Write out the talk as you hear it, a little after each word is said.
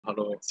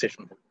ভালো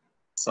সেশন হবে।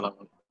 আসসালামু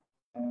আলাইকুম।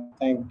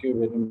 Thank you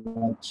very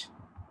much.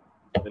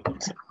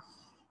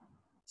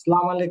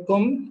 আসসালামু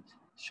আলাইকুম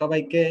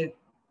সবাইকে,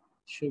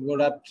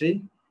 শুভরাত্রি।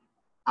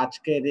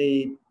 আজকের এই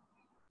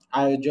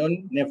আয়োজন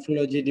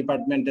নেফ্রোলজি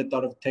ডিপার্টমেন্টের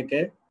তরফ থেকে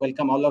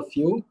welcome all of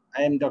you.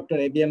 I am doctor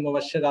ABM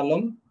Mobasher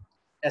Alam,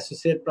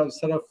 associate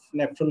professor of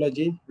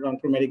nephrology,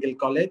 Rangpur medical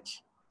college.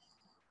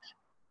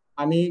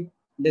 আমি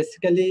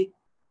বেসিক্যালি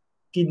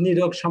কিডনি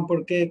রোগ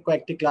সম্পর্কে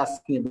কয়েকটি ক্লাস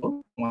নিব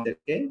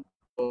আমাদেরকে।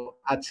 তো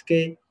আজকে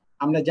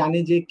আমরা জানি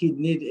যে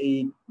কিডনির এই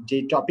যে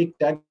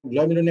টপিকটা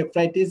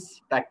glomerulonephritis,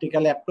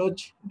 practical approach,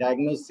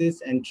 diagnosis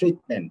and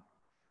treatment.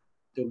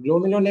 তো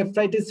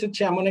গ্লোমেরুলোনেফ্রাইটিস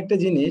হচ্ছে এমন একটা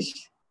জিনিস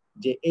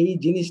যে এই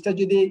জিনিসটা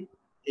যদি,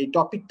 এই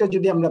টপিকটা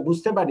যদি আমরা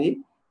বুঝতে পারি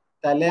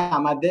তাহলে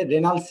আমাদের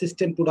রেনাল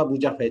সিস্টেম পুরো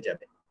বোঝা হয়ে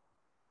যাবে।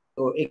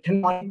 তো এখানে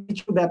অনেক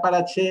কিছু ব্যাপার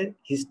আছে,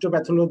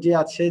 হিস্টোপ্যাথোলজি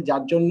আছে,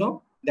 যার জন্য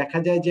দেখা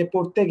যায় যে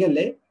পড়তে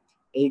গেলে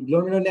এই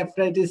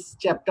গ্লোমেরুলোনেফ্রাইটিস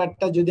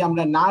চ্যাপ্টারটা যদি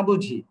আমরা না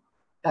বুঝি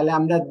তাহলে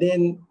আমরা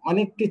দেন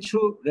অনেক কিছু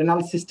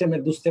রেনাল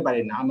সিস্টেমের বুঝতে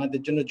পারি না,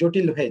 আমাদের জন্য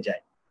জটিল হয়ে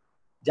যায়।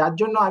 যার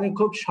জন্য আমি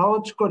খুব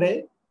সহজ করে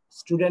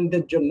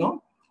স্টুডেন্টদের জন্য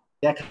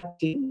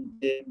দেখাচ্ছি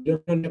যে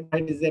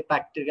গ্লোমেরুলোনেফ্রাইটিসের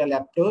practical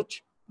approach,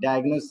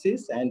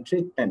 diagnosis and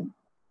treatment.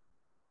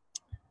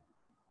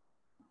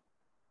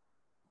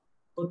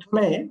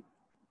 প্রথমে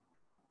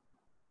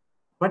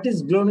হোয়াট ইজ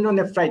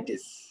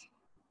গ্লোমেরুলোনেফ্রাইটিস?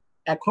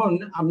 এখন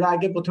আমরা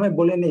আগে প্রথমে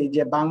বলে নেই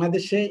যে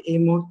বাংলাদেশে এই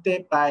মুহূর্তে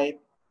প্রায়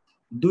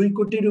 2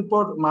 কোটির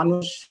উপর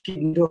মানুষ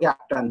কিডনি রোগে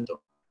আক্রান্ত,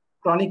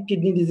 ক্রনিক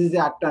কিডনি ডিজিজে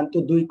আক্রান্ত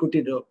 2 কোটি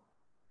রোগ।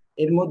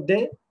 এর মধ্যে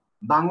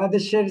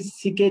বাংলাদেশের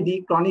সিকেডি,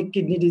 ক্রনিক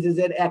কিডনি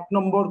ডিজিজের 1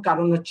 নম্বর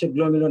কারণ হচ্ছে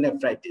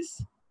গ্লোমেরুলোনেফ্রাইটিস,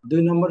 2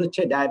 নম্বর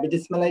হচ্ছে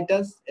ডায়াবেটিস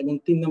মেলাইটাস এবং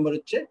 3 নম্বর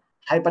হচ্ছে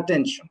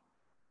হাইপারটেনশন।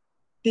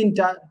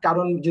 3টা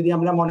কারণ যদি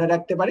আমরা মনে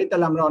রাখতে পারি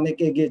তাহলে আমরা অনেক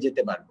এগিয়ে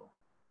যেতে পারবো।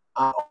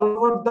 All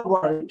over the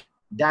world,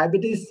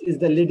 diabetes is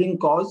the leading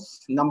cause,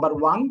 number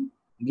 1,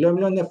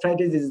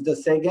 glomerulonephritis is the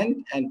second,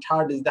 and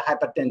third is the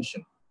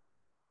hypertension.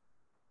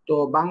 তো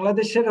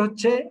বাংলাদেশের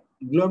হচ্ছে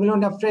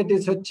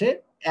গ্লোমেরুলোনেফ্রাইটিস হচ্ছে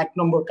 1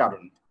 নম্বর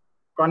কারণ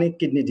chronic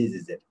kidney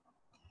disease.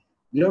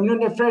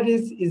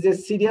 Glomerulonephritis is a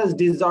serious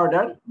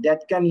disorder that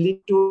can lead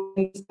to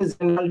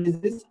renal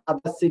disease,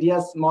 other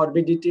serious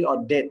morbidity or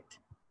death.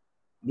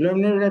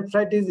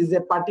 Glomerulonephritis is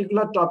a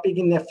particular topic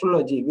in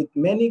nephrology with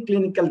many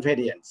clinical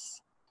variants.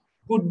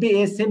 Could be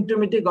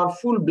asymptomatic or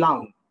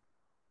full-blown.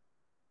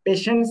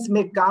 Patients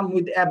may come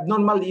with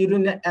abnormal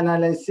urine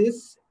analysis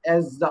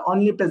as the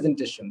only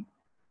presentation.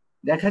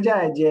 দেখা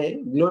যায় যে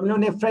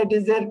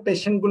গ্লোমেরুলোনেফ্রাইটিসের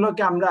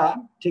পেশেন্টগুলোকে আমরা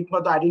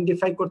ঠিকমতো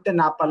identify করতে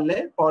না পারলে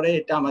পরে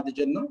এটা আমাদের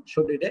জন্য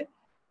শরীরে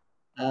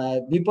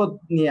বিপদ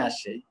নিয়ে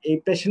আসে। এই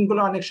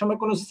পেশেন্টগুলো অনেক সময়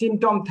কোনো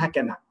সিমটম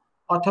থাকে না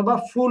অথবা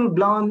ফুল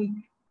ব্লাউন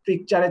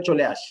পিকচারে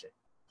চলে আসে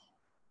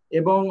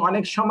এবং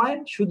অনেক সময়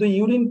শুধু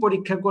ইউরিন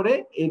পরীক্ষা করে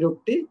এই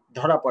রোগটি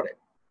ধরা পড়ে।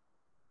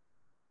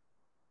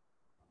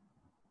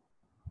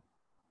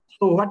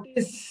 So what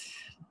is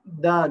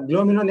the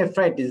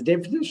glomerulonephritis?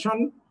 Definition: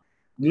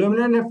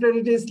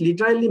 glomerulonephritis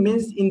literally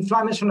means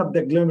inflammation of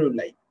the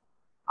glomeruli.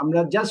 আমরা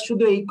জাস্ট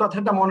শুধু এই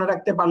কথাটা মনে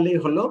রাখতে পারলেই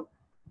হলো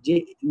যে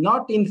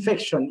not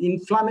infection,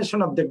 inflammation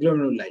of the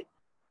glomeruli.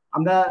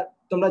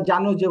 তোমরা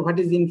জানো যে what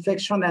is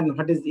infection and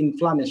what is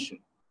inflammation.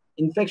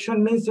 Infection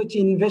means হচ্ছে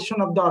invasion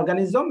of the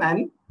organism and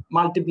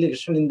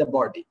multiplication in the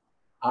body.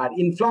 R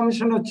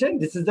inflammation হচ্ছে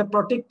this is the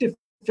protective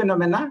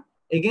phenomena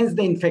against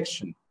the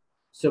infection.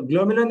 So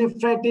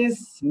glomerulonephritis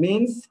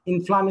means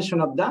inflammation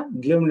of the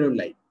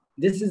glomeruli.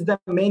 This is the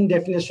main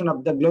definition of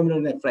the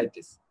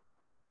glomerulonephritis.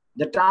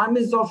 The term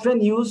is often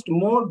used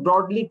more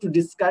broadly to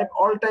describe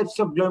all types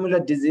of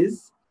glomerular disease,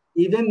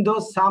 even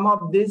though some of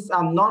these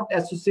are not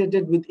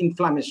associated with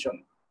inflammation,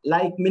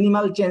 like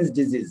minimal change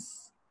disease.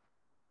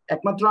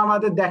 একমাত্র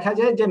আমাদের দেখা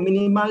যায় যে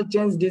minimal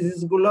change disease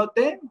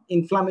গুলোতে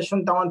inflammation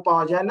তেমন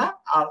পাওয়া যায় না,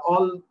 আর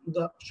অল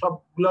দ্য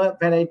সবগুলো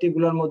ভ্যারাইটি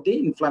গুলোর মধ্যে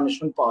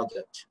ইনফ্লামেশন পাওয়া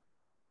যাচ্ছে।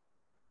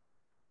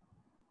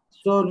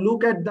 So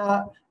look at the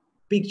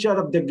picture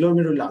of the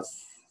glomerulus.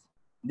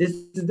 This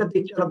is the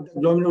picture of the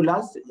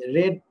glomerulus,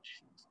 red.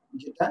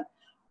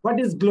 What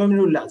is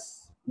glomerulus?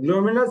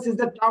 Glomerulus is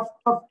the tuft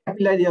of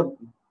capillary of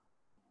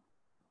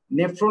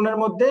nephroner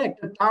মধ্যে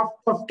একটা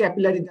tuft of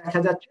capillary দেখা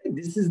যাচ্ছে.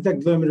 This is the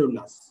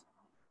glomerulus.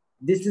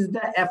 This is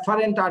the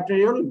efferent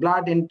arteriole.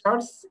 Blood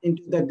enters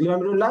into the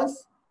glomerulus,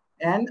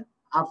 and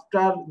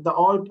after the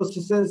all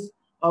processes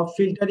of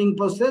filtering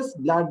process,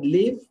 blood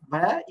leave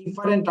via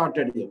efferent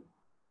arteriole.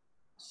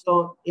 So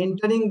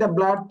entering the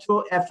blood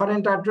through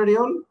efferent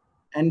arteriole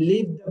and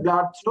leave the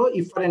blood through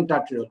efferent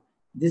arteriole.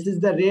 This is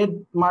the red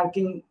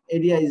marking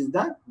area is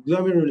the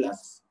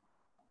glomerulus.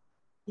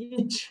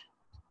 Each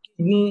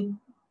kidney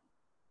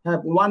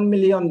have 1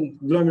 million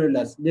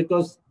glomerulus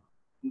because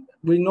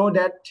we know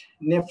that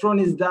nephron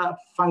is the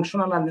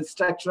functional and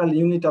structural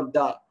unit of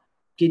the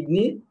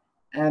kidney,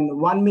 and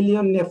 1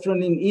 million nephron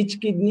in each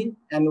kidney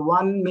and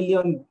 1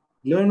 million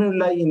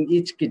glomeruli in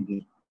each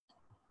kidney.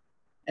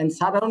 And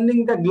surrounding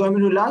the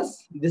glomerulus,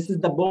 this is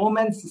the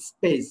Bowman's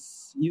space,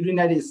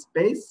 urinary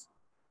space,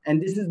 and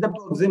this is the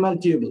proximal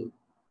tubule.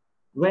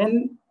 When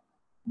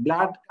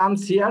blood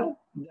comes here,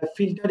 the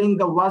filtering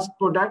the waste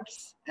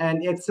products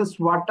and excess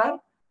water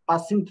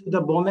passing through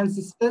the Bowman's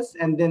space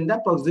and then the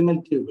proximal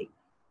tubule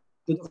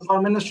to the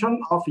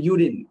formation of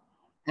urine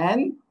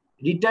and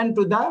return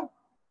to the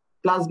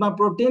plasma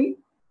protein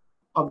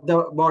of the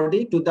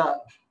body to the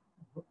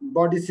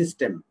body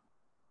system.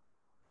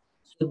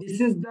 So this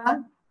is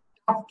the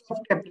tuft of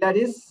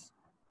capillaries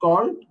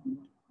called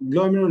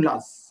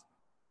glomerulus.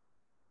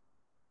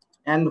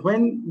 And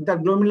when the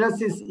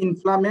glomerulus is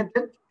inflamed,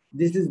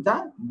 this is the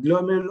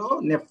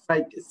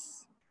glomerulonephritis.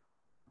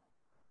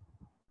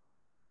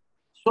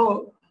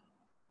 So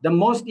the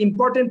most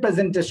important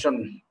presentation,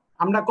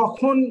 আমরা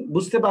কখন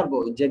বুঝতে পারবো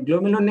যে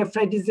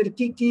glomerulonephritis এর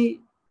কি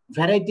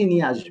variety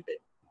নিয়ে আসবে?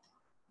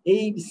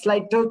 এই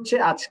স্লাইডটা হচ্ছে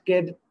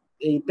আজকের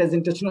এই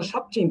প্রেজেন্টেশনের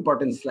সবচেয়ে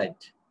ইম্পর্টেন্ট স্লাইড।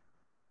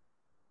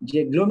 যে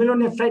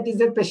glomerulonephritis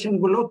এর পেশেন্ট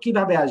গুলো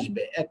কিভাবে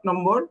আসবে? এক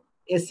নম্বর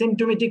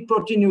অ্যাসিম্পটোমেটিক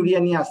প্রোটিনুরিয়া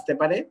নিয়ে আসতে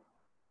পারে।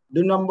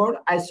 দুই নম্বর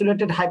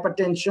isolated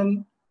hypertension,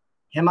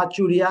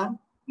 hematuria,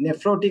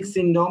 nephrotic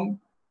syndrome,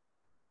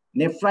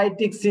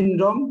 nephritic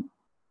syndrome,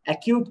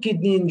 acute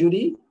kidney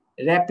injury,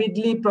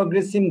 rapidly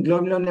progressing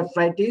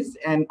glomerulonephritis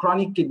and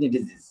chronic kidney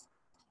disease.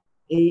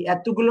 এই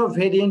এতগুলো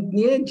ভেরিয়েন্ট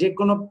নিয়ে যে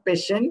কোনো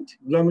পেশেন্ট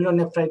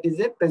glomerulonephritis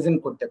এ প্রেজেন্ট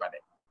করতে পারে।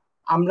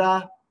 আমরা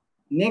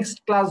নেক্সট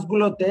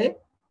ক্লাসগুলোতে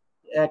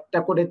একটা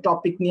করে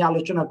টপিক নিয়ে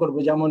আলোচনা করব,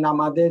 যেমন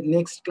আমাদের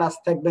নেক্সট ক্লাস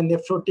থাকবে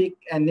নেফ্রোটিক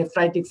এন্ড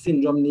নেফ্রাইটিক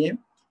সিনড্রোম নিয়ে,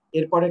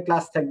 এরপরে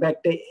ক্লাস থাকবে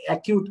একটা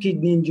অ্যাকিউট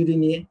কিডনি ইনজুরি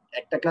নিয়ে,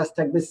 একটা ক্লাস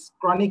থাকবে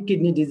ক্রনিক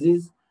কিডনি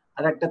ডিজিজ,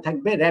 আর একটা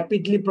থাকবে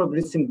র্যাপিডলি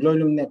প্রগ্রেসিং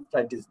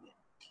glomerulonephritis নিয়ে।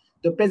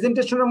 তো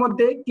প্রেজেন্টেশনের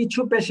মধ্যে কিছু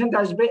পেশেন্ট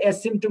আসবে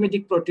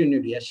অ্যাসিম্পটোমেটিক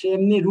প্রোটিনুরিয়া, সে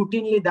এমনি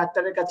রুটিনলি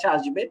ডাক্তারের কাছে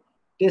আসবে,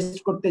 টেস্ট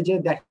করতে যে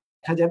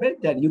দেখা যাবে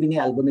তার ইউরিনে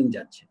অ্যালবুমিন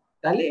যাচ্ছে,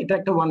 তাহলে এটা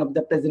একটা one of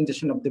the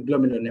presentation of the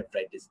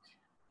glomerulonephritis।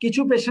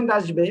 কিছু পেশেন্ট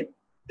আসবে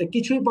তো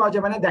কিছুই পাওয়া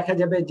যাবে না, দেখা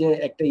যাবে যে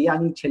একটা ইয়াং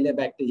ছেলে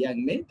বা একটা ইয়াং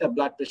মেয়ে, তার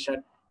blood pressure,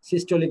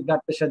 systolic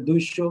blood pressure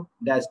 200,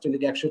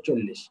 diastolic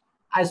 140,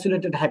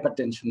 isolated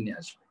hypertension নিয়ে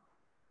আসবে।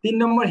 3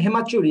 নম্বর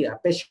হেমাচুরিয়া,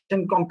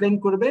 পেশেন্ট কমপ্লেইন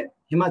করবে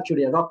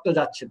হেমাচুরিয়া, রক্ত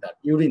যাচ্ছে তার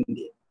ইউরিন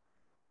দিয়ে।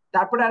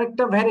 তারপরে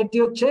আরেকটা ভ্যারাইটি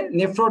হচ্ছে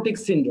নেফ্রোটিক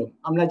সিনড্রোম।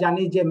 আমরা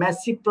জানি যে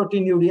ম্যাসিভ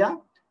প্রোটিনিউরিয়া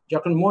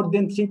যখন মোর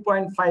দেন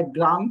 3.5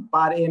 গ্রাম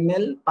পার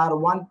ml পার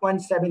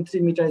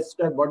 1.73 metre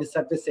square body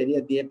surface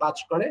area দিয়ে পাস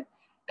করে,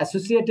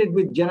 associated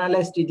with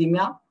generalised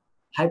ইডিমিয়া,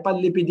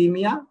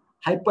 হাইপারলিপিডিমিয়া,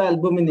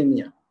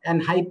 hypoalbuminaemia and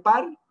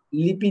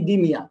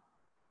হাইপারলিপিডিমিয়া,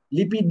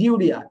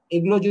 লিপিডিউরিয়া,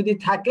 এগুলো যদি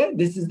থাকে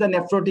this is the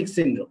nephrotic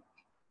syndrome.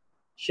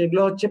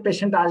 সেগুলো হচ্ছে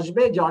পেশেন্ট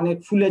আসবে যে অনেক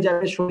ফুলে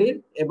যাবে শরীর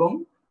এবং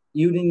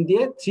ইউরিন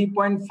দিয়ে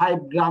 3.5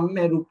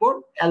 গ্রামের উপর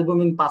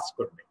অ্যালবুমিন পাস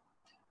করবে।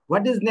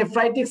 What is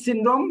nephritic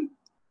syndrome?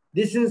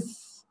 This is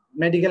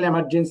medical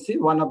emergency.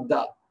 One of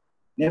the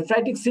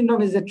nephritic syndrome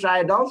is a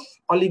triad of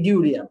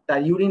অলিগিউরিয়া, তার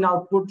ইউরিন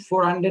আউটপুট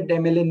 400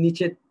 ml এর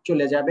নিচে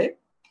চলে যাবে,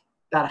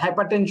 তার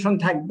হাইপারটেনশন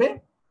থাকবে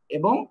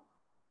এবং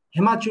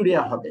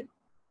হেমাচুরিয়া হবে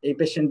এই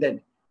পেশেন্টদের।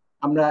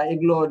 আমরা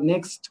এগুলো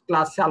নেক্সট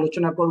ক্লাসে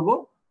আলোচনা করব।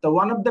 তো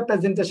ওয়ান অফ দ্য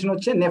প্রেজেন্টেশন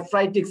হচ্ছে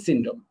নেফ্রাইটিক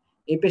সিনড্রোম।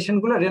 এই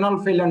পেশেন্টগুলো রেনাল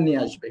ফেইলার নিয়ে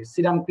আসবে,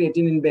 সিরাম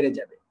ক্রিয়েটিনিন বেড়ে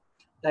যাবে।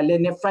 তাহলে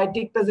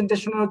নেফ্রাইটিক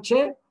প্রেজেন্টেশন হচ্ছে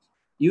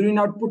ইউরিন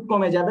আউটপুট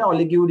কমে যাবে,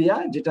 অলিগিউরিয়া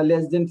যেটা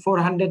লেস দেন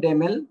 400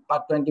 ml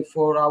পার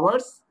 24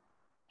 আওয়ার্স,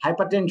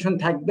 হাইপারটেনশন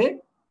থাকবে,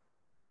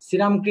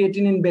 সিরাম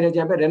ক্রিয়েটিনিন বেড়ে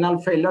যাবে, রেনাল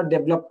ফেইলার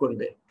ডেভেলপ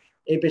করবে।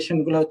 এই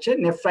পেশেন্টগুলো হচ্ছে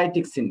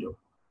নেফ্রাইটিক সিনড্রোম।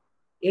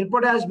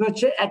 এরপরে আসবে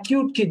হচ্ছে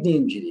অ্যাকিউট কিডনি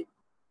ইনজুরি,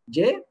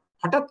 যে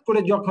হঠাৎ করে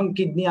যখন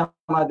কিডনি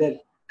আমাদের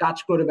কাজ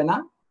করবে না,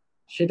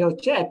 সেটা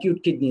হচ্ছে অ্যাকিউট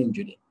কিডনি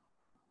ইনজুরি।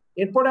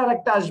 এরপরে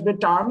আরেকটা আসবে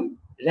term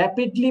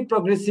rapidly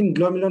progressing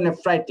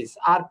glomerulonephritis,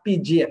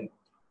 RPGN.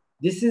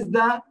 This is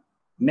the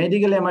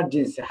medical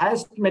emergency,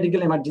 highest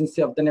medical emergency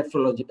of the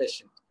nephrology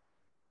patient.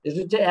 This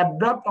is the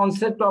abrupt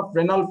onset of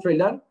renal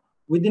failure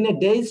within a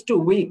days to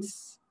weeks.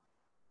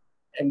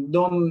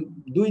 একদম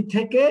 2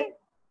 থেকে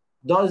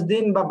 10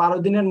 দিন বা 12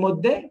 দিনের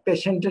মধ্যে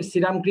পেশেন্টের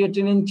সিরাম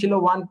ক্রিয়েটিনিন ছিল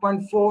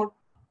 1.4,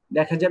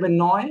 দেখা যাবে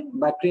 9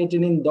 বা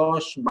ক্রিয়েটিনিন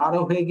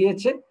 10-12 হয়ে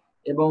গিয়েছে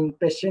এবং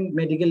পেশেন্ট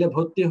মেডিকেলে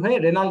ভর্তি হয়ে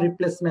রেনাল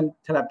রিপ্লেসমেন্ট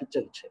থেরাপি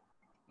চলছে,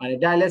 মানে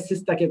ডায়ালাইসিস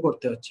তাকে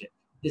করতে হচ্ছে।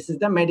 This is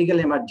the medical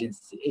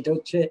emergency. এটা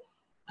হচ্ছে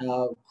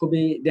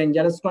খুবই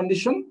ডেঞ্জারাস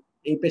কন্ডিশন,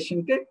 এই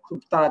পেশেন্টকে খুব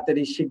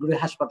তাড়াতাড়ি শীঘ্রই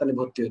হাসপাতালে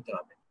ভর্তি হতে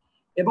হবে।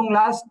 এবং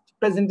লাস্ট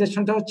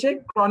প্রেজেন্টেশনটা হচ্ছে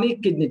ক্রনিক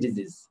কিডনি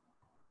ডিজিজ,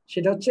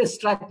 সেটা হচ্ছে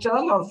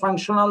structural or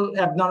functional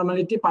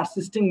abnormality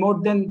persisting more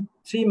then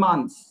 3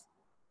 months.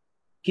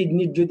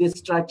 কিডনির যদি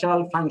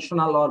structural,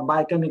 functional or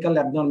biochemical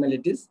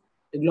abnormalities,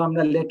 এগুলো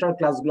আমরা লেটার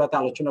ক্লাসগুলোতে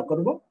আলোচনা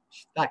করব,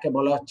 তাকে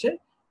বলা হচ্ছে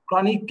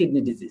ক্রনিক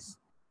কিডনি ডিজিজ।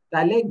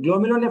 তাহলে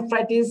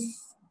glomerulonephritis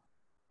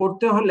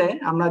পড়তে হলে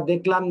আমরা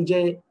দেখলাম যে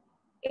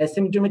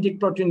asymptomatic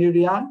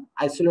proteinuria,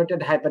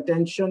 isolated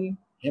hypertension,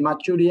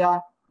 hematuria,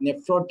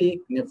 nephrotic,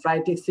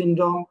 nephritic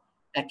syndrome,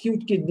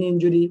 acute kidney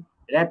injury,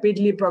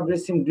 rapidly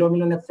progressing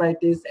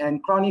glomerulonephritis and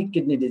chronic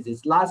kidney disease.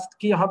 Last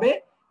কি হবে?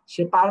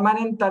 সে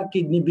পার্মানেন্ট তার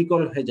কিডনি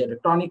বিকল হয়ে যাবে,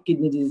 ক্রনিক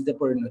কিডনি ডিজিজে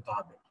পরিণত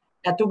হবে।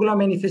 এতগুলো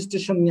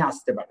ম্যানিফেস্টেশন নিয়ে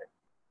আসতে পারে।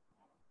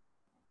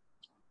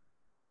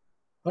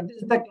 What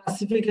is the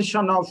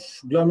classification of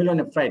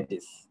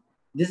glomerulonephritis?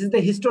 This is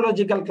the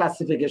histological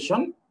classification.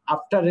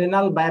 After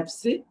renal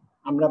biopsy,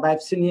 আমরা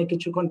বায়োপসি নিয়ে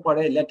কিছুক্ষণ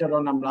পরে লেটার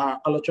অন আমরা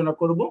আলোচনা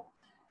করব,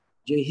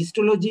 যে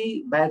হিস্টোলজি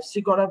বায়োপসি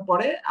করার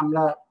পরে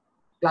আমরা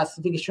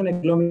ক্লাসিফিকেশনে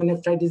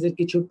গ্লোমেরুলোনেফ্রাইটিস এর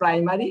কিছু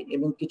প্রাইমারি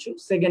এবং কিছু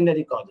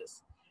সেকেন্ডারি কজেস।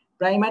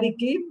 প্রাইমারি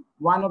কি?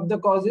 One of the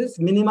causes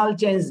minimal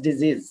change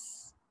disease.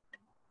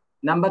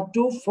 Number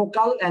 2,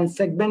 focal and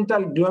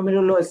segmental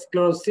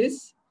glomerulosclerosis.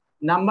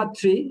 Number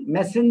 3,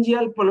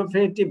 mesangial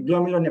proliferative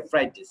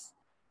glomerulonephritis.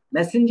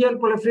 Mesangial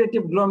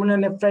proliferative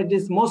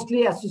glomerulonephritis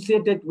mostly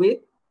associated with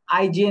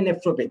IgA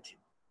nephropathy.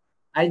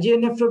 IgA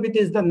nephropathy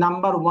is the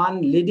number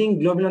 1 leading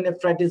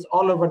glomerulonephritis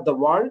all over the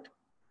world.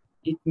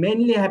 It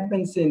mainly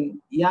happens in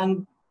young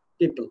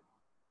people.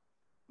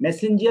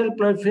 Mesangial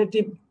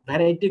proliferative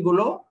variety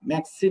gulo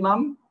maximum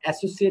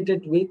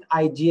associated with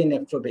IgA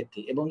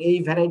nephropathy এবং এই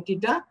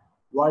ভ্যারাইটিটা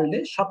ওয়ার্ল্ডে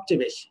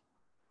সবচেয়ে বেশি।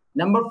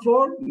 Number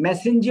 4,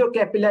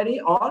 mesangiocapillary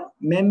or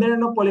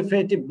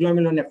membranoproliferative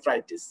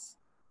glomerulonephritis.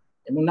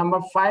 And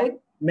number 5,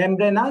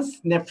 membranous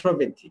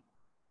nephropathy.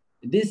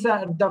 These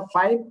are the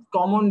 5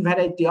 common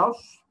variety of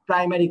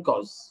primary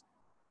cause.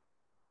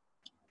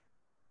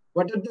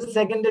 What are the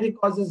secondary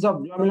causes of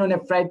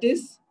glomerulonephritis?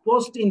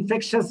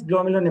 Post-infectious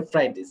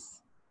glomerulonephritis.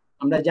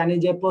 আমরা জানি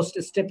যে post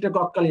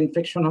streptococcal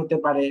infection হতে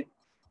পারে,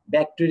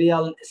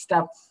 ব্যাকটেরিয়াল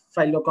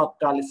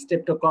স্টাফাইলোকক্কাল,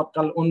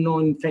 স্ট্রেপ্টোকক্কাল অন্য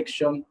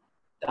infection,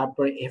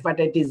 তারপরে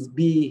hepatitis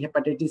B,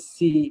 hepatitis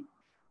C,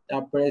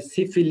 তারপরে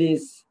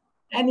syphilis,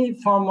 any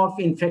form of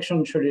infection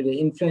শরীরে,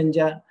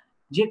 influenza,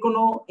 যে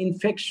কোনো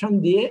ইনফেকশন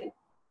দিয়ে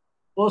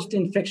পোস্ট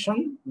ইনফেকশন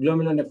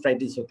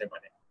গ্লোমেরুলোনেফ্রাইটিস হতে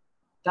পারে।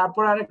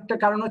 তারপর আরেকটা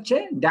কারণ হচ্ছে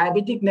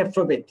ডায়াবেটিক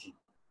নেফ্রোপ্যাথি,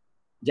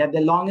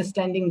 যাদের লং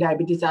স্ট্যান্ডিং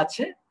ডায়াবেটিস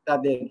আছে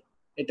তাদের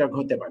এটা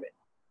হতে পারে।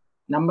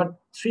 Number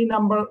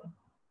 3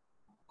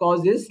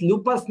 cause is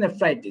lupus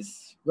nephritis.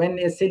 When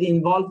a cell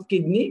involves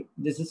kidney,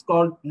 this is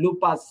called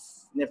lupus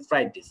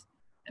nephritis.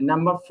 And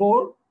number 4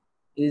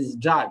 is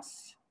drugs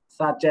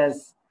such as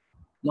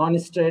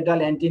non-steroidal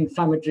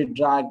anti-inflammatory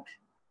drug,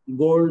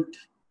 gold,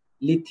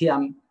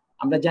 lithium.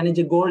 আমরা জানি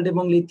যে gold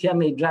এবং লিথিয়াম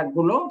এই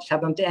ড্রাগগুলো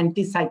সাধারণত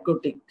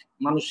অ্যান্টিসাইকোটিক,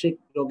 মানসিক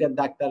রোগের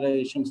ডাক্তাররা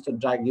এই সমস্ত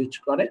ড্রাগ ইউজ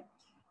করে।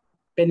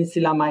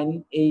 পেনিসিলামাইন,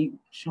 এই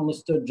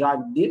সমস্ত ড্রাগ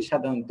দিয়ে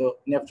সাধারণত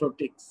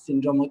নেফ্রোটিক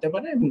সিনড্রোম হতে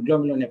পারে এবং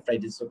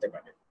গ্লোমেরুলোনেফ্রাইটিস হতে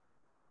পারে।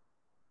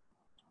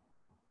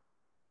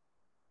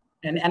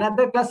 And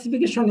another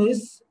classification is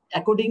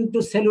according to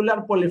cellular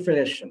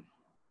proliferation,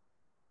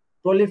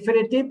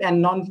 proliferative and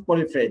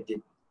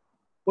non-proliferative.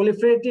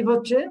 Proliferative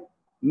হচ্ছে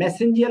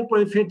mesangial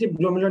proliferative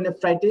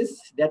glomerulonephritis,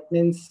 that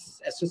means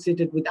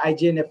associated with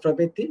IgA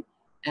nephropathy,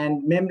 and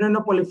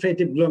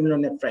membranoproliferative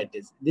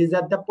glomerulonephritis. These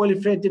are the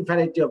proliferative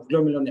variety of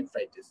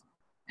glomerulonephritis.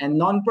 And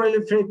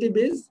non-proliferative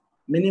is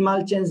minimal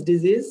change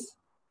disease,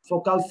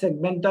 focal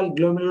segmental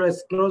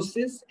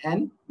glomerulosclerosis, and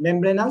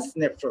membranous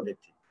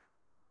nephropathy.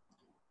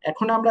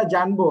 এখন আমরা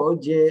জানবো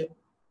যে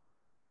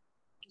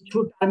কিছু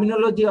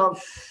terminology of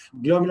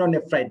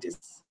glomerulonephritis.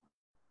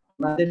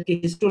 আমাদেরকে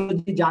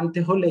histology জানতে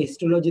হলে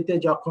হিস্টোলজিতে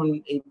যখন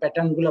এই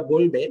প্যাটার্নগুলো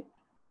বলবে,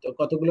 তো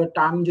কতগুলো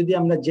টার্ম যদি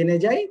আমরা জেনে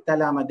যাই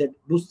তাহলে আমাদের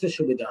বুঝতে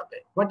সুবিধা হবে।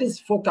 What is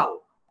focal?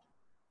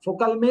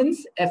 Focal means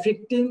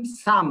affecting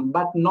some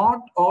but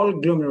not all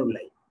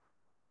glomeruli.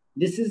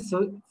 This is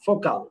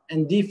focal. And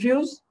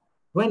diffuse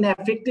when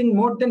affecting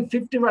more than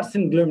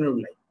 50%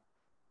 glomeruli.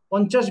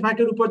 50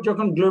 ভাগের উপর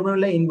যখন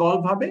glomeruli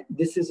involve হবে,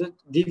 this is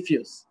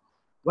diffuse.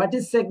 What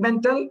is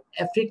segmental?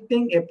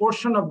 Affecting a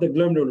portion of the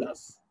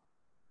glomerulus.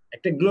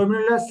 একটা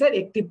glomerulus-এর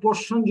একটি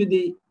portion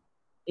যদি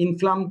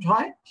inflamed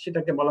হয়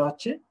সেটাকে বলা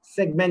হচ্ছে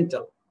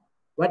segmental.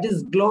 What is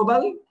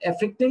global?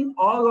 Affecting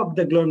all of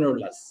the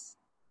glomerulus.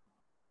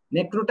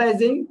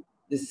 Necrotizing,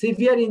 the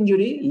severe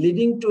injury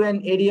leading to an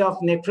area of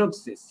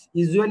necrosis,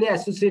 usually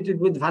associated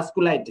with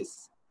vasculitis.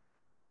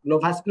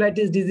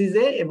 Vasculitis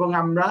disease এবং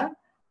আমরা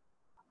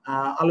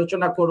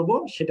আলোচনা করব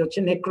সেটা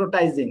হচ্ছে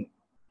নেক্রোটাইজিং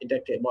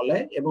এটাকে বলে।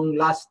 এবং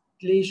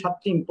লাস্টলি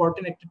সবচেয়ে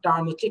ইম্পর্টেন্ট একটা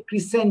টার্ম হচ্ছে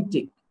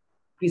ক্রিসেন্টিক।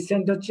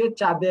 ক্রিসেন্ট হচ্ছে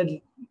চাঁদের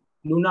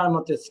লুনার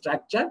মতো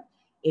structure.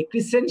 A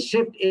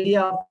crescent-shaped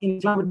area of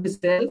inflammatory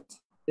cells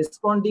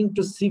responding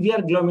to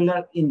severe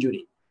glomerular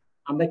injury.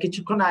 আমরা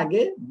কিছুক্ষণ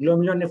আগে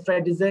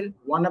গ্লোমেরুলোনেফ্রাইটিসের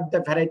ওয়ান অফ দ্য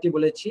ভ্যারাইটি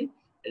বলেছি,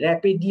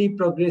 rapidly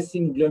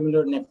progressing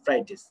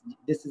glomerulonephritis.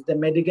 This is the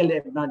medical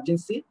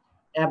emergency,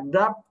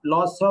 abrupt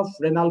loss of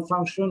renal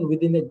function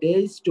within a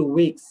days to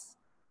weeks.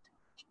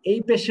 এই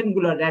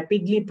পেশেন্টগুলো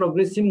rapidly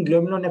progressing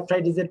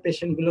গ্লোমেরুলোনেফ্রাইটিসের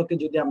পেশেন্টগুলোকে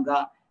যদি আমরা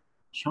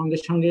সঙ্গে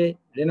সঙ্গে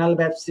renal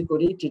biopsy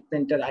করি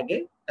ট্রিটমেন্টের আগে,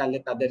 তাহলে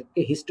তাদেরকে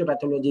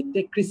হিস্টোপ্যাথোলজিতে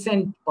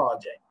ক্রিসেন্ট পাওয়া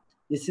যায়।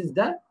 This is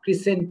the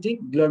ক্রিসেন্টিক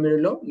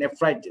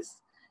glomerulonephritis.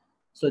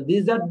 So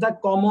these are the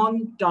common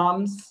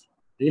terms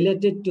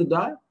related to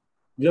the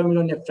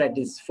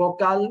glomerulonephritis: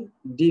 focal,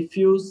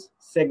 diffuse,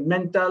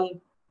 segmental,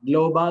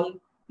 global,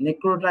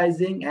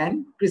 necrotizing, and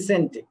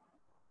crescentic.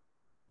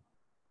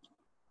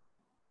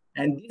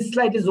 And this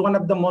slide is one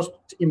of the most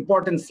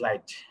important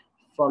slides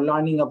for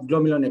learning of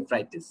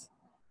glomerulonephritis.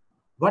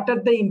 What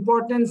are the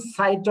important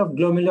sites of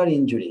glomerular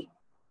injury?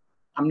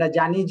 আমরা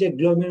জানি যে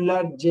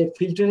glomerular যে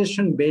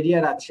filtration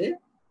barrier আছে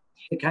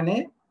সেখানে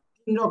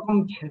তিন রকম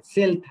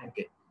sell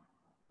থাকে।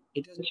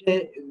 এটা হচ্ছে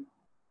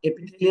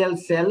epithelial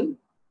cell,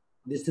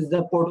 This is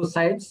the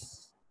podocytes,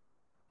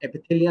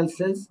 epithelial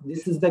cells.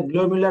 This is the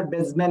glomerular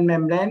basement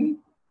membrane.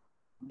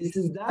 This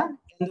is the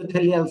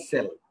endothelial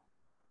cell.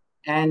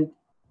 And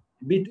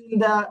between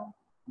the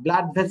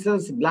blood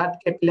vessels, blood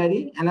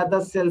capillary,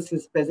 another cells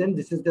is present.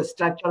 This is the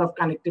structure of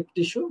connective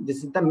tissue.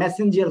 This is the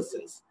mesangial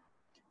cells.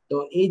 তো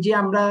এই যে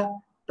আমরা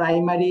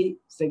primary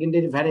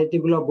secondary variety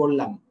গুলো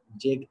বললাম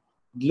যে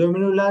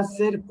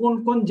গ্লোমেরুলাসের কোন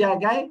কোন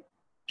জায়গায়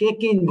কে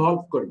কে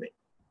ইনভলভ করবে,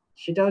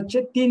 সেটা হচ্ছে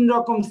 3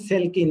 রকম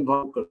সেলকে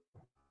ইনভলভ করবে।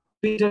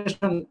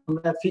 ফিল্ট্রেশন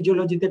আমরা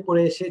ফিজিওলজিতে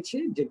পড়ে এসেছি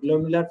যে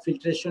গ্লোমেরুলার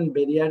ফিল্ট্রেশন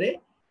ব্যারিয়ারে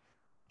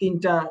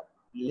 3টা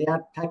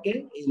লেয়ার থাকে।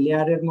 এই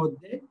লেয়ারের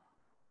মধ্যে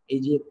এই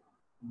যে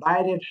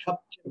বাইরের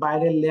সবচেয়ে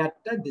বাইরের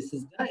লেয়ারটা, this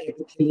is the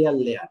epithelial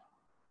layer,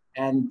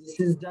 and this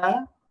is the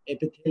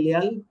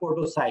epithelial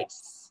podocytes.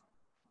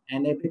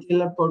 And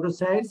epithelial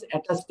podocytes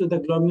attached to the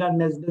glomerular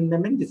basement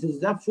membrane. This is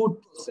the food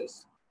process,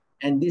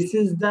 and this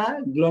is the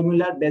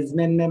glomerular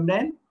basement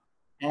membrane.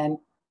 And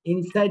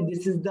inside,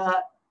 this is the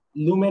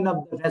lumen of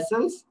the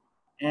vessels,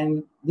 and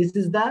this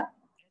is the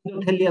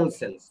endothelial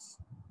cells.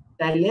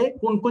 তাইলে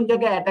কোন কোন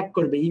জায়গায় attack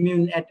করবে?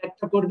 Immune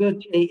অ্যাটাকটা করবে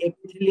হচ্ছে এই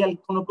epithelial,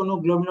 কোন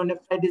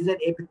গ্লোমেরুলোনেফ্রাইটিসের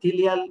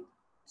epithelial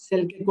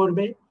সেলকে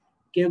করবে,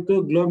 কেউ কেউ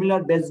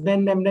গ্লোমেরুলার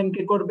বেসমেন্ট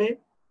মেমব্রেনকে করবে,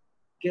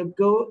 কেউ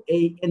কেউ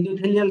এই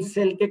এন্ডোথেলিয়াল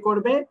সেলকে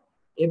করবে,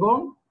 এবং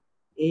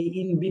এই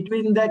ইন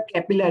বিটুইন দ্য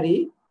ক্যাপিলারি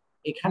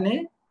এখানে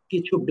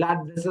কিছু ব্লাড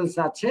ভেসেলস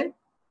আছে,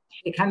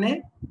 সেখানে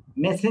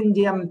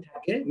মেসেঞ্জিয়াম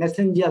থাকে,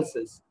 mesangial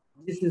sales.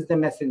 This is the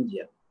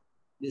mesangial,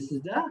 this is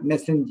the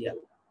mesangial.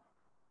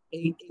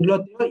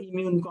 এইগুলোতেও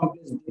immune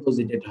complex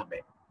deposited হবে।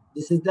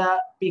 This is the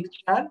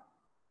picture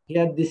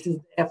here, this is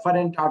the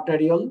efferent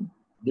আর্টেরিওল,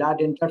 blood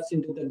enters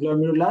into the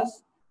glomerulus,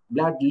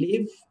 blood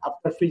leaves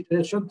after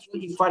filtration through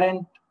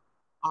efferent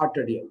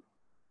arteriole.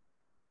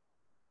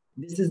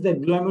 This is the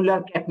glomerular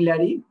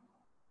capillary.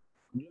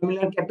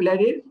 Glomerular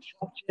capillary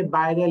সবচেয়ে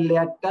বাইরের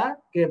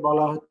লেয়ারটাকে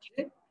বলা হচ্ছে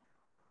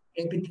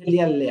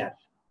epithelial layer,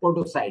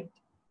 podocyte,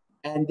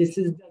 and this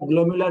is the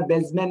glomerular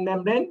basement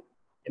membrane.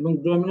 এবং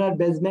glomerular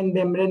basement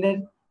membrane এর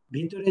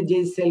ভিতরে যে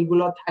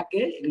সেলগুলো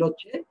থাকে এগুলো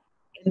হচ্ছে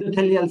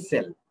endothelial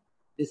cell.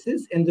 This is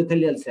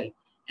endothelial cell,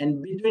 and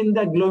between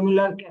the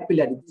glomerular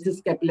capillary, this is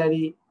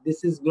capillary, this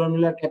is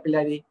glomerular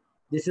capillary,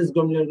 this is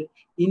glomerular.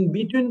 In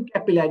between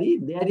capillary,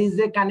 there is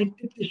a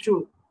connective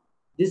tissue.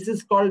 This is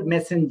called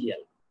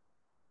mesangial.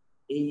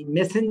 এই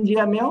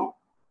মেসেঞ্জিয়ামেও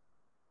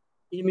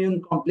immune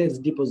complex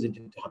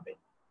deposited হবে,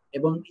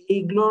 এবং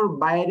এইগুলোর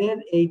বাইরের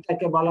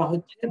এইটাকে বলা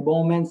হচ্ছে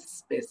Bowman's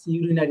space,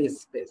 urinary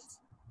space.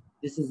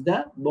 This is the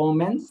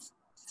Bowman's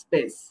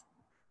space.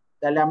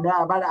 তাহলে আমরা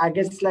আবার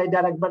আগের স্লাইডে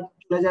আরেকবার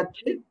চলে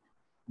যাচ্ছি।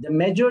 The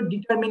major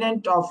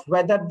determinant of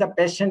whether the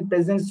patient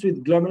presents with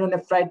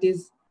glomerulonephritis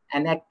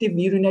and active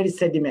urinary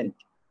sediment.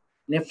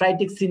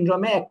 Nephritic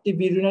syndrome, active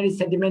urinary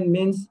sediment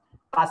means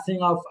passing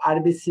of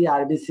RBC,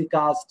 RBC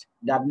cast,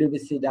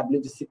 WBC,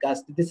 WBC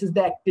cast. This is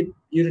the active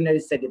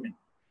urinary sediment.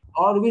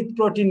 Or with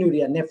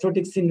proteinuria,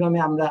 nephrotic syndrome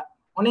আমরা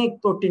অনেক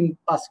protein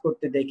pass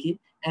করতে দেখি,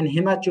 and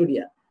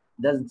hematuria,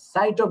 the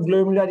site of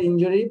glomerular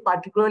injury,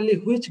 particularly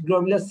which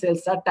glomerular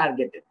cells are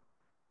targeted.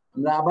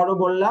 আমরা আবারও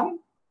বললাম,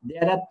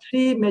 there are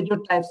 3 major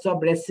types of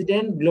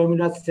resident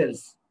glomerular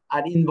cells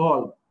are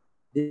involved.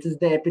 This is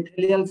the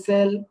epithelial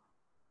cell,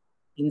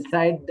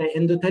 inside the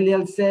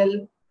endothelial cell,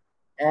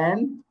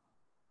 and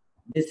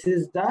this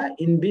is the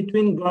in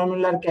between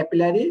glomerular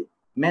capillary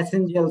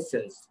mesangial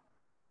cells.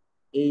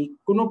 এই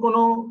কোন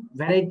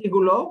variety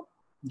গুলো,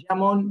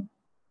 যেমন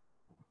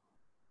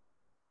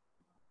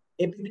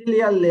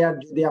epithelial layer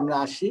যদি আমরা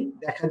আসি,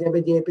 দেখা যাবে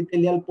যে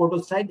এপিথেলিয়াল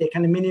পোডোসাইট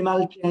এখানে মিনিমাল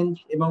চেঞ্জ,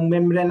 এবং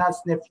মেমব্রেনাস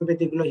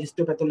নেফ্রোপ্যাথি গুলো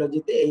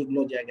হিস্টোপ্যাথোলজিতে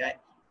এইগুলো জায়গায়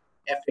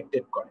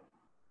এফেক্টেড করে।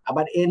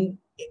 আবার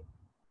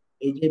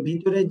এই যে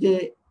ভিতরে যে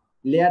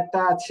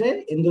লেয়ারটা আছে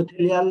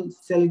এন্ডোথেলিয়াল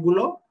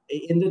সেলগুলো, এই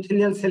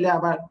এন্ডোথেলিয়াল সেলে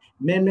আবার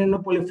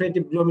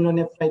মেমব্রেনোপ্রলিফারেটিভ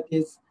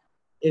গ্লোমেরুলোনেফ্রাইটিস,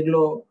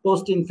 এগুলো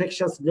পোস্ট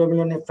ইনফেকশাস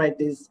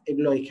গ্লোমেরুলোনেফ্রাইটিস,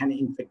 এগুলো এখানে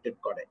ইনফেক্টেড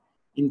করে,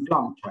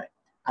 ইনফ্লামড হয়।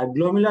 আর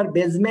গ্লোমেরুলার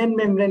বেসমেন্ট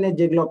মেমব্রেনে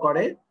যেগুলো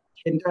করে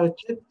সেটা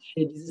হচ্ছে,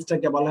 সেই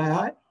ডিজিজটাকে বলা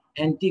হয়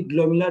anti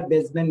glomerular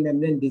basement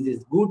membrane disease,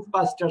 good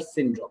পাস্টার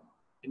syndrome.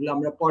 এগুলো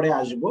আমরা পরে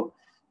আসবো।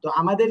 তো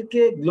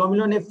আমাদেরকে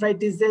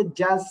গ্লোমেরুলোনেফ্রাইটিসে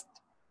জাস্ট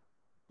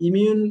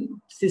ইমিউন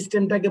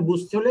সিস্টেমটাকে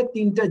বুঝতে হলে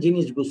 3টা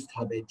জিনিস বুঝতে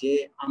হবে, যে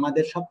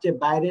আমাদের সবচেয়ে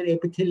বাইরের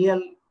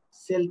এপিথেলিয়াল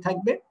সেল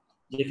থাকবে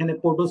যেখানে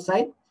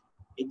পোডোসাইট,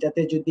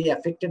 এটাতে যদি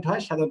এফেক্টেড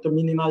হয় সাধারণত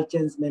মিনিমাল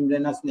চেঞ্জ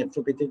মেমব্রেনাস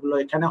নেফ্রোপ্যাথি গুলো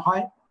এখানে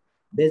হয়।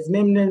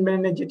 বেসমেন্ট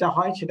মেমব্রেনে যেটা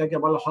হয় সেটাকে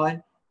বলা হয়,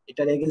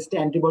 এটার এগেইনস্টে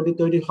অ্যান্টিবডি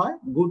তৈরি হয়,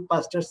 গুড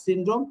পাস্টার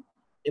সিনড্রোম।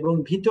 এবং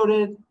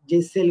ভিতরের যে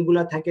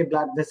সেলগুলো থাকে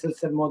ব্লাড ভেসেলস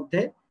এর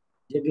মধ্যে,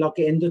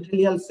 যেগুলোকে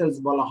এন্ডোথেলিয়াল সেলস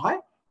বলা হয়,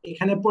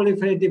 এখানে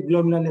প্রলিফারেটিভ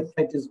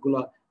গ্লোমেরুলোনেফ্রাইটিস গুলো,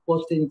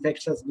 পোস্ট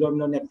ইনফেকশাস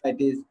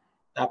গ্লোমেরুলোনেফ্রাইটিস,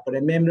 তারপরে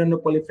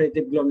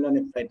মেমব্রেনোপ্রলিফারেটিভ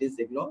গ্লোমেরুলোনেফ্রাইটিস,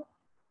 এগুলো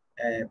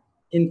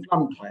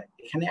ইনফ্লামড হয়,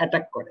 এখানে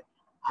অ্যাটাক করে।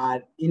 আর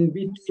in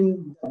between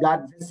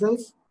blood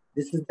vessels,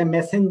 this is the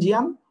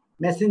মেসেঞ্জিয়াম।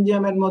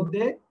 মেসেঞ্জিয়ামের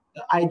মধ্যে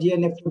IGA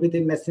nephropathy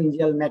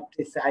mesangial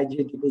matrix,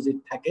 IGA deposit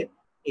থাকে,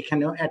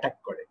 এখানেও অ্যাটাক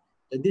করে।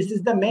 তো this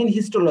is the main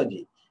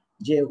histology,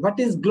 যে what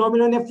is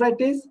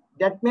glomerulonephritis,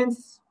 that means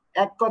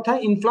এক কথা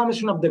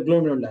inflammation of the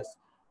glomerulus.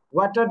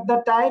 What are the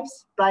types?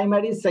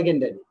 Primary,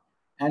 secondary.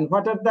 And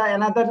what are the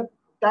another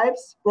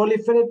types?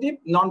 Proliferative,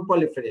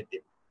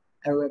 non-proliferative.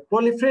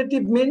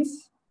 Proliferative means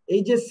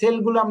এই যে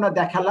সেলগুলো আমরা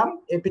দেখালাম,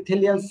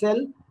 epithelial cell,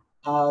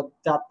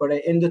 তারপরে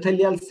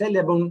endothelial cell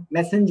এবং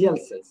mesangial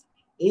cells,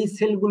 এই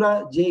সেলগুলো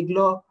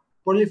যেগুলো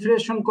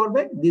proliferation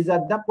করবে, these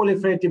are the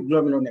proliferative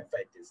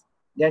glomerulonephritis.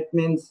 That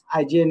means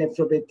IgA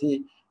nephropathy,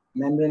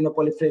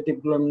 membranoproliferative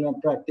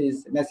glomerulonephritis,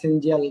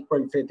 mesangial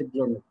proliferative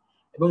glomerulonephritis.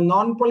 এবং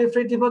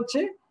non-proliferative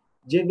হচ্ছে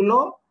যেগুলো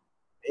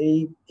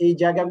এই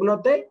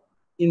জায়গাগুলোতে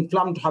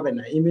ইনফ্লামড হবে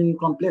না, ইমিউন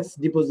কমপ্লেক্স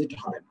ডিপোজিট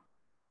হবে না।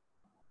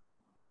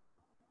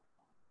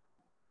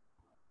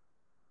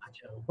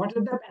 আচ্ছা, what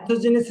are the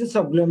pathogenesis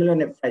of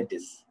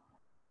glomerulonephritis?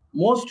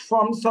 Most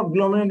forms of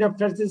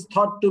glomerulonephritis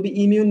thought to be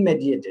immune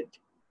mediated.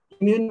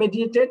 Immune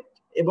mediated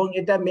এবং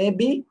এটা may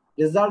be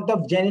result of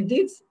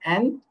genetics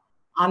and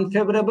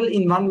unfavorable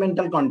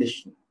environmental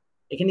condition.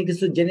 এখানে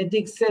কিছু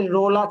জেনেটিক্স এর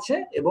রোল আছে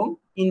এবং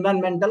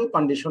এনভায়রনমেন্টাল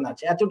কন্ডিশন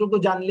আছে। এতটুকু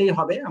জানলেই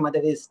হবে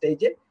আমাদের এই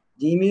স্টেজে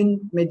যে ইমিউন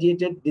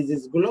মেডিয়েটেড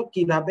ডিজিজ গুলো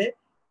কিভাবে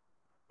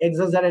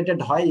এক্সাজারেটেড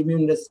হয়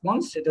ইমিউন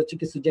রেসপন্স, সেটা হচ্ছে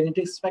কিছু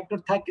জেনেটিক্স ফ্যাক্টর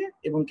থাকে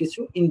এবং কিছু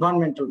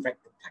এনভায়রনমেন্টাল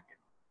ফ্যাক্টর থাকে।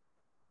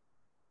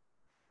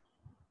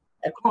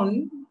 এখন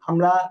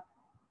আমরা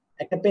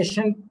একটা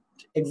পেশেন্ট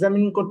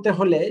এক্সামিন করতে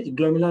হলে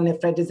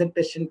গ্লোমেরুলোনেফ্রাইটিস এর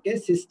পেশেন্টকে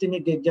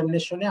সিস্টেমিক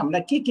এক্সামিনেশনে আমরা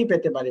কি কি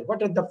পেতে পারি,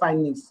 what are the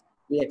findings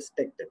we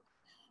expected.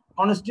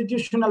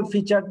 Constitutional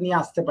feature নিয়ে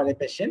আসতে পারে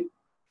patient,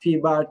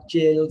 fever,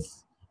 chills,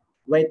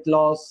 weight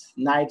loss,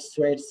 night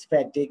sweats,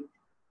 fatigue.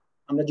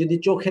 আমরা যদি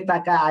চোখে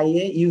তাকাই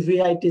আইয়ে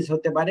ইউভিআইটিস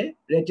হতে পারে,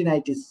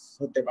 রেটিনাইটিস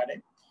হতে পারে।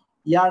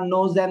 ইয়ার,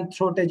 নোজ এন্ড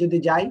থ্রোটে যদি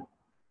যাই,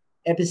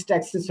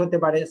 এপিস্ট্যাক্সিস হতে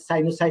পারে,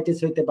 সাইনোসাইটিস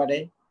হতে পারে,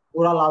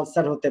 ওরাল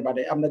আলসার হতে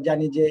পারে। আমরা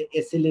জানি যে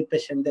এসিএলই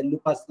পেশেন্টদের,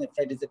 লুপাস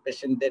নেফ্রাইটিসের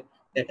পেশেন্টদের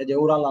দেখা যায়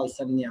ওরাল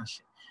আলসার নিয়ে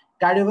আসে।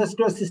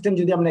 কার্ডিওভাস্কুলার সিস্টেম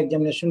যদি আমরা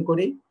এক্সামিনেশন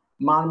করি,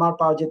 মারমার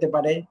পাওয়া যেতে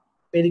পারে,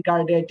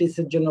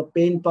 পেরিকার্ডিয়াইটিসের জন্য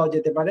পেইন পাওয়া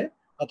যেতে পারে,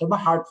 অথবা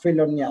হার্ট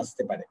ফেলিওর নিয়ে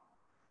আসতে পারে।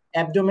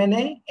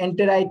 অ্যাবডোমেনে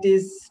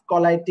এন্টেরাইটিস,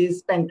 কলাইটিস,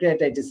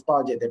 প্যানক্রিয়াটাইটিস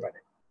পাওয়া যেতে পারে।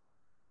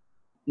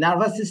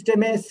 নার্ভাস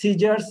সিস্টেমে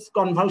সিজার্স,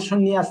 কনভালশন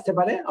নিয়ে আসতে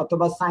পারে,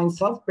 অথবা সাইন্স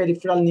অফ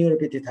পেরিফেরাল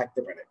নিউরোপ্যাথি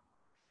থাকতে পারে।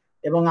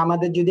 এবং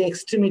আমাদের যদি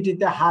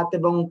এক্সট্রিমিটিতে হাত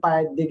এবং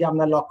পায়ের দিকে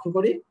আমরা লক্ষ্য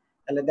করি,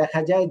 তাহলে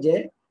দেখা যায় যে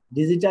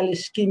ডিজিটাল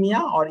ইস্কিমিয়া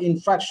অর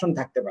ইনফ্রাকশন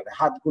থাকতে পারে,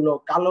 হাতগুলো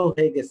কালো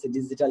হয়ে গেছে,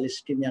 ডিজিটাল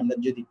ইস্কিমিয়া আমরা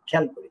যদি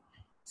খেয়াল করি।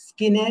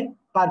 স্কিনে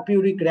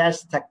পারপিউরিক র্যাশ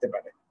থাকতে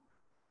পারে।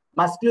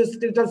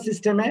 মাসকুলোস্কেলেটাল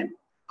সিস্টেমে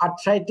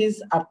আর্থ্রাইটিস,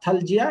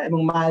 আর্থালজিয়া এবং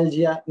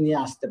মায়ালজিয়া নিয়ে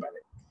আসতে পারে।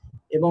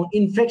 এবং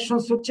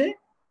ইনফেকশনস হচ্ছে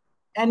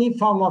any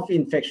form of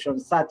infection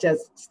such as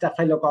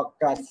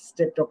staphylococcus,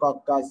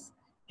 streptococcus,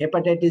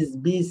 hepatitis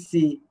B, C,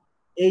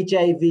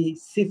 HIV,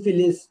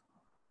 syphilis,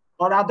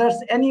 or others.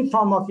 Any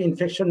form of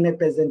infection may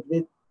present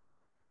with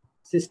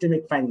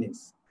systemic findings.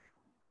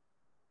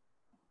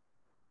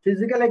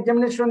 Physical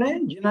examination e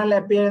general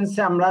appearance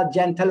e আমরা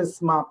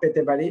জ্যান্থালেসমা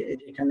পেতে পারি,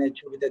 এখানে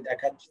ছবিতে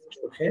দেখাচ্ছি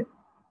চোখে।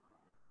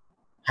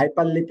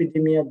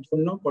 হাইপারলিপিডিমিয়ার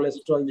জন্য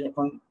cholesterol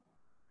যখন,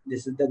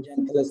 this is the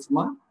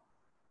জ্যান্থালেসমা।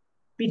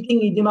 পিটিং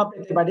edema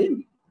পেতে পারি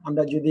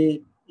আমরা যদি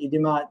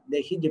ইডিমা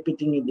দেখি যে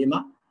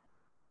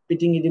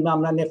পিটিং ইডিমা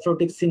আমরা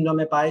নেফ্রোটিক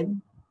সিনড্রোমে পাই,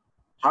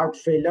 হার্ট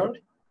ফেলিওর,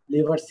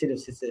 লিভার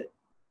সিরোসিসে।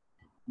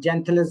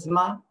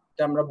 জ্যান্থালেসমা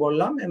আমরা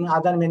বললাম, এবং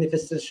আদার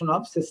ম্যানিফেস্টেশন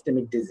অফ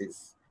সিস্টেমিক ডিজিজ।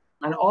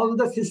 মানে অল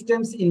দ্য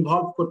সিস্টেমস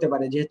ইনভলভ করতে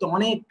পারে, যেহেতু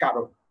অনেক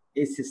কারণ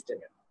এই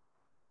সিস্টেমে।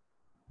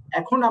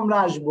 এখন আমরা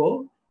আসব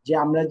যে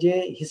আমরা যে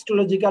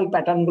হিস্টোলজিক্যাল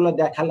প্যাটার্ন গুলো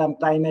দেখালাম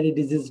প্রাইমারি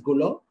ডিজিজ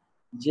গুলো,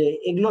 যে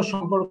এগুলো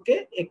সম্পর্কে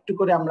একটু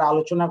করে আমরা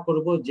আলোচনা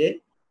করব যে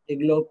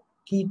এগুলো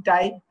কি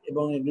টাইপ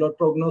এবং এগুলোর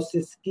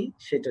প্রগনোসিস কি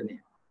সেটা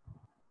নিয়ে।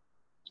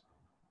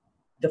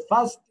 The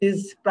first is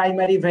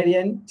primary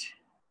variant.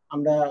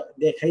 আমরা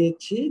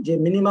দেখাইছি যে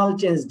minimal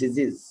change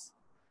disease.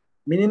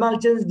 Minimal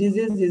change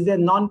disease is a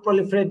non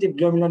proliferative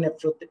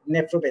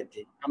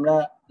গ্লোমেরুলোনেফ্রোপ্যাথি। আমরা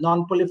নন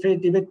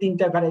প্রলিফারেটিভের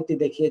তিনটা ভ্যারাইটি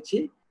দেখিয়েছি,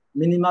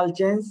 minimal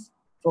change,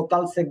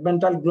 focal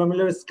segmental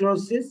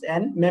glomerulosclerosis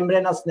and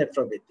membranous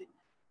nephropathy.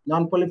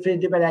 নন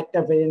প্রলিফারেটিভের একটা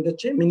ভেরিয়েন্ট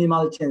হচ্ছে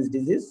মিনিমাল চেঞ্জ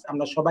ডিজিজ।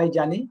 আমরা সবাই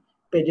জানি,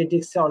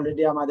 পেডিয়াট্রিক্সে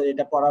অলরেডি আমাদের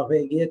এটা পড়া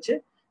হয়ে গিয়েছে,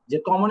 যে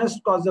commonest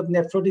cause of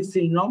nephrotic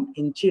syndrome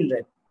in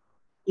children.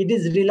 It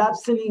is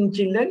relapsing in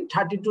children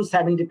 30 to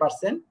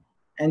 70%,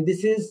 and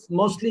this is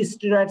mostly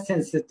steroid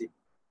sensitive.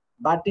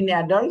 But in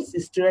adults,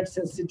 steroid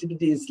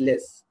sensitivity is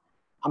less.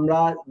 আমরা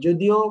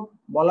যদিও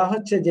বলা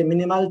হচ্ছে যে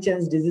মিনিমাল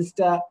চেঞ্জ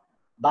ডিজিজটা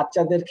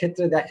বাচ্চাদের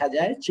ক্ষেত্রে দেখা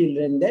যায়,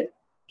 চিলড্রেনদের,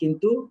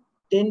 কিন্তু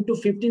 10 to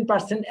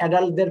 15%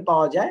 অ্যাডাল্টদের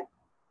পাওয়া যায়।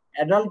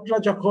 অ্যাডাল্টরা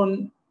যখন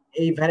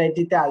এই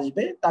ভ্যারাইটিতে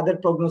আসবে, তাদের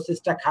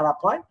প্রগনোসিসটা খারাপ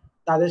হয়,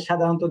 তাদের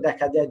সাধারণত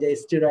দেখা যায় যে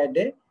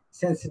স্টেরয়েডে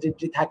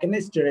সেন্সিটিভিটি থাকে না,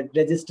 স্টেরয়েড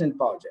রেজিস্ট্যান্ট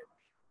পাওয়া যায়।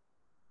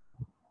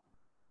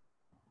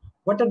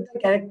 What are the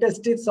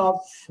characteristics of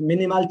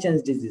minimal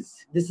change disease?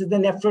 This is the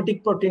nephrotic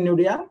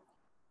proteinuria.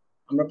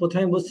 আমরা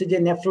প্রথমে বলছি যে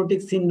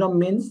nephrotic syndrome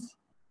means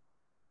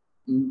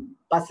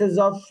passage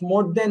of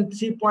more than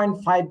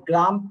 3.5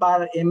 gram per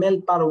ml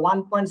per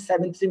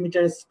 1.73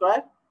 meter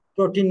square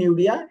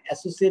proteinuria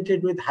associated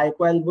with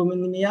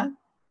hypoalbuminemia,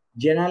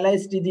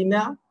 generalized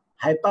edema,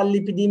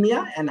 hyperlipidemia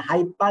and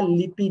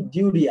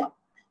hyperlipiduria.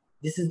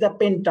 This is the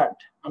pentad.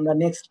 আমরা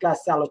next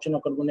ক্লাসে আলোচনা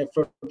করব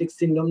nephrotic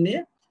syndrome নিয়ে।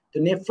 তো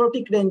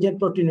নেফ্রোটিক রেঞ্জের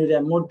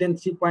প্রোটিনুরিয়া মোর দেন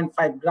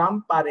 3.5 গ্রাম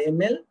পার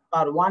ml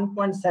পার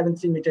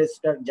 1.73 metre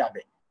square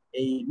যাবে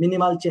এই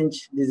minimal change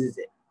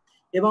ডিজিজে।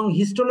 এবং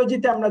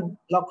হিস্টোলজিতে আমরা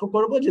লক্ষ্য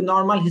করব যে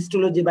normal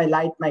histology by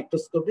light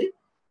microscopy,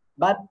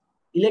 but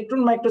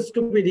electron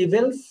microscopy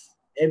reveals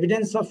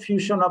evidence of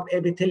fusion of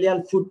epithelial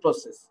food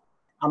process.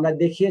 আমরা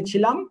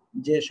দেখিয়েছিলাম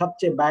যে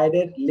সবচেয়ে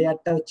বাইরের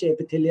লেয়ারটা হচ্ছে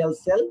এপিথেলিয়াল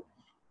সেল।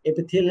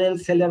 এপিথেলিয়াল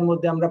সেলের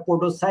মধ্যে আমরা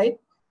পোডোসাইট,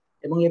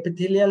 এবং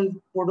এপিথেলিয়াল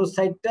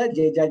পোডোসাইটটা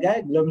যে জায়গায়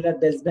গ্লোমেরুলার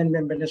বেসমেন্ট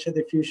মেমব্রেনের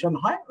সাথে ফিউশন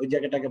হয় ওই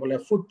জায়গাটাকে বলে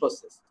ফুড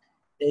প্রসেস।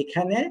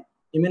 এখানে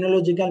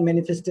ইমিউনোলজিক্যাল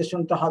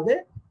ম্যানিফেস্টেশনটা হবে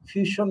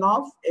ফিউশন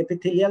অফ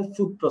এপিথেলিয়াল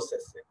ফুড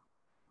প্রসেসে।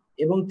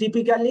 এবং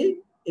টিপিক্যালি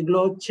এগুলো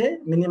হচ্ছে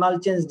মিনিমাল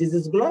চেঞ্জ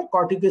ডিজিজ গুলো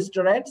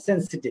কর্টিকোস্টেরয়েড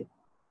সেনসিটিভ।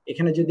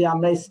 এখানে যদি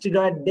আমরা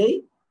স্টেরয়েড দেই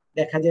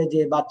দেখা যায় যে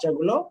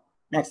বাচ্চাগুলো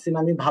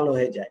ম্যাক্সিমামই ভালো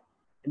হয়ে যায়।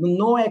 এবং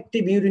নো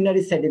অ্যাক্টিভ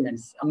ইউরিনারি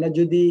সেডিমেন্টস, আমরা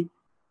যদি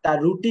তার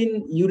রুটিন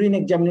ইউরিন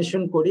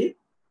এক্সামিনেশন করি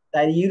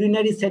তাই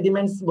ইউরিনারি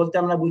সেডিমেন্টস বলতে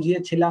আমরা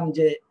বুঝিয়েছিলাম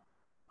যে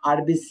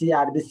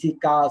আরবিসি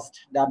কাস্ট,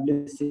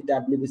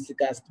 ডাব্লিউবিসি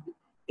কাস্ট,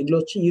 এগুলো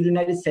হচ্ছে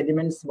ইউরিনারি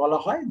সেডিমেন্টস বলা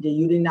হয়। যে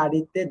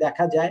ইউরিনারিতে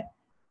দেখা যায়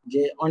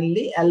যে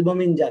অনলি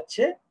অ্যালবুমিন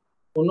যাচ্ছে,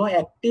 কোনো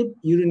অ্যাক্টিভ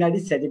ইউরিনারি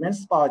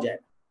সেডিমেন্টস পাওয়া যায়।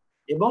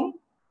 এবং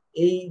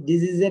এই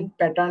ডিজিজের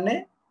প্যাটার্নে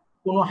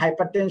কোনো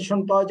হাইপারটেনশন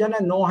পাওয়া যায় না,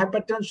 no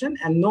hypertension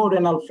and no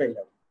renal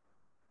failure.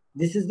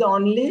 This is the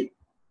only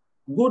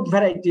good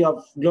variety of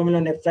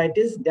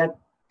glomerulonephritis that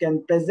can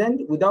present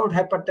without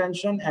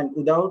hypertension and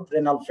without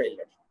renal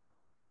failure.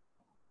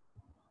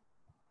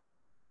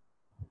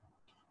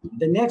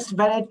 The next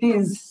variety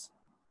is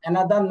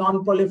another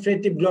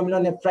non-proliferative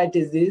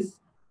glomerulonephritis is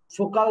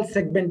focal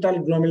segmental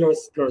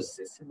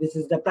glomerulosclerosis. This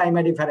is the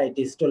primary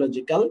variety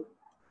histological.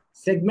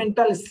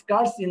 Segmental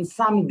scars in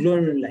some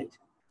glomeruli.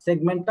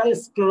 Segmental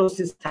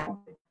sclerosis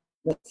থাকবে।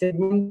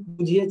 Segment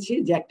বুঝিয়েছি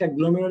যে একটা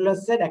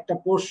গ্লোমেরুলাসের একটা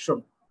portion,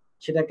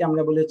 সেটাকে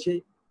আমরা বলেছি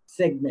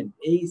segment.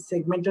 এই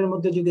সেগমেন্টের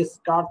মধ্যে যদি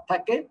স্কার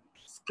থাকে,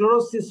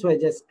 স্ক্লেরোসিস হয়ে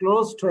যায়,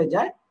 স্ক্লেরোসড হয়ে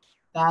যায়,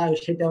 তা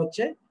সেটা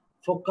হচ্ছে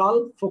ফোকাল।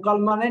 ফোকাল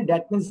মানে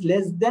that means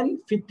less than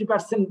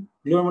 50%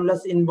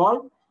 glomerulus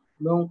involve,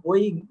 এবং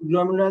ওই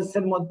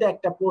গ্লোমেরুলাসের মধ্যে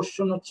একটা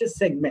পোরশন হচ্ছে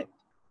সেগমেন্ট।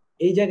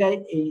 এই জায়গায়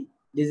এই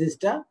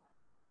ডিজিজটা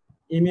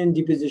ইমিউন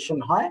ডিপোজিশন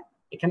হয়।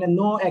 এখানে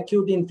no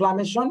acute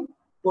inflammation,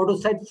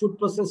 পোডোসাইট food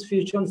process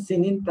fusion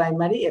seen in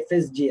primary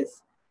FSGS।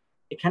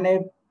 এখানে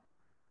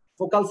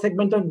focal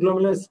segmental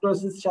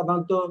glomerulosclerosis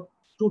সাধারণত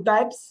two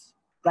types,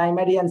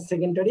 primary and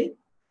secondary.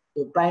 তো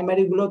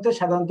প্রাইমারি গুলোতে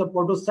সাধারণত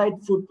পোডোসাইট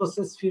food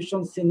process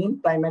fusion seen in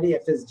primary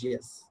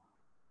FSGS।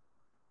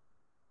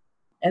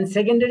 And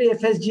secondary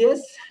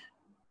FSGS,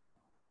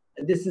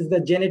 this is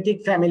the genetic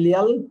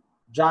familial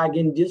drug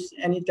induced,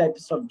 any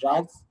types of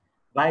drugs,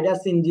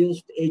 virus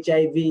induced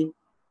HIV,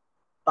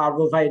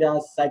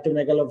 parvovirus,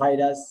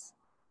 cytomegalovirus,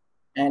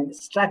 and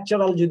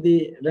structural যদি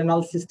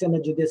renal system এ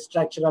যদি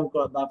structural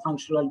বা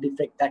functional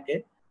defect থাকে,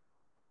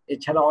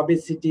 এছাড়া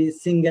obesity,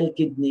 single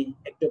kidney,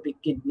 ectopic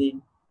kidney,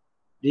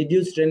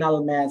 reduced renal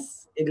mass,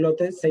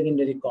 এগুলোতে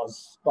secondary cause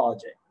পাওয়া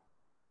যায়।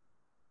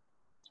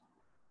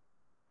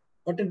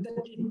 What is the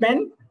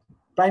treatment?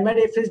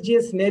 Primary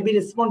FSGS may be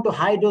respond to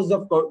high dose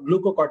of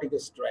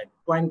glucocorticosteroid,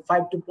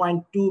 0.5 to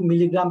 0.2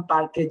 milligram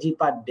per kg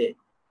per day,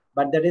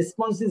 but the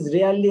response is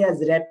rarely as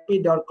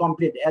rapid or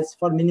complete as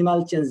for minimal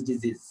change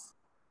disease.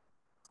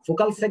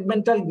 Focal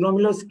segmental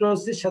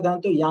glomerulosclerosis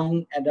সাধারণত young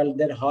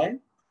অ্যাডাল্টদের হয়,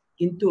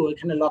 কিন্তু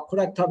এখানে লক্ষ্য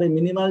রাখতে হবে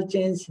minimal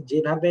change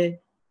যেভাবে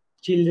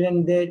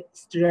চিলড্রেনদের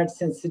steroid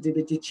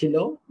sensitivity ছিল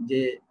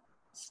যে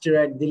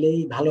স্টেরয়েড দিলেই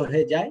ভালো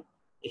হয়ে যায়,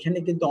 এখানে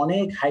কিন্তু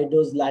অনেক হাই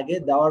ডোজ লাগে,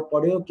 দেওয়ার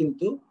পরেও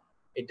কিন্তু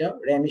এটা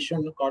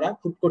রেমিশন করা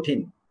খুব কঠিন।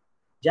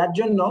 যার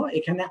জন্য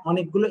এখানে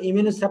অনেকগুলো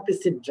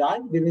ইমিউনোসাপ্রেসিভ ড্রাগ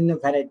বিভিন্ন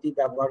ভ্যারাইটি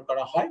ব্যবহার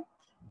করা হয়,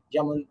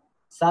 যেমন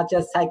such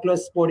as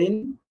cyclosporine,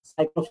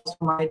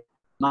 cyclophosphamide,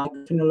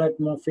 mycophenolate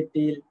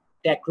mofetil,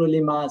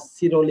 tacrolimus,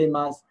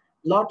 sirolimus,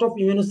 lot of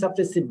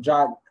immunosuppressive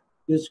drug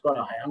use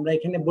করা হয়। আমরা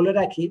এখানে বলে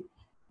রাখি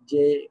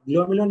যে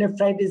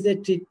গ্লোমেরুলোনেফ্রাইটিস এর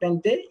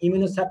ট্রিটমেন্টে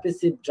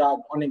ইমিউনোসাপ্রেসিভ ড্রাগ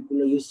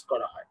অনেকগুলো ইউজ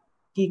করা হয়।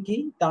 কি কি?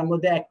 তার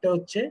মধ্যে একটা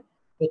হচ্ছে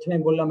প্রথমে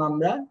বললাম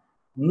আমরা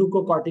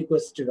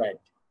গ্লুকোকর্টিকোস্টেরয়েড,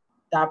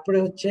 তারপরে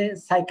হচ্ছে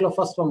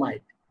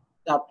সাইক্লোফসফামাইড,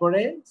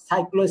 তারপরে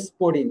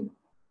সাইক্লোস্পোরিন,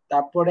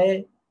 তারপরে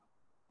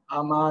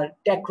আমার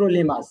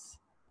ট্যাক্রোলিমাস,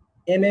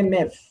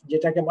 MMF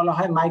যেটাকে বলা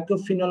হয়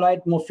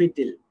মাইক্রোফিনোলয়েড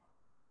মফিটিল,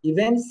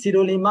 ইভেন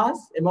সিরোলিমাস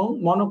এবং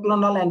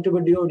মনোক্লোনাল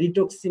অ্যান্টিবডি ও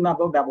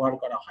রিটক্সিমাবও ব্যবহার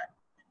করা হয়।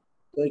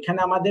 তো এখানে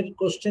আমাদের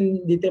কোশ্চেন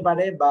দিতে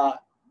পারে বা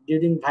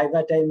ডিউরিং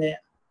ভাইভা টাইমে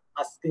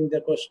asking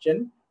the question,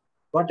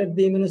 what are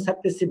the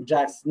immunosuppressive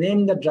drugs?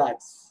 Name the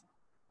drugs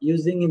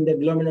using in the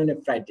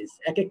glomerulonephritis.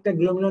 এক একটা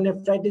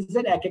glomerulonephritis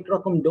এর এক এক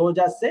রকম ডোজ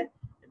আছে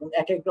এবং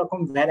এক এক রকম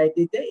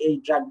ভ্যারাইটিতে এই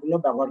ড্রাগগুলো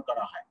ব্যবহার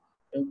করা হয়,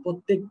 এবং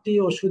প্রত্যেকটি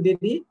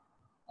ওষুধেরই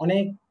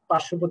অনেক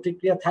পার্শ্ব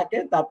প্রতিক্রিয়া থাকে,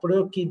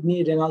 তারপরেও কিডনি,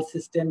 রেনাল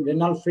সিস্টেম,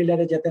 রেনাল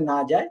ফেলিয়ারে যাতে না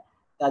যায়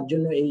তার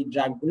জন্য এই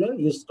ড্রাগগুলো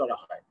ইউজ করা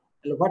হয়।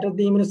 What are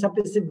the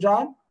immunosuppressive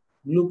drugs?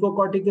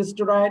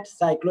 glucocorticosteroid,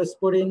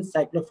 cyclosporin,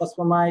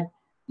 cyclophosphamide,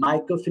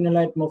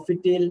 mycophenolate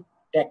mofetil,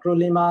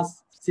 tacrolimus,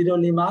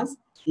 sirolimus,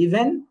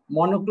 even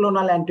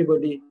monoclonal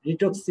antibody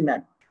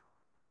rituximab.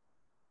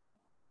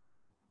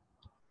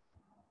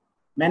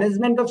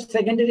 Management of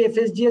secondary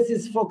FSGS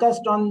is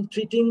focused on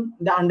treating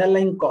the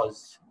underlying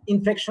cause.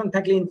 Infection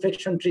thakle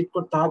infection treat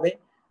korte hobe.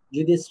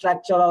 Jodi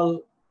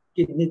structural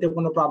kidney te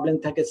kono problem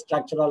thake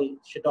structural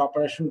seta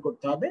operation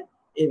korte hobe.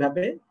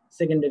 Eibhabe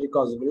secondary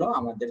cause gulo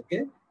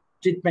amaderke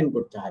treatment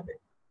korte hobe.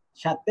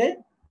 Sathe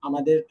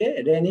amaderke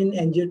renin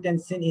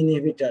angiotensin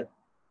inhibitor,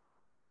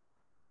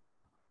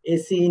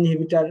 AC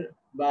inhibitor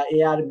ba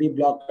ARB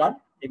blocker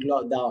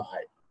egulo deowa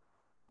hoy.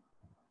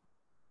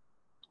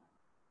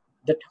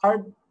 The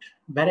third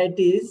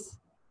variety is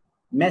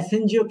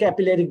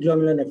mesengiocapillary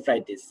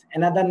glomerulonephritis.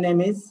 Another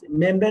name is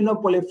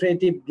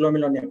membranoproliferative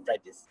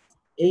glomerulonephritis.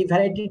 এই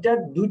ভ্যারাইটিটার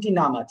দুটি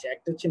নাম আছে,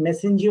 একটা হচ্ছে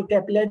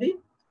মেসেঞ্জিওক্যাপিলারি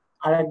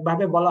আর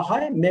একভাবে বলা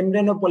হয়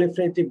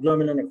মেমব্রেনোপ্রলিফারেটিভ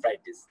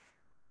glomerulonephritis.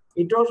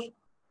 এটার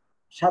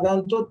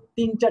সাধারণত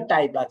তিনটা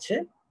টাইপ আছে,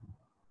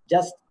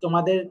 জাস্ট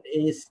তোমাদের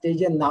এই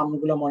স্টেজের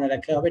নামগুলো মনে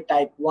রাখতে হবে,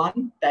 টাইপ 1,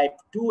 টাইপ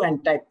 2 এন্ড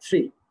টাইপ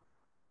 3।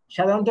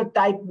 সাধারণত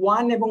টাইপ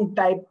 1 এবং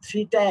টাইপ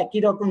 3টা একই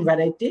রকম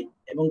ভ্যারাইটি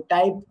এবং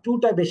টাইপ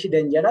 2টা বেশি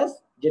ডেঞ্জারাস,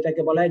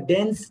 যেটাকে বলা হয়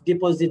ডেন্স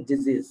ডিপোজিট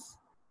ডিজিজ।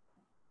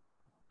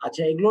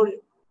 আচ্ছা, এগুলোর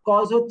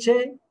কজ হচ্ছে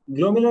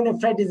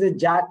গ্লোমেরুলোনেফ্রাইটিসের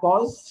যা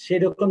কজ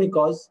সেরকমই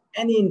cause,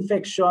 any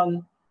infection,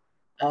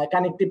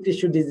 connective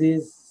tissue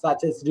disease such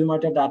as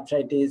rheumatoid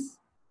arthritis,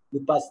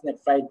 lupus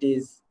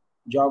nephritis,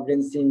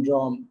 Sjögren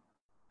syndrome,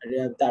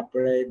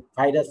 তারপরে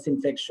virus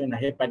infection,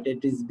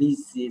 hepatitis B,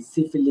 C,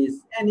 syphilis,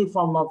 any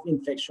form of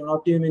infection,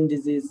 autoimmune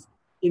disease,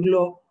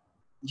 এগুলো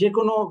যে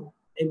কোনো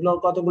এগুলোর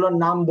কতগুলো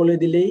নাম বলে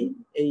দিলেই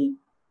এই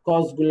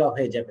কজগুলো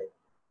হয়ে যাবে।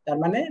 তার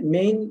মানে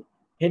মেইন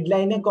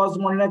হেডলাইনে কজ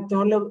মনে রাখতে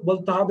হলে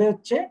বলতে হবে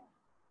হচ্ছে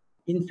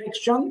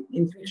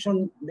ইনফেকশন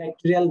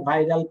ব্যাকটেরিয়াল,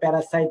 ভাইরাল,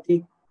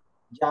 প্যারাসাইটিক,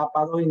 যা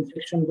পারো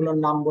ইনফেকশন গুলোর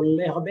নাম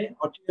বললে হবে।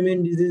 অটোইমিউন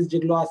ডিজিজ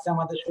যেগুলো আছে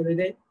আমাদের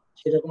শরীরে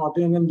সেরকম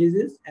অটোইমিউন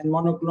ডিজিজ এন্ড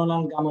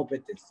মনোক্লোনাল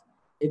গামোপ্যাথিস,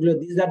 এগুলো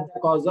these are the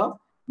cause of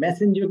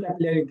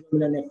mesengiocapillary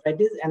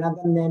glomerulonephritis.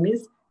 Another name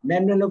is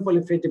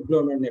membranoproliferative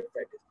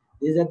glomerulonephritis.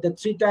 These are the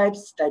three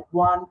types: type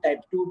 1,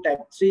 type 2,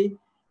 type 3.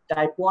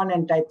 Type 1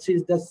 and type 3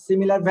 is the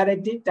similar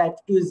variety. Type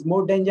 2 is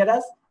more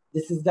dangerous.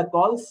 This is the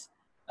cause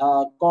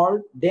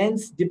called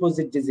dense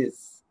deposit disease.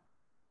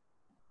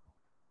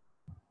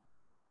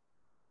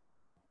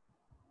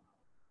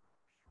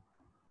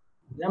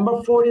 Number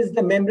 4 is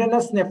the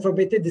membranous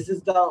nephropathy. This is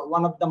the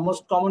one of the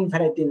most common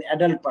variety in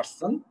adult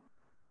person.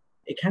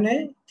 এখানে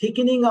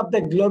thickening of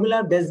the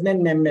glomerular basement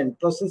membrane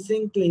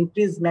processing to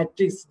increase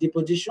matrix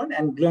deposition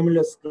and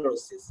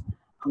glomerulosclerosis.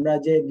 আমরা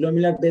যে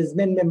glomerular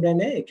basement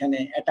মেমব্রেনে এখানে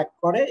attack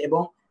করে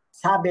এবং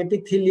sub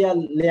epithelial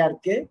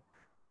লেয়ারকে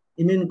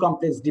immune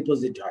complex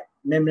deposit হয়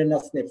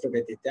membranous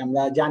নেফ্রোপ্যাথিতে।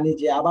 আমরা জানি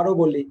যে, আবারও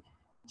বলি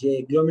যে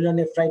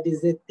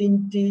গ্লোমেরুলোনেফ্রাইটিসে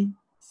তিনটি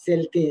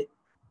সেলকে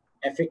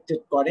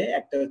এফেক্টেড করে।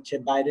 একটা হচ্ছে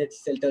বাইরের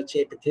সেলটা হচ্ছে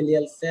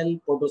এপিথেলিয়াল সেল,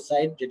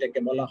 পোডোসাইট যেটাকে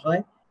বলা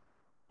হয়।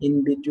 ইন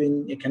বিটুইন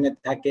এখানে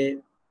থাকে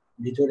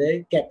ভিতরে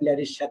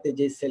ক্যাপিলারির সাথে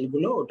যে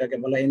সেলগুলো, ওটাকে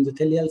বলা হয়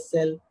এন্ডোথেলিয়াল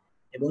সেল।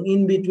 এবং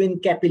in between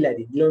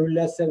capillary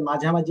glomerular sell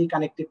মাঝামাঝি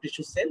কানেকটিভ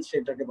টিস্যু সেল,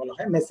 সেটাকে বলা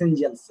হয়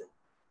mesangial sell.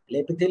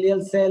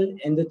 Epithelial cell,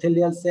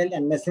 endothelial cell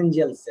and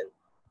mesangial sell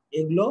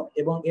এগুলো,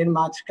 এবং এর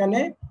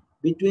মাঝখানে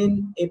বিটুইন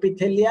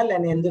এপিথেলিয়াল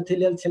এন্ড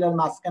এন্ডোথেলিয়াল সেলের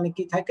মাঝখানে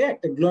কি থাকে?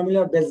 একটা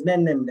গ্লোমেরুলার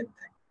বেসমেন্ট মেমব্রেন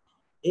থাকে।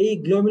 এই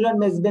গ্লোমেরুলার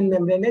বেসমেন্ট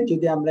মেমব্রেনে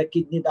যদি আমরা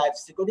কিডনি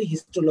বায়োপসি করি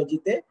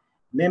হিস্টোলজিতে,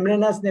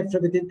 মেমব্রেনাস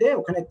নেফ্রোপ্যাথিতে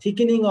ওখানে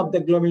thickening of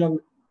the glomerular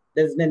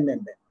basement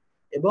membrane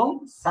এবং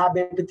সাব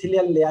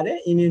এপিথেলিয়াল লেয়ারে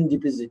ইমিউন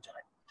ডিপোজিট হয়।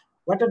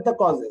 What are the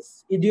causes?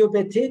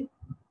 Idiopathic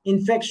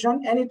infection,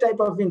 any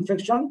type of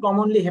infection,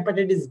 commonly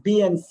hepatitis B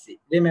and C.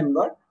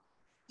 Remember,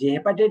 the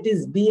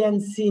hepatitis B and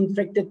C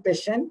infected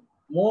patient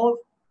more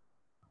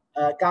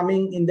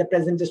coming in the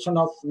presentation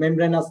of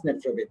membranous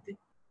nephropathy.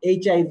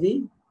 HIV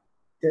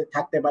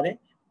থাকতে পারে,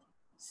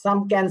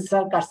 some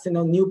cancer,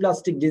 carcinoma,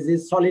 neoplastic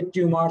disease, solid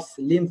tumors,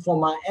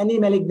 lymphoma, any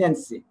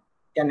malignancy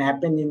can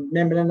happen in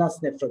membranous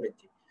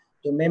nephropathy.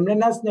 তো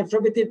membranous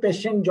nephropathy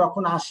patient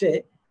যখন আসে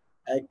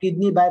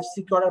kidney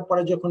biopsy করার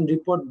পরে যখন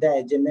report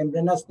দেয় যে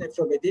মেমব্রেনাস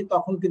নেফ্রোপ্যাথি,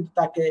 তখন কিন্তু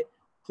তাকে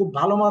খুব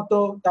ভালো মতো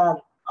তার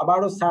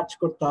আবারও সার্চ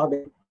করতে হবে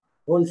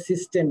হোল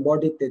সিস্টেম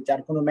বডিতে,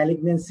 যার কোনো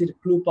ম্যালিগনেন্সির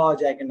ক্লু পাওয়া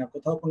যায় কিনা,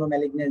 কোথাও কোনো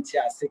ম্যালিগনেন্সি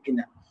আছে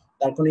কিনা,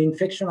 তার কোনো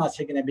ইনফেকশন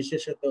আছে কিনা,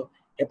 বিশেষত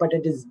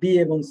হেপাটাইটিস বি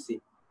এবং সি।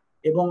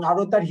 এবং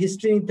আরো তার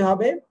হিস্ট্রি নিতে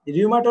হবে,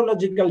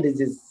 রিউমাটোলজিক্যাল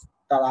ডিজিজ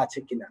তার আছে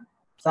কিনা,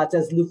 such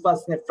as lupus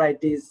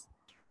nephritis,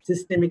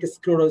 systemic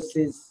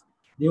sclerosis,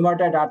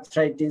 rheumatoid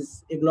arthritis,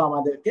 এগুলো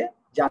আমাদেরকে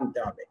জানতে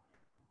হবে।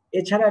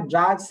 এছাড়া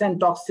ড্রাগস এন্ড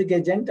টক্সিক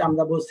এজেন্ট,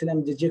 আমরা বলছিলাম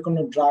যে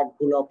কোনো ড্রাগ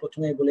গুলো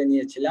প্রথমে বলে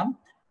নিয়েছিলাম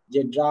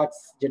যে ড্রাগস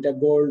যেটা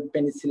gold,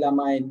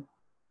 penicillamine,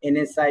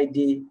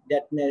 NSAID,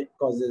 that may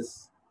causes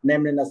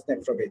membranous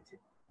nephropathy.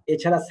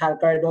 এছাড়া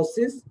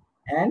sarcoidosis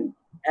and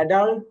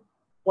adult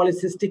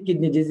polycystic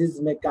kidney disease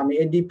May come,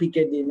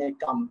 এডিপিকেডি May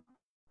come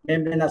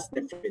membranous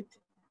nephropathy.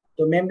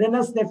 তো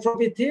মেমব্রেনাস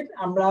নেফ্রোপ্যাথির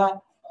আমরা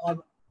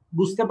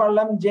বুঝতে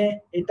পারলাম যে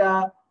এটা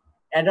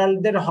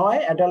অ্যাডাল্টদের হয়,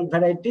 অ্যাডাল্ট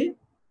ভ্যারাইটি,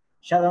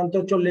 সাধারণত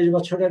 40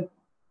 বছরের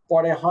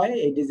পরে হয়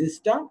এই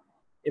ডিজিজটা।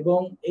 এবং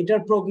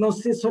এটার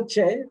প্রগনোসিস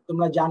হচ্ছে,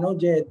 তোমরা জানো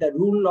যে দ্য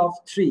রুল অফ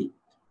 3,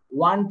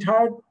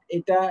 1/3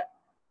 এটা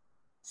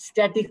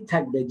স্ট্যাটিক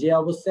থাকবে, যে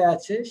অবস্থায়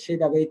আছে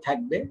সেভাবেই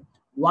থাকবে,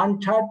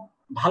 1/3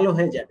 ভালো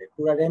হয়ে যাবে,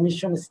 পুরো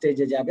রেমিশন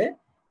স্টেজে যাবে,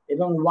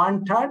 এবং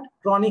 1/3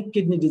 ক্রনিক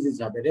কিডনি ডিজিজ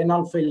হবে,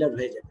 রেনাল ফেইলিয়ার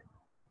হয়ে যাবে।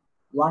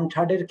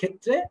 1/3 এর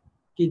ক্ষেত্রে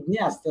কিডনি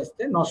আস্তে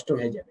আস্তে নষ্ট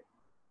হয়ে যাবে।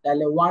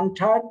 তাহলে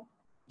 1/3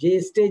 যে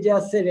স্টেজে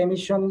আছে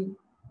রেমিশন,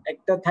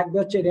 একটা থাকবে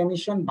হচ্ছে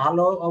রেমিশন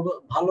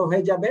ভালো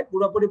হয়ে যাবে,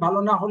 পুরোপুরি ভালো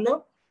না হলেও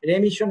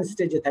রেমিশন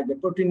স্টেজে থাকবে,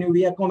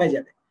 প্রোটিনিউরিয়া কমে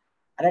যাবে।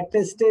 আর একটা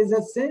স্টেজ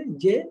আছে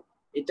যে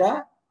এটা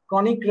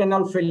ক্রনিক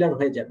রেনাল ফেইলিয়ার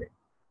হয়ে যাবে।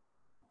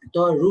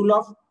 তো রুল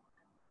অফ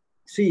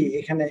 3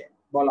 এখানে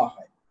বলা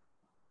হয়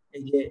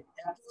এই যে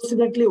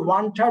approximately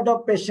 1/3 of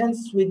patients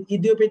with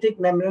idiopathic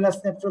membranous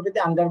nephropathy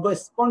undergo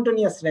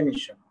spontaneous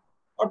remission,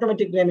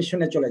 automatic remission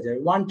এ চলে যাবে,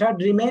 1/3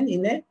 remain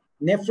in a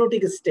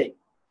nephrotic state।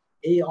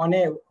 এই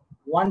অনেক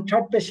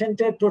 1/3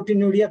 পেশেন্টের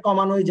প্রোটিনুরিয়া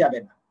কমানোই যাবে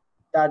না,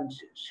 তার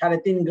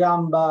 3.5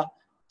 গ্রাম বা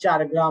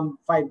 4 গ্রাম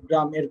 5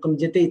 গ্রাম এরকম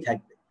যেতেই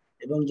থাকবে।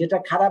 এবং যেটা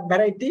খারাপ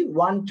variety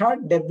 1/3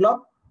 develop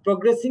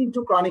progressing two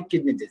chronic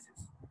kidney disease.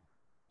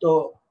 তো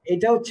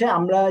এটা হচ্ছে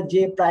আমরা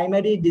যে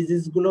প্রাইমারি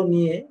ডিজিজ গুলো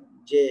নিয়ে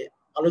যে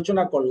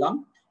আলোচনা করলাম।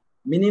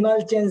 মিনিমাল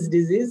চেঞ্জ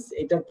ডিজিজ,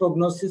 এটার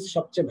প্রগনোসিস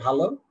সবচেয়ে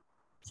ভালো।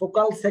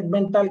 ফোকাল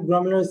সেগমেন্টাল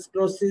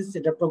গ্লোমেরুলোস্ক্লেরোসিস,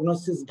 এটা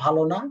প্রগনোসিস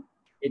ভালো না,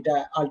 এটা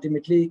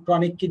আলটিমেটলি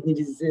ক্রনিক কিডনি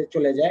ডিজিজে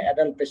চলে যায়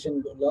অ্যাডাল্ট পেশেন্ট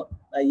গুলো,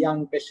 ইয়াং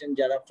পেশেন্ট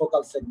যারা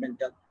ফোকাল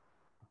সেগমেন্টাল।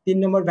 3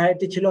 নম্বর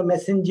ভ্যারাইটি ছিল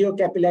মেসেঞ্জিও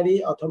ক্যাপিলারি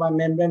অথবা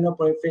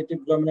মেমব্রেনোপ্রলিফারেটিভ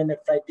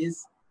গ্লোমেরুলোনেফ্রাইটিস,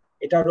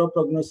 এটারও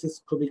প্রগনোসিস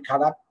খুবই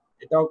খারাপ,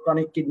 এটাও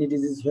ক্রনিক কিডনি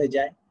ডিজিজ হয়ে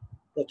যায়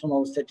প্রথম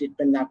অবস্থায়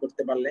ট্রিটমেন্ট না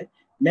করতে পারলে।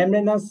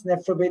 মেমব্রেনাস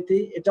নেফ্রোপ্যাথি,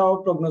 এটাও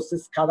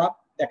প্রগনোসিস খারাপ,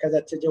 দেখা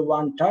যাচ্ছে যে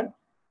 1/3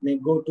 মে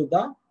go to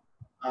the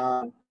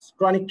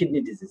chronic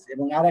kidney disease.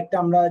 এবং আরেকটা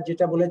আমরা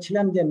যেটা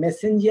বলেছিলাম যে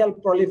mesangial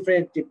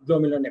proliferative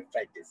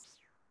glomerulonephritis,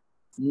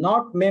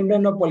 not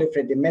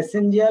membranoproliferative,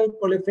 mesangial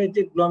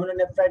proliferative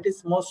glomerulonephritis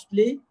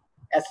mostly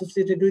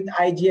associated with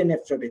IgA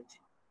nephropathy,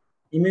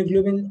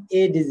 hemoglobin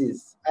A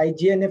disease,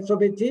 IgA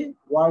nephropathy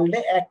world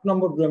A 1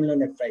 number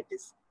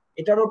glomerulonephritis,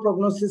 এটারও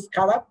প্রগনোসিস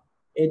খারাপ।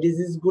 এই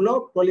ডিজিজ গুলো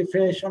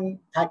প্রলিফারেশন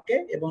থাকে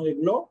এবং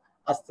এগুলো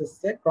আস্তে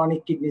আস্তে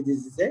ক্রনিক কিডনি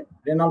ডিজিজে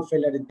রেনাল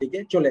ফেইলিয়ারের দিকে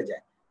চলে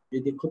যায়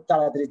যদি খুব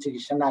তাড়াতাড়ি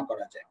চিকিৎসা না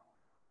করা যায়।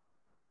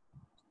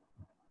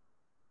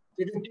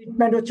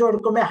 ট্রিটমেন্ট হচ্ছে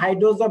ওরকম, high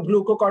dose of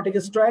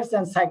গ্লুকোকর্টিকোস্টেরয়েডস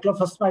and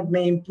সাইক্লোফসফেট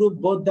May improve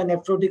both the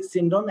nephrotic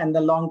syndrome and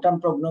the long term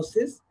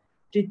prognosis.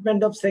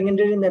 Treatment of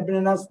secondary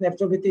membranous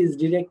nephropathy is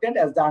directed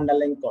as the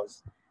underlying cause.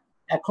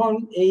 এখন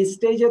এই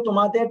স্টেজে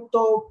তোমাদের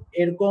তো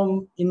এরকম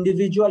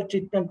ইন্ডিভিজুয়াল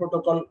ট্রিটমেন্ট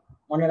প্রোটোকল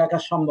মনে রাখা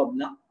সম্ভব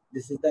না,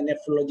 this is the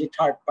nephrology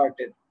third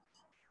পার্টের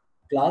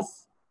ক্লাস।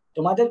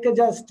 তোমাদেরকে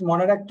জাস্ট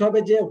মনে রাখতে হবে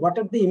যে what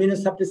are the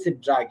immunosuppressive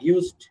drug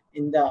used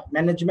in the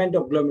management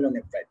of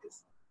glomerulonephritis.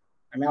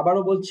 আমি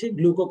আবারও বলছি,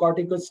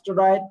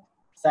 গ্লুকোকর্টিকোস্টেরয়েড,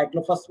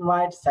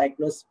 সাইক্লোফসফেমাইড,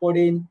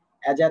 cyclosporine,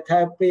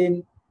 অ্যাজাথায়োপ্রিন,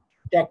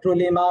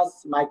 tacrolimus,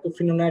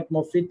 মাইক্রোফিনোনেট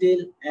মফিটিল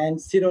and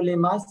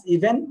সিরোলিমাস,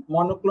 even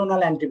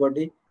monoclonal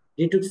antibody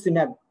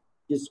রিটুক্সিম্যাব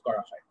use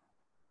করা হয়।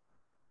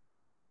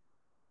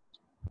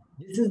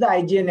 This is the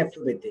IgA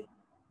nephropathy.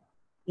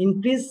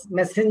 Increased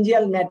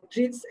mesangial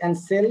matrix and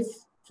cells,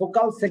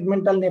 focal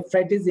segmental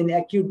nephritis in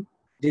acute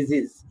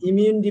disease,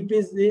 immune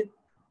deficit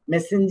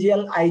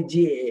mesangial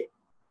IgA।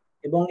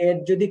 এবং এর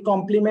যদি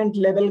complement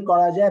level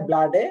করা যায়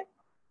ব্লাডে,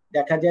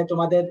 দেখা যায়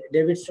তোমাদের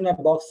ডেভিডসনের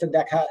বক্সে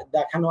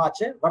দেখানো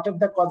আছে what are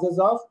the causes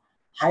of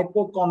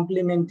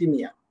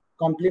হাইপোকমপ্লিমেন্টিমিয়া।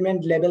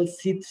 Complement level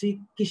C3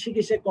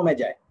 কিসে কমে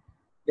যায়,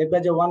 দেখবে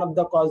যে one of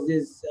the cause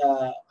is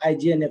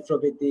IgA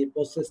nephropathy,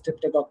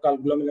 post-streptococcal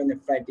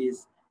glomerulonephritis,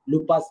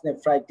 lupus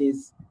nephritis,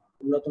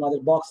 এগুলো তোমাদের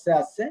বক্সে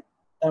আছে।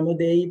 তার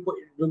মধ্যে এই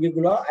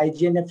রোগীগুলো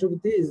IgA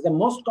nephropathy is the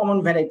most common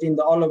variety in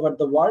the all over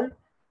the world.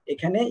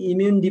 এখানে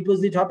ইমিউন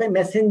ডিপোজিট হবে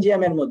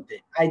মেসেঞ্জিয়ামের মধ্যে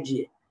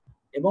IgA,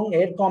 এবং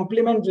এর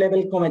কমপ্লিমেন্ট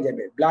লেভেল কমে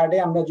যাবে। ব্লাডে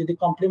আমরা যদি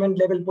কমপ্লিমেন্ট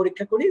লেভেল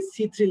পরীক্ষা করি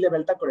C3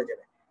 লেভেলটা করে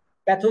যাবে।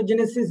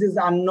 Pathogenesis is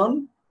unknown,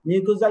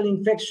 mucosal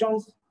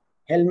infections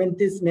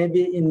helminthitis may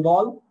be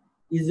involved,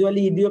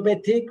 usually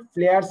idiopathic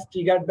flares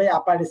triggered by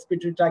upper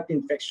respiratory tract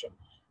infection।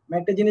 আমি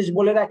একটা জিনিস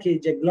বলে রাখি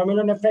যে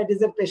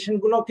গ্লোমেরুলোনেফ্রাইটিসের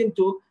পেশেন্টগুলো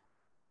কিন্তু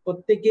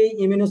প্রত্যেকেই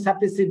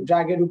ইমিউনোসাপ্রেসিভ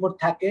ড্রাগের উপর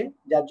থাকে,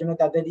 যার জন্য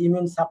তাদের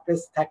ইমিউন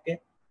সাপ্রেস থাকে।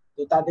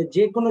 তো তাদের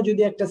যে কোনো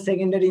যদি একটা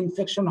সেকেন্ডারি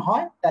ইনফেকশন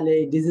হয় তাহলে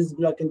এই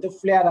ডিজিজগুলো কিন্তু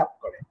ফ্লেয়ার আপ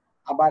করে,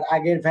 আবার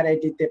আগের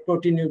ভ্যারাইটিতে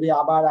প্রোটিনিউরিয়া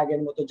আবার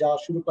আগের মতো যাওয়া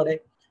শুরু করে,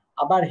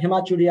 আবার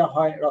হেমাচুরিয়া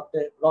হয়,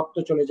 রক্ত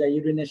চলে যায়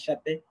ইউরিনের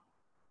সাথে,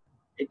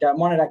 এটা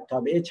মনে রাখতে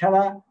হবে।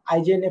 এছাড়া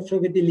IgA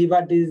nephropathy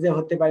লিভার ডিজিজে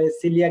হতে পারে,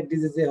 সিলিয়াক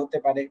ডিজিজে হতে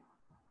পারে।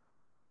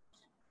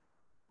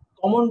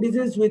 Common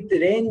disease with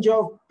range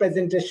of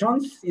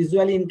presentations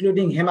usually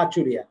including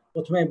hematuria,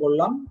 প্রথমেই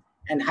বললাম,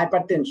 and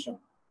hypertension.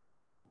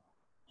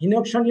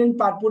 হিনোক্সনলিন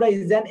purpura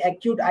is an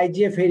acute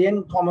IgA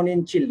variant common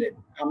in children.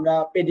 আমরা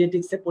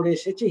পেডিয়াট্রিক্সে পড়ে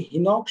এসেছি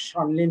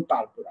হিনোক্সনলিন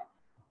purpura.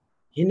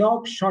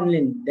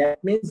 হিনোক্সনলিন, that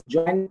means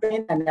joint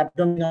pain and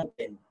abdominal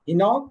pain.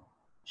 হিনক,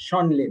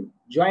 শনলিন,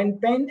 joint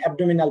pain,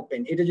 abdominal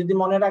pain. এটা যদি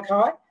মনে রাখা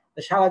হয়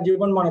সারা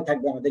জীবন মনে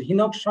থাকবে আমাদের,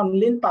 হিনক,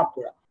 শনলিন,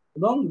 পারপুরা।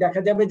 এবং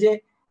দেখা যাবে যে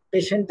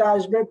পেশেন্টটা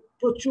আসবে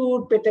প্রচুর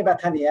পেটে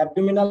ব্যথা নিয়ে,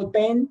 অ্যাবডোমিনাল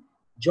পেইন,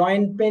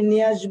 জয়েন্ট পেইন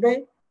নিয়ে আসবে,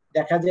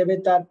 দেখা যাবে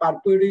তার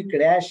পারপুরিক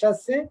র্যাশ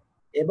আছে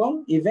এবং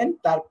ইভেন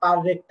তার পার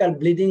রেক্টাল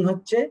ব্লিডিং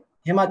হচ্ছে,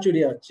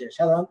 হেমাচুরিয়া হচ্ছে।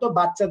 সাধারণত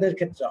বাচ্চাদের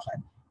ক্ষেত্রে হয়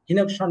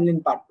হিনক, শনলিন,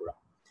 পারপুরা।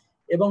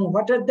 এবং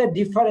what are the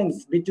difference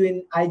between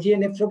IgA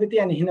nephropathy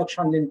and হিনক,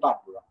 শনলিন,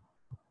 purpura?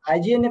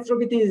 IgA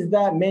nephropathy is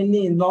the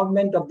mainly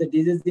involvement of the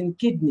disease in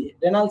kidney,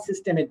 renal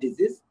system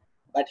disease,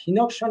 but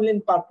হিনক, শনলিন,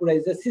 purpura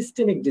is a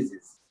systemic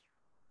disease.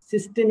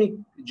 Systemic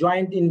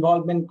joint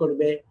involvement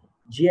করবে,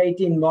 GIT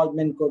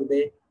involvement করবে।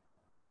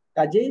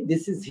 কাজেই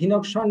this is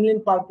হিনক, শনলিন,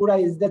 purpura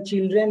is the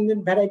children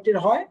variety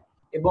হয়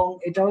এবং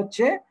এটা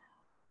হচ্ছে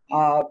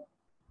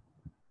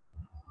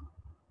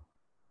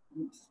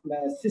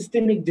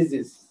systemic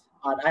disease,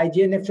 R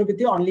IgA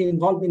nephropathy only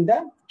involved in the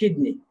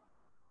kidney.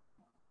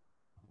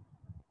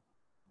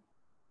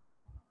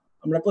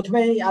 আমরা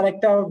প্রথমেই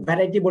আরেকটা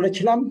ভ্যারাইটি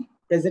বলেছিলাম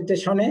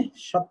প্রেজেন্টেশনে,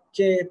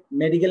 সবচেয়ে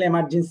মেডিকেল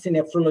এমার্জেন্সি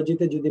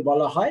নেফ্রোলজিতে যদি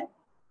বলা হয়,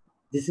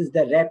 this is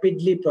the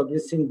rapidly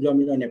progressing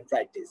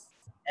glomerulonephritis,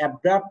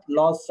 abrupt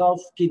loss of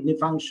kidney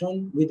function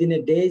within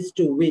a days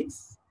to weeks.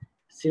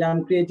 Serum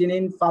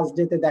creatinine first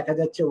day তে দেখা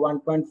যাচ্ছে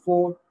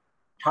 1.4,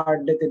 থার্ড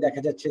ডে তে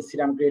দেখা যাচ্ছে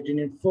serum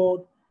creatinine 4,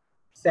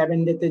 7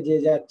 ডে তে যে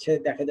যাচ্ছে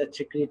দেখা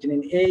যাচ্ছে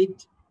creatinine 8,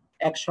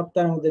 এক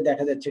সপ্তাহের মধ্যে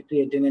দেখা যাচ্ছে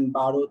creatinine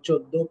 12,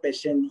 14।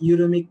 Patient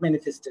uraemic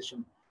manifestation,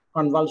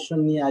 convulsion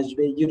নিয়ে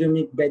আসবে,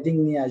 ইউরেমিক বেডিং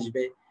নিয়ে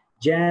আসবে,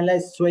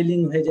 জেনারেলাইজ সোয়েলিং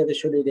হয়ে যাবে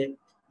শরীরে,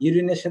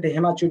 ইউরিনের সাথে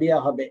হেমাচুরিয়া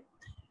হবে।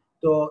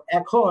 তো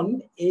এখন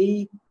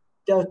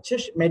এইটা হচ্ছে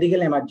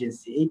মেডিকেল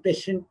এমার্জেন্সি, এই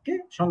পেশেন্টকে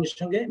সঙ্গে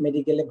সঙ্গে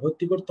মেডিকেলে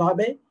ভর্তি করতে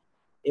হবে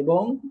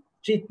এবং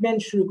ট্রিটমেন্ট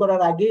শুরু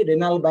করার আগে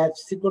রেনাল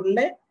বায়োপসি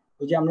করলে,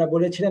 ওই যে আমরা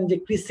বলেছিলাম যে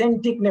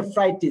ক্রিসেন্টিক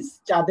নেফ্রাইটিস,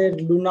 চাঁদের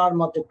লুনার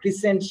মতো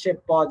ক্রিসেন্ট শেপ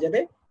পাওয়া যাবে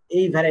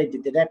এই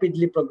ভ্যারাইটিতে,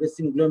 rapidly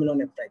progressing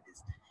glomerulonephritis.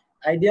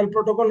 Ideal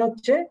protocol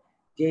হচ্ছে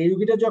যে এই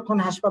রোগীটা যখন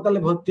হাসপাতালে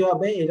ভর্তি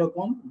হবে,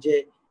 এরকম যে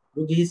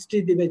রোগী হিস্ট্রি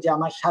দিবে যে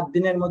আমার 7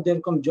 দিনের মধ্যে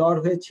এরকম জ্বর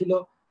হয়েছিল,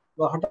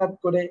 বা হঠাৎ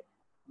করে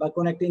বা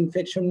কোন একটা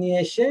ইনফেকশন নিয়ে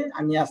এসে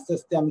আমি আস্তে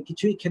আস্তে আমি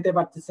কিছুই খেতে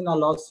পারতেছি না,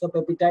 loss of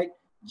appetite,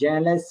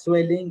 generalise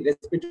swelling,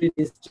 respiratory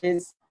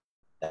distress,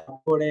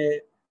 তারপরে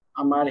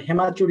আমার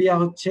হেমাচুরিয়া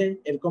হচ্ছে,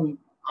 এরকম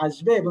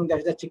আসবে এবং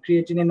দেখা যাচ্ছে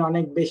ক্রিয়েটিনিন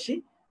অনেক বেশি।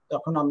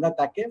 তখন আমরা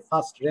তাকে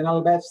ফার্স্ট রেনাল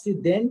বায়োপসি,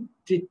 দেন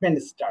ট্রিটমেন্ট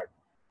স্টার্ট।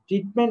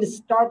 ট্রিটমেন্ট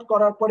স্টার্ট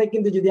করার পরে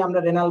কিন্তু যদি আমরা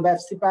রেনাল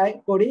বায়োপসি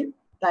করি,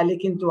 তাহলে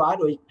কিন্তু আর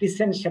ওই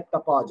ক্রিসেন্ট শেপটা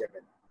পাওয়া যাবে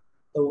না।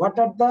 তো what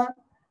are the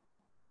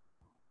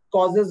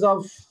causes of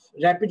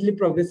rapidly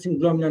progressing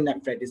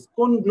glomerulonephritis?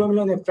 কোন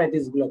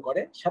গ্লোমেরুলোনেফ্রাইটিস গুলো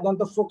করে?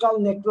 সাধারণত focal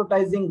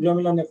necrotising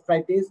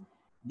glomerulonephritis,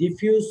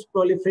 diffuse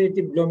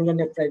proliferative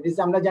glomerulonephritis.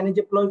 আমরা জানি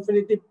যে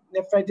প্রলিফারেটিভ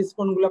নেফ্রাইটিস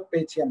কোনগুলো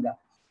পেয়েছি, আমরা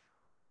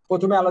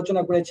প্রথমে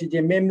আলোচনা করেছি যে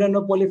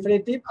মেমব্রেনো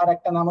প্রলিফারেটিভ, আর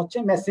একটা নাম হচ্ছে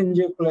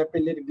মেসেঞ্জার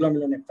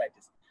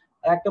গ্লোমেরুলোনেফ্রাইটিস।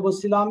 আর একটা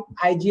বলছিলাম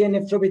IgA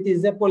nephropathy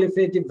is a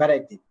proliferative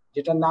variety,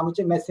 যেটার নাম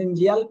হচ্ছে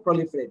মেসেঞ্জিয়াল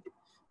প্রলিফারেটিভ।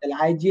 তাহলে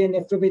IgA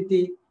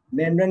nephropathy,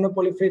 মেমব্রেনো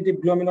প্রলিফারেটিভ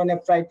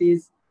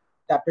গ্লোমেরুলোনেফ্রাইটিস,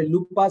 তারপরে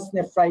লুপাস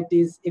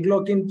নেফ্রাইটিস, এগুলো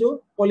কিন্তু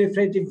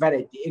প্রলিফারেটিভ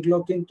ভ্যারাইটি, এগুলো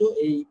কিন্তু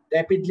এই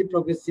র্যাপিডলি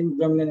প্রোগ্রেসিং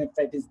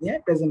গ্লোমেরুলোনেফ্রাইটিস নিয়ে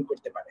প্রেজেন্ট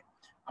করতে পারে।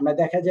 আমরা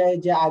দেখা যায়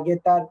যে আগে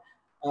তার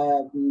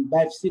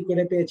বায়োপসি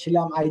করে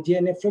পেয়েছিলাম IgA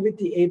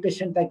nephropathy, এই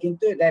পেশেন্টটা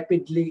কিন্তু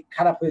র্যাপিডলি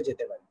খারাপ হয়ে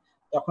যেতে পারে।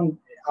 তখন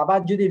আবার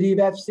যদি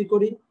রিবায়োপসি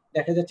করি,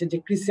 দেখা যাচ্ছে যে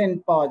ক্রিসেন্ট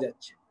পাওয়া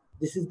যাচ্ছে,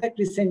 দিস ইজ দ্য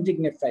ক্রিসেন্টিক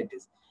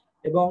নেফ্রাইটিস।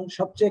 এবং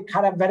সবচেয়ে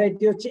খারাপ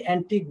ভ্যারাইটি হচ্ছে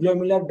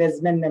অ্যান্টিগ্লোমেরুলার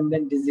বেসমেন্ট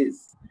মেমব্রেন ডিজিজ।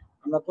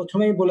 আমরা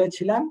প্রথমেই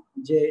বলেছিলাম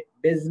যে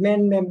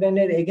বেসমেন্ট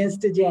মেমব্রেনের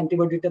এগেইনস্টে যে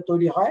অ্যান্টিবডিটা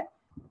তৈরি হয়,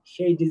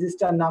 সেই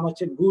ডিজিজটার নাম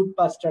হচ্ছে গুড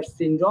পাস্টার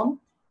সিনড্রোম।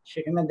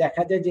 সেখানে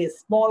দেখা যায় যে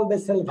স্মল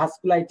ভেসেল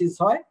ভাস্কুলাইটিস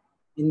হয়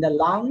in the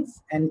lungs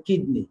and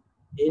kidney.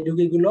 এই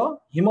রোগীগুলো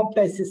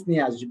হিমোপটাইসিস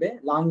নিয়ে আসবে,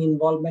 লাং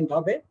ইনভলভমেন্ট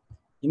হবে,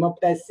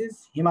 হিমোপটাইসিস,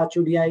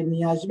 হেমাচুরিয়া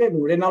নিয়ে আসবে এবং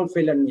রেনাল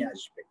ফেলার নিয়ে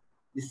আসবে।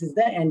 This is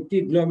the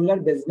অ্যান্টিগ্লোমেরুলার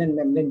basement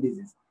membrane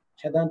disease.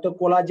 সাধারণত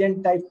কোলাজেন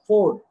টাইপ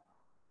 4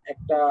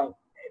 একটা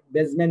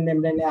বেসমেন্ট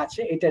মেমব্রেনে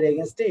আছে, এটার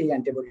এগেইনস্টে এই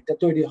অ্যান্টিবডিটা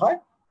তৈরি হয়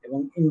এবং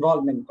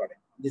ইনভলভমেন্ট করে।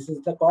 This is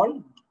the called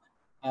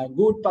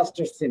good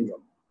পাস্টার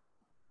syndrome.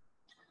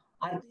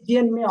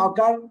 RPGN may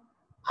occur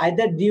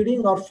either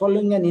during or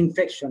following an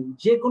infection,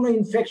 যে কোনো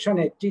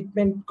ইনফেকশনে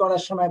ট্রিটমেন্ট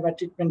করার সময় বা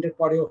ট্রিটমেন্টের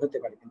পরেও হতে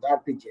পারে কিন্তু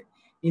RPGN।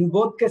 In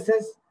both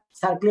cases,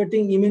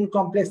 circulating immune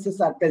complexes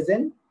are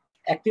present.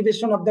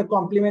 Activation of the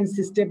complement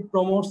system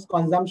promotes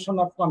consumption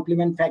of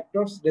complement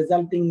factors,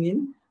 resulting in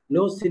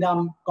low serum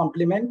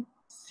complement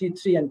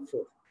C3 and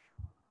 4.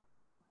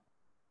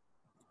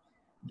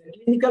 The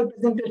clinical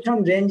presentation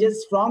ranges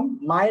from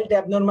mild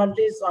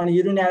abnormalities on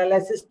urine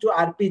analysis to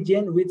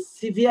RPGN with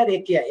severe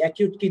AKI,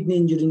 acute kidney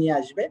injury নিয়ে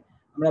আসবে।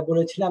 আমরা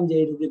বলেছিলাম যে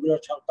এই রোগীগুলো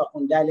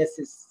তখন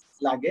dialysis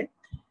লাগে।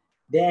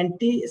 The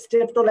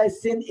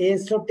anti-streptolysin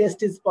ASO test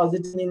is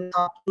positive in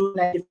up to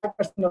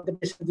 95% of the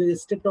patients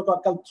with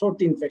streptococcal throat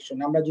infection.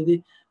 আমরা যদি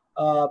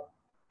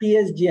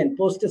PSGN,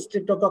 post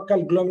streptococcal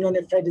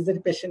glomerulonephritis এর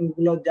পেশেন্ট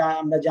গুলো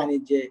আমরা জানি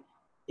যে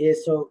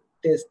ASO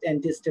টেস্ট,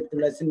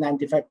 অ্যান্টি-স্টেপ্টোলাইসিন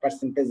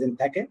 95% প্রেজেন্ট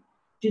থাকে।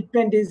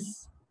 Treatment is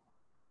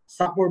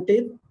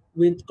supportive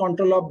with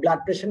control of blood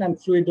pressure and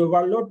fluid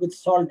overload with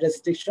salt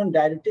restriction,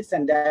 diuretics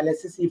and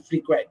dialysis if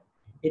required.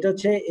 এটা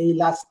হচ্ছে এই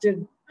লাস্টের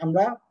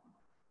আমরা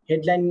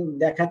হেডলাইন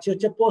দেখাচ্ছি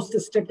হচ্ছে post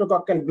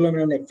streptococcal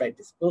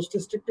glomerulonephritis. Post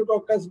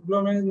streptococcal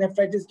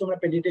glomerulonephritis তোমরা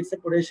পেডিয়াট্রিক্সে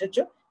পড়ে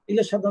এসেছো।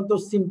 এগুলো সাধারণত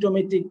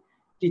সিম্পটোমেটিক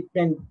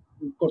ট্রিটমেন্ট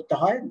করতে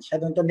হয়,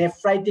 সাধারণত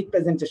নেফ্রাইটিক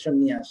প্রেজেন্টেশন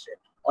নিয়ে আসে।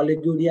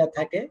 অলিগুরিয়া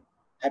থাকে,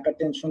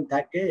 হাইপারটেনশন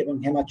থাকে এবং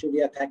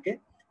হেমাচুরিয়া থাকে,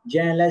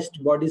 জেনারেলাইজড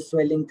বডি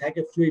সোয়েলিং থাকে,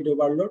 ফ্লুইড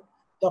ওভারলোড।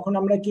 তখন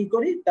আমরা কি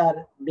করি, তার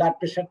ব্লাড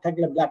প্রেশার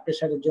থাকলে ব্লাড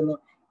প্রেশারের জন্য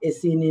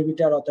এসি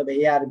ইনহিবিটর অথবা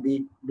ARB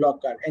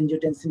blocker,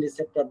 angiotensin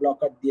receptor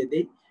blocker দিয়ে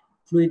দেই।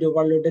 ফ্লুইড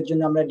ওভারলোডের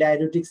জন্য আমরা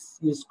ডায়ুরেটিক্স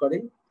ইউজ করি।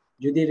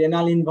 যদি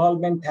রেনাল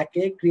ইনভলভমেন্ট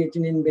থাকে,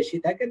 ক্রিয়েটিনিন বেশি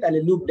থাকে, তাহলে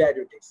লুপ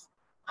ডায়ুরেটিক্স।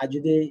 আর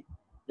যদি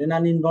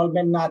রেনাল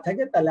ইনভলভমেন্ট না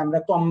থাকে তাহলে আমরা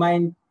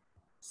কম্বাইন্ড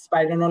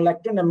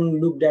স্পাইরোনোল্যাকটোন এবং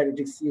লুপ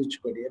ডায়ুরেটিক্স ইউজ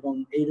করি। এবং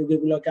এই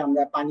রোগীগুলোকে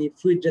আমরা পানি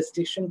ফ্লুইড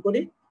রেস্ট্রিকশন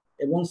করি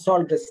এবং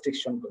সল্ট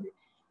রেস্ট্রিকশন করি।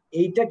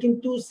 এইটা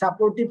কিন্তু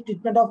supportive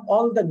treatment of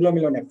all the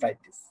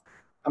glomerulonephritis.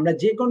 আমরা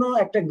যে কোনো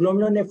একটা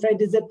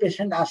গ্লোমেরুলোনেফ্রাইটিসের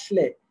পেশেন্ট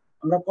আসলে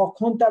আমরা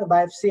কখন তার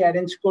বায়োপসি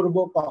অ্যারেঞ্জ করব,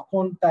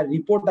 কখন তার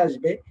রিপোর্ট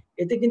আসবে,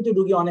 এতে কিন্তু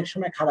রোগী অনেক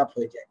সময় খারাপ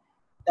হয়ে যায়।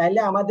 তাইলে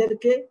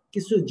আমাদেরকে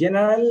কিছু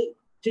জেনারেল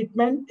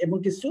ট্রিটমেন্ট এবং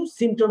কিছু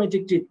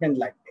সিমটোমেটিক ট্রিটমেন্ট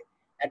লাগবে।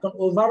 এখন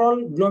ওভারঅল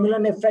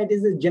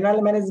গ্লোমেরুলোনেফ্রাইটিসের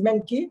জেনারেল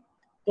ম্যানেজমেন্ট কি?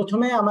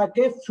 প্রথমে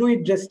আমাকে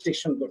ফ্লুইড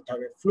রেস্ট্রিকশন করতে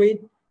হবে। ফ্লুইড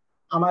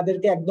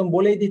আমাদেরকে একদম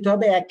বলেই দিতে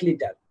হবে 1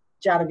 লিটার,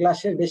 4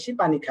 গ্লাসের বেশি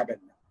পানি খাবেন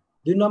না।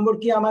 2 নম্বর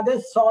কি, আমাদের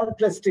সল্ট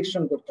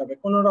রেস্ট্রিকশন করতে হবে,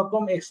 কোনো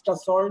রকম এক্সট্রা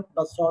সল্ট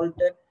বা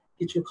সল্টের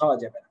কিছু খাওয়া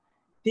যাবে না।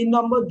 3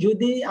 নম্বর,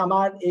 যদি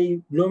আমার এই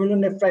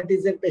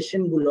গ্লোমেরুলোনেফ্রাইটিসের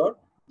পেশেন্ট গুলোর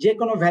যে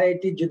কোনো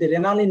ভ্যারাইটি যদি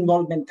রেনাল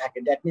ইনভলভমেন্ট থাকে,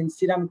 that mean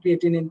serum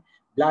creatinine,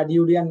 blood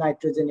urea,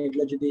 nitrogen,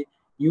 এগুলো যদি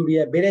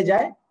ইউরিয়া বেড়ে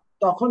যায়,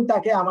 তখন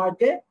তাকে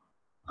আমাকে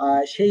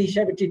সেই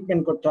হিসাবে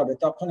ট্রিটমেন্ট করতে হবে।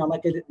 তখন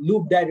আমাকে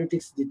লুপ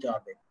ডায়ুরেটিক্স দিতে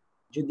হবে।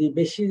 যদি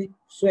বেশি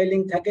সোয়েলিং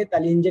থাকে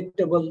তাহলে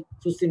ইনজেক্টেবল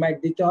ফুসিমাইড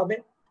দিতে হবে,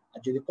 আর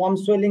যদি কম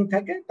সোয়েলিং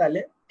থাকে তাহলে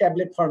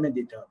ট্যাবলেট ফর্মে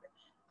দিতে হবে।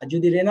 আর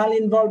যদি রেনাল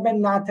ইনভলভমেন্ট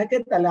না থাকে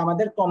তাহলে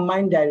আমাদের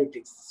combined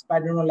diuretics,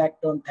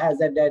 spironolactone,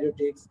 thiazide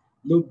diuretics,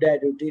 loop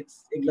diuretics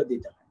এগুলো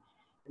দিতে হয়।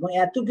 এবং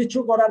এত কিছু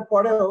করার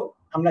পরেও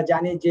আমরা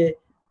জানি যে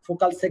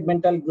ফোকাল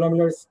সেগমেন্টাল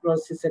গ্লোমেরুলার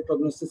স্ক্লেরোসিসের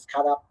প্রগনোসিস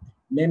খারাপ,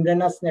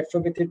 মেমব্রেনাস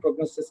নেফ্রোপ্যাথির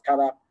প্রগনোসিস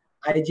খারাপ,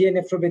 আইজিএ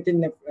নেফ্রোপ্যাথির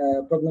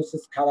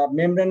প্রগনোসিস খারাপ,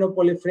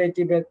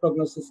 মেমব্রেনোপ্রলিফারেটিভের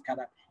প্রগনোসিস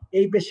খারাপ।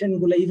 এই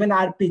পেশেন্টগুলো ইভেন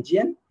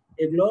আরপিজিএন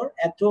এগুলোর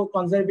এত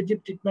কনজারভেটিভ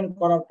ট্রিটমেন্ট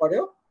করার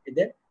পরেও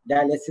এদের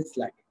ডায়ালিসিস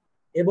লাগে।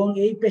 এবং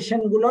এই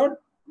পেশেন্টগুলোর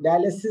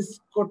ডায়ালিসিস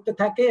করতে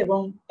থাকে এবং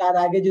তার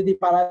আগে যদি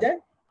পারা যায়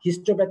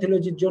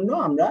হিস্টোপ্যাথোলজির জন্য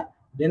আমরা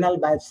রেনাল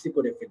বায়োপসি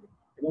করে ফেলি।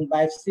 এবং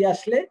বায়োপসি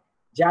আসলে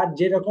যার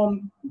যেরকম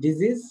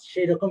ডিজিজ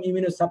সেই রকম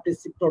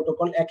ইমিউনোসাপ্রেসিভ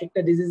প্রোটোকল, এক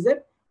একটা ডিজিজের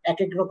এক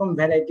এক রকম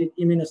ভ্যারাইটির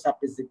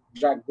ইমিউনোসাপ্রেসিভ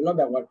ড্রাগ গুলো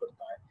ব্যবহার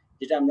করতে হয়,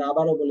 যেটা আমরা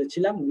আবারও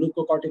বলেছিলাম,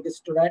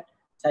 গ্লুকোকর্টিকোস্টেরয়েড,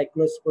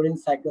 cyclosporine,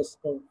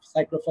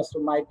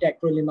 cyclophosphamide,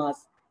 tacrolimus,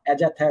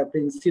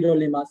 অ্যাজাথায়োপ্রিন,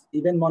 সিরোলিমাস,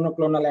 even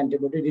monoclonal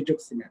antibody,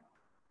 রিটুক্সিম্যাব।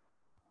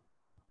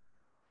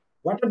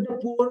 What are the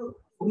poor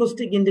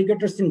prognostic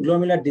indicators in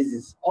glomerular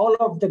disease? All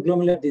of the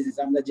glomerular disease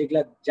আমরা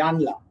যেগুলা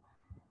জানলাম,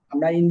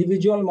 আমরা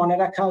ইন্ডিভিজুয়াল মনে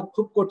রাখা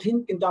খুব কঠিন,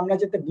 কিন্তু আমরা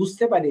যাতে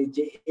বুঝতে পারি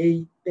যে এই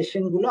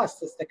পেশেন্ট গুলো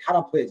আস্তে আস্তে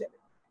খারাপ হয়ে যাবে।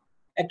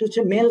 একটা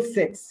হচ্ছে মেল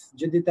সেক্স,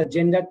 যদি তার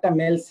জেন্ডারটা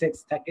মেল সেক্স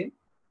থাকে।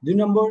 2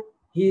 নম্বর,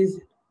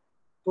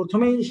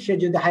 প্রথমেই সে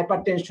যদি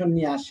হাইপারটেনশন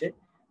নিয়ে আসে,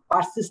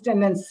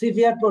 পারসিস্টেন্ট এন্ড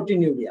সিভিয়ার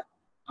প্রোটিনিউরিয়া।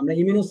 আমরা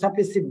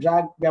ইমিউনোসাপ্রেসিভ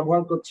ড্রাগ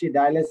ব্যবহার করছি,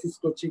 ডায়ালিসিস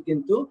করছি,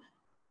 কিন্তু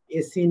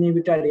এসি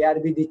ইনহিবিটর,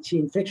 এআরবি দিচ্ছি,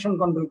 ইনফেকশন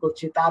কন্ট্রোল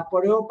করছি,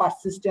 তারপরেও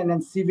persistent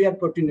and severe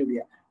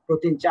proteinuria.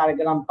 Protein 4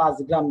 গ্রাম, 5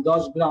 গ্রাম,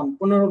 10 গ্রাম,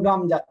 15 গ্রাম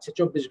যাচ্ছে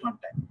 24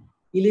 ঘন্টায়।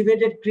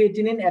 Elevated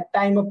creatinine at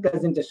time of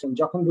presentation,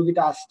 যখন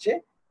রোগীটা আসছে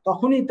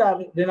তখনই তার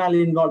রেনাল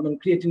ইনভলভমেন্ট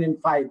ক্রিয়েটিনিন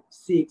 5,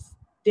 6,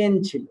 10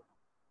 ছিল,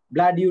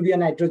 ব্লাড ইউরিয়া,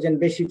 নাইট্রোজেন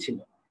বেশি ছিল।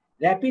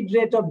 Rapid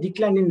rate of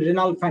decline in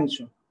renal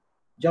function,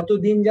 যত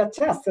দিন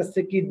যাচ্ছে আস্তে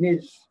আস্তে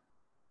কিডনির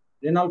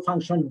রেনাল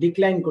ফাংশন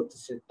ডিক্লাইন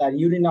করতেছে, তার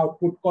ইউরিন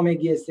আউটপুট কমে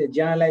গিয়েছে,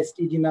 জেনারেলাইজড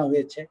ইডিমা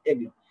হয়েছে,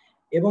 এগুলো।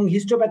 এবং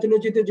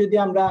হিস্টোপ্যাথোলজিতে যদি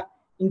আমরা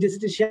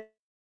ইন্টারস্টিশিয়াল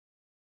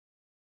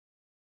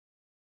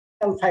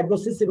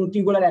ফাইব্রোসিস এবং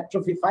টিউবুলার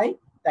অ্যাট্রফি পাই,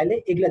 তাহলে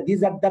এগুলা this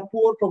are the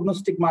poor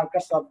prognostic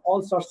markers of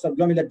all sorts of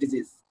glomerular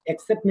disease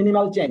except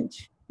minimal change.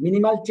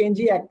 Minimal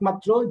চেঞ্জই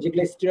একমাত্র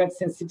যেগুলো স্টেরয়েড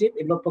সেনসিটিভ,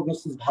 এগুলোর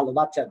প্রগনোসিস ভালো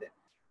বাচ্চাদের।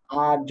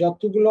 আর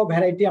যতগুলো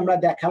ভ্যারাইটি আমরা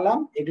দেখালাম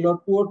এগুলোর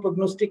পুয়ার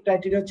প্রগনোস্টিক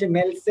ক্রাইটেরিয়া হচ্ছে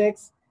মেল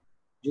সেক্স,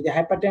 যদি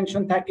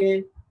হাইপারটেনশন থাকে,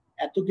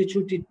 এত কিছু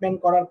ট্রিটমেন্ট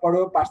করার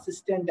পরেও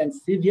পারসিস্টেন্ট এন্ড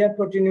সিভিয়ার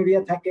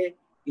প্রোটিনুরিয়া থাকে,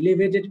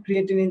 ইলিভেটেড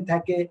ক্রিয়েটিনিন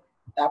থাকে,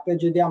 তারপরে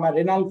যদি আমার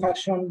রেনাল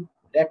ফাংশন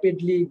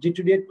র্যাপিডলি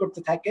ডিটোরিয়েট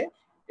করতে থাকে,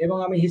 এবং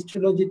আমি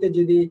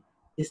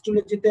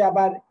হিস্টোলজিতে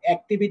আবার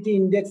অ্যাক্টিভিটি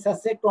ইন্ডেক্স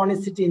আছে,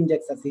 ক্রনিসিটি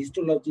ইন্ডেক্স আছে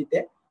হিস্টোলজিতে,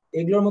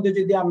 এগুলোর মধ্যে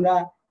যদি আমরা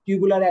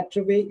টিউবুলার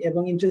অ্যাট্রফি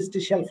এবং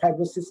ইন্টারস্টিশিয়াল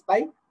ফাইব্রোসিস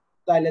পাই,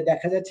 তাহলে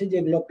দেখা যাচ্ছে যে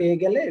এগুলো পেয়ে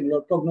গেলে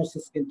এগুলোর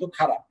প্রগনোসিস কিন্তু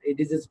খারাপ। এই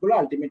ডিজিজগুলো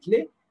আলটিমেটলি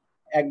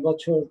 1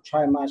 বছর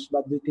 6 মাস বা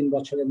 2-3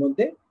 বছরের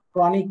মধ্যে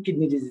ক্রনিক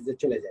কিডনি ডিজিজে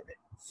চলে যাবে,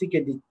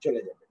 সিকেডি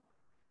চলে যাবে।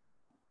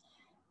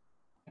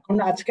 এখন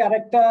আজকে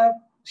আরেকটা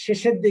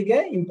শেষের দিকে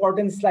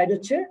ইম্পর্টেন্ট স্লাইড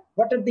হচ্ছে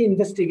what are the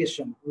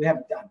investigation we have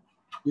done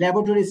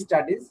laboratory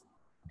studies.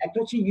 একটা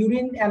হচ্ছে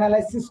ইউরিন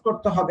অ্যানালাইসিস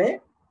করতে হবে।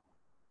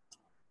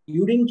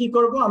 ইউরিন কি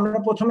করব আমরা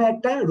প্রথমে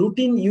একটা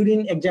রুটিন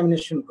ইউরিন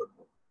এক্সামিনেশন করব।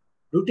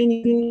 রুটিন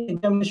ইউরিন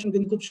এক্সামিনেশন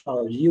কিন্তু খুব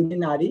সহজ।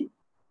 ইউরিন আরি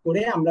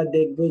করে আমরা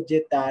দেখব যে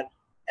তার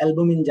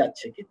অ্যালবুমিন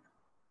যাচ্ছে কিনা।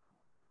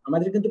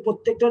 আমাদের কিন্তু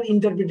প্রত্যেকটার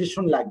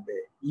ইন্টারপ্রিটেশন লাগবে।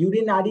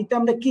 ইউরিন আরিতে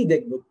আমরা কি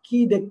দেখব, কি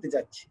দেখতে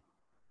যাচ্ছি?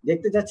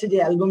 দেখতে যাচ্ছে যে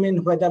অ্যালবুমিন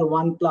হোয়েদার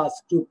 1+,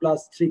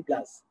 2+,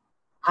 3+,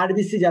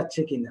 আরবিসি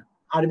যাচ্ছে কিনা,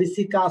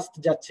 আরবিসি কাস্ট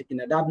যাচ্ছে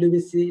কিনা,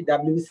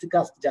 ডাব্লিউবিসি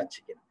কাস্ট যাচ্ছে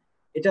কিনা।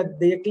 এটা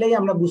দেখলেই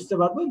আমরা বুঝতে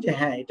পারবো যে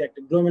হ্যাঁ এটা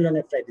একটা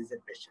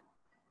গ্লোমেরুলোনেফ্রাইটিসের পেশেন্ট।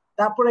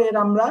 তারপরে এর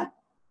আমরা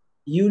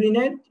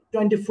ইউরিনের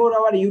 24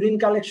 আওয়ার ইউরিন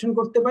কালেকশন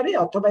করতে পারি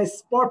অথবা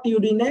স্পট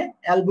ইউরিনে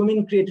অ্যালবুমিন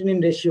ক্রিয়েটিনিন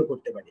রেশিও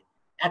করতে পারি।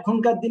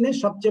 এখনকার দিনে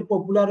সবচেয়ে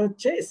পপুলার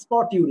হচ্ছে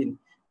স্পট ইউরিন,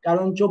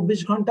 কারণ 24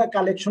 ঘন্টা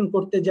কালেকশন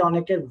করতে যে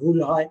অনেকের ভুল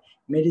হয়,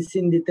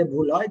 মেডিসিন দিতে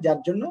ভুল হয়, যার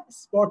জন্য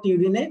স্পট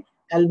ইউরিনে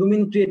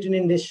অ্যালবুমিন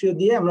ক্রিয়েটিনিন রেশিও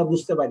দিয়ে আমরা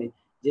বুঝতে পারি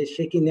যে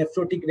সে কি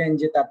নেফ্রোটিক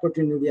রেঞ্জে তার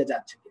প্রোটিনুরিয়া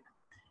যাচ্ছে কিনা।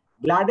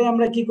 ব্লাডে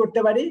আমরা কি করতে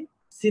পারি,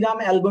 সিরাম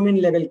অ্যালবুমিন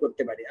লেভেল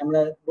করতে পারি। আমরা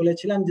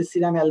বলেছিলাম যে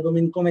সিরাম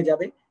অ্যালবুমিন কমে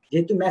যাবে,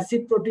 যেহেতু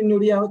ম্যাসিভ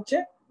প্রোটিনুরিয়া হচ্ছে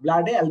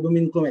ব্লাডে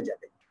অ্যালবুমিন কমে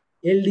যাবে।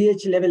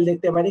 এলডিএইচ লেভেল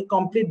দেখতে পারি,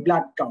 complete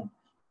blood count.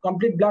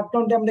 Complete blood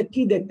কাউন্টে আমরা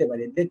কি দেখতে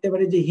পারি, দেখতে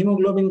পারি যে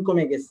হিমোগ্লোবিন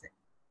কমে গেছে।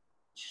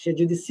 সে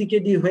যদি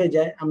সিকেডি হয়ে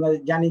যায়, আমরা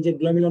জানি যে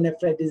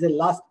গ্লোমেরুলোনেফ্রাইটিসের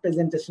লাস্ট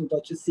প্রেজেন্টেশনটা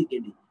হচ্ছে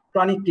সিকেডি,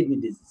 ক্রনিক কিডনি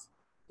ডিজিজ।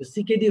 তো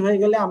সিকেডি হয়ে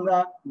গেলে আমরা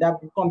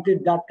কমপ্লিট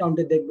ব্লাড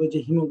কাউন্টে দেখবো যে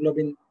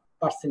হিমোগ্লোবিন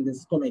পার্সেন্টেজ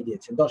কমে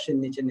গিয়েছে, 10-এর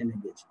নিচে নেমে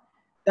গিয়েছে।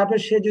 তারপর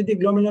সে যদি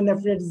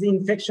গ্লোমেরুলোনেফ্রাইটিস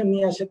ইনফেকশন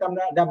নিয়ে আসে, তো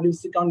আমরা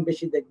ডাব্লিউসি কাউন্ট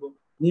বেশি দেখবো,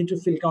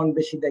 নিউট্রোফিল কাউন্ট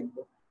বেশি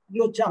দেখবো।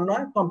 এগুলো হচ্ছে আমরা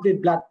কমপ্লিট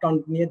ব্লাড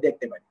কাউন্ট নিয়ে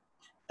দেখতে পারি।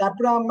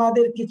 তারপরে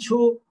আমাদের কিছু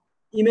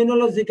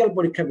ইমিউনোলজিক্যাল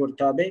পরীক্ষা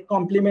করতে হবে,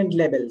 complement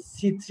level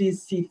C3,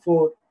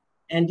 C4,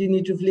 anti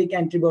neutrophilic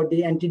antibody,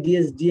 anti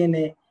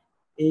ডিএসডিএনএ।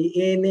 এই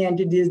এএনএ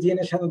অ্যান্টি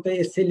ডিএসডিএনএ সাধারণত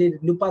এসএলইর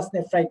লুপাস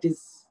নেফ্রাইটিস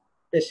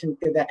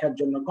পেশেন্টকে দেখার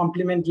জন্য।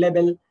 কমপ্লিমেন্ট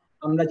লেভেল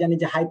আমরা জানি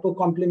যে হাইপো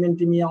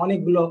কমপ্লিমেন্টেমিয়া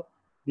অনেকগুলো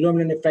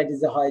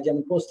গ্লোমেরুলোনেফ্রাইটিসে হয়,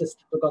 যেমন পোস্ট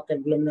স্ট্রেপ্টোকক্কাল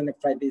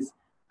গ্লোমেরুলোনেফ্রাইটিস,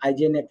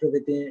 আইজিএনএ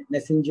প্রভৃতি,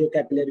 মেসেঞ্জিও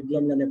ক্যাপিলারি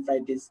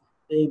গ্লোমেরুলোনেফ্রাইটিস।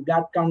 এই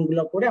ব্লাড কাউন্ট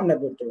গুলো করে আমরা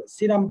বলতে পারি।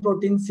 সিরাম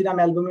প্রোটিন, সিরাম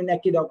অ্যালবুমিন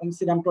একই রকম,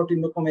 সিরাম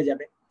প্রোটিনও কমে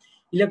যাবে।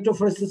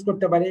 ইলেকট্রোফোরেসিস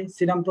করতে পারি,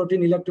 সিরাম প্রোটিন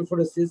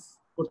ইলেকট্রোফোরেসিস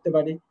করতে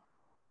পারি।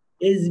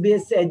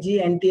 HBS, AG,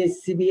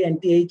 anti-HCV,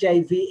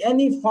 anti-HIV,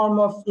 any form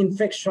of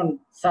infection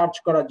search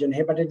করার জন্য,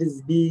 হেপাটাইটিস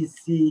বি,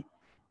 সি,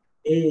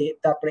 এ,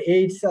 তারপরে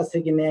এইডস আছে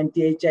কিনা,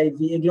 anti-HIV,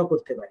 এগুলো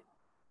করতে পারি।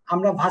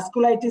 আমরা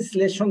ভাস্কুলাইটিস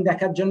লেশন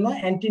দেখার জন্য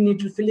anti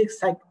neutrophilic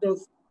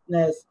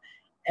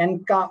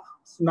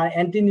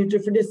anti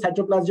neutrophilic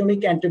cytoplasmic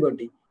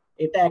antibody,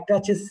 এটা একটা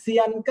হচ্ছে সি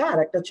আনকা আর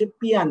একটা হচ্ছে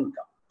পি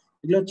আনকা।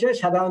 এগুলো হচ্ছে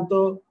সাধারণত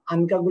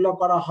আনকা গুলো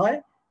করা হয়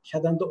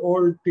সাধারণত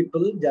ওল্ড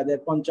পিপল, যাদের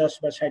 50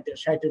 বা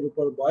 60-এর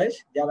উপর বয়স,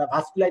 যারা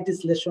ভাস্কুলাইটিস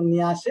লেশন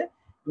নিয়ে আসে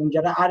এবং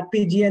যারা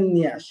আরপিজিএন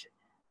নিয়ে আসে।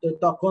 তো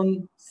তখন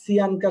সি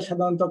আনকা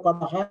সাধারণত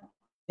করা হয়,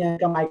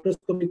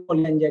 মাইক্রোস্কোপিক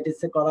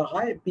পলিঅ্যাঞ্জাইটিসে করা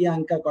হয়, পি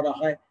আনকা করা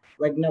হয়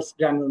ওয়াগনারস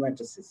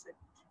গ্রানুলোমাটোসিসে।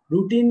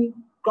 Routine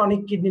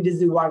chronic kidney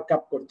disease work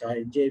up করতে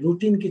হয়, যে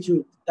রুটিন কিছু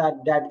তার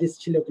ডায়াবেটিস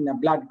ছিল কিনা,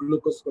 ব্লাড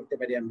গ্লুকোজ করতে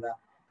পারি আমরা।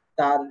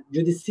 তার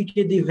যদি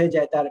সিকেডি হয়ে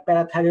যায়, তার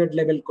প্যারাথাইরয়েড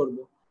লেভেল করব।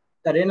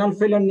 তার রেনাল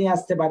ফেলিওর নিয়ে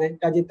আসতে পারে,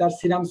 কাজে তার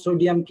সিরাম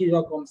সোডিয়াম কি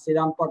রকম,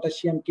 সিরাম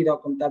পটাশিয়াম কি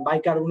রকম, তার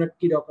বাইকার্বনেট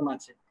কি রকম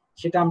আছে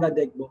সেটা আমরা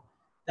দেখব।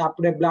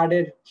 তারপরে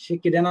ব্লাডের সে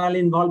কি রেনাল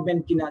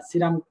ইনভলভমেন্ট কিনা,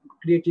 সিরাম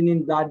ক্রিয়েটিনিন,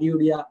 ব্লাড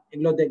ইউরিয়া,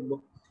 এগুলো দেখব।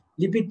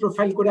 লিপিড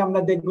প্রোফাইল করে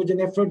আমরা দেখব যে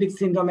নেফ্রোটিক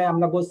সিনড্রোমে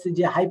আমরা বলছি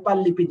যে হাইপার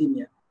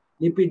লিপিডিমিয়া,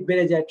 লিপিড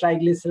বেড়ে যায়,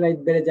 ট্রাইগ্লিসারাইড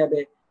বেড়ে যাবে,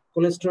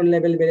 কোলেস্টেরল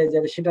লেভেল বেড়ে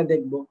যাবে, সেটা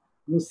দেখব।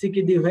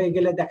 সিকিডি হয়ে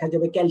গেলে দেখা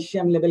যাবে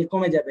ক্যালসিয়াম লেভেল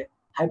কমে যাবে,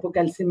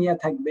 হাইপোক্যালসিমিয়া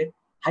থাকবে,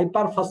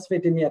 হাইপার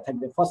ফসফেটেমিয়া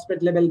থাকবে, ফসফেট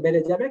লেভেল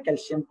বেড়ে যাবে,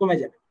 ক্যালসিয়াম কমে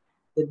যাবে।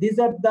 So these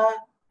are the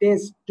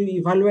tests to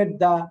evaluate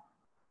the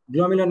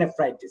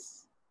glomerulonephritis.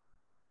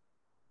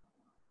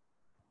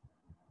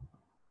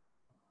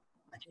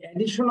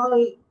 Additional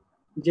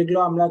যেগুলো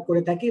আমরা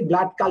করে থাকি,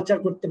 ব্লাড কালচার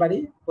করতে পারি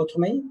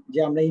প্রথমেই, যে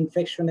আমরা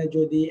ইনফেকশনে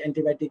যদি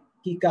অ্যান্টিবায়োটিক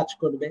কি কাজ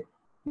করবে,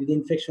 যদি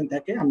ইনফেকশন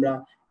থাকে আমরা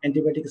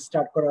অ্যান্টিবায়োটিক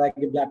স্টার্ট করার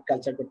আগে ব্লাড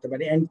কালচার করতে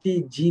পারি। অ্যান্টি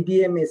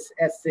জিবিএমএস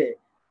এসএ,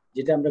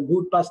 যেটা আমরা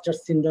গুড পাস্টার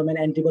সিনড্রোমের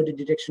অ্যান্টিবডি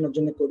ডিটেকশনের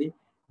জন্য করি।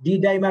 ডি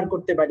ডাইমার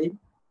করতে পারি,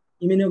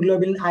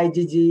 ইমিউনোগ্লোবিন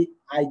আইজিজি,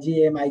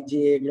 আইজিএম,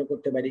 আইজিএ, এগুলো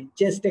করতে পারি।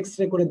 চেস্ট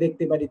এক্সরে করে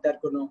দেখতে পারি তার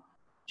কোনো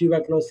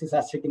টিউবারকুলোসিস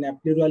আছে কিনা,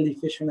 প্লুরাল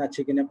ইনফেকশন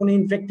আছে কিনা, কোনো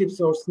ইনফেক্টিভ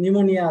সোর্স,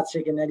 নিউমোনিয়া আছে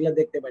কিনা, এগুলো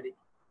দেখতে পারি।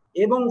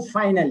 এবং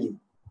ফাইনালি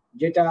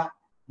যেটা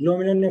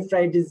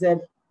গ্লোমেরুলোনেফ্রাইটিসের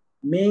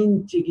মেইন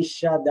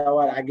চিকিৎসা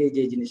দেওয়ার আগে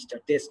যে জিনিসটা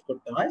টেস্ট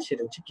করতে হয়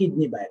সেটা হচ্ছে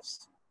kidney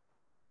biopsy.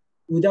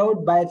 Without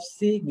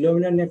biopsy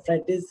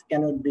glomerulonephritis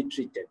cannot be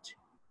treated.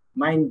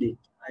 Mind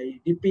it, I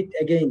repeat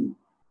again.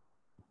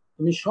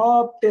 তুমি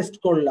সব টেস্ট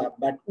করলা,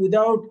 but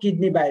without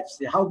kidney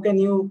biopsy how can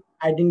you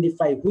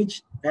identify which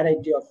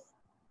variety of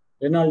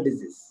renal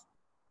disease?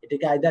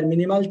 এটাকে either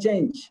minimal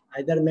change,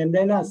 either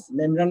membranous,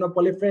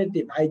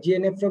 মেমব্রানোপ্রলিফারেটিভ, IGA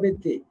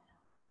nephropathy,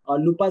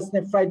 lupus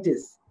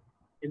nephritis,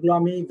 এগুলো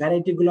আমি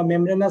variety গুলো,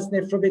 membranous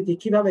nephropathy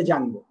কিভাবে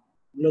জানবো?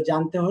 এগুলো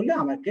জানতে হলে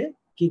আমাকে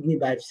কিডনি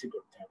বায়োপসি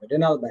করতে হবে,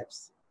 renal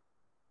biopsy.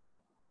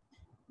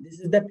 This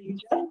is the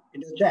picture.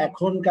 এটা হচ্ছে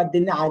এখনকার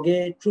দিনে, আগে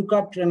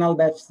ট্রুকাট রেনাল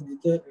বায়োপসি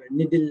দিতে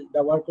নিডল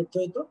ব্যবহার করতে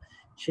হতো।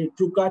 সেই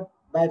ট্রুকাট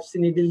বায়োপসি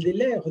নিডল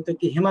দিলে হয়তো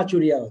কি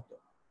হেমাচুরিয়া হতো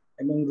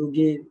এবং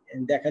রুগীর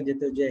দেখা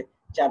যেত যে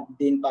 4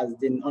 দিন 5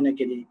 দিন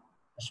অনেকেরই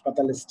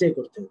হাসপাতালে স্টে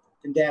করতে হতো।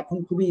 কিন্তু এখন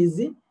খুবই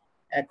ইজি,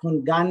 এখন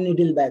গান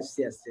নিডল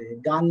বায়োপসি আছে,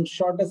 গান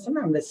শট আছে না,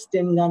 আমরা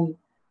স্টেন গান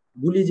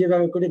গুলি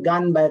যেভাবে করে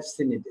গান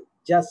বায়োপসি নিডল,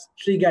 জাস্ট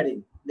ট্রিগারিং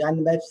গান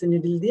বায়োপসি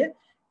নিডল দিয়ে,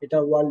 এটা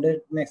ওয়ার্ল্ডের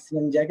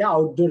ম্যাক্সিমাম জায়গায়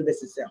আউটডোর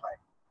বেসিসে হয়।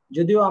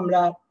 যদিও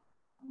আমরা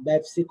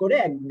বায়োপসি করে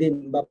 1 দিন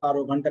বা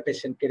 12 ঘন্টা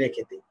পেশেন্টকে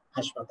রেখে দিই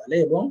হাসপাতালে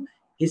এবং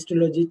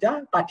হিস্টোলজিটা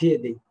পাঠিয়ে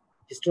দিই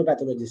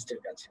হিস্টোপ্যাথোলজিস্টের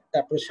কাছে,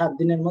 তারপর 7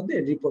 দিনের মধ্যে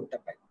রিপোর্টটা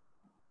পাই।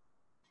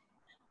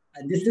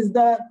 This is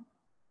the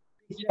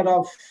picture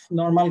of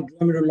normal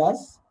glomerulus.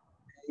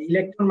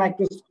 Electron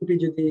microscopy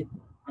যদি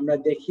আমরা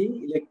দেখি,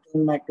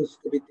 ইলেকট্রন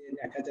মাইক্রোস্কোপিতে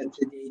দেখা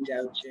যাচ্ছে যে এইটা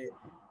হচ্ছে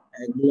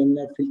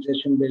glomerular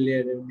filtration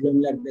বেলিয়ার,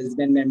 glomerular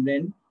basement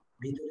membrane,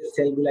 ভিতরে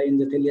সেলগুলা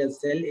এন্ডোথেলিয়াল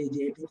সেল, এই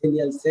যে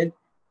epithelial cell,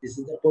 this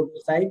is the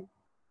podocyte,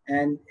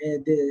 and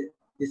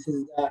this is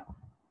the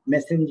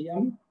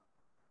mesengium,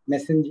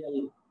 mesengial,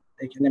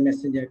 এখানে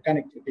মেসেঞ্জার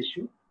কানেক্টিভ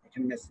টিস্যু,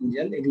 এখানে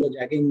মেসেঞ্জিয়াল, এগুলো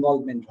জায়গায়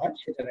ইনভলভমেন্ট হয়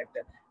সেটার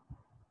একটা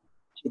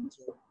চিত্র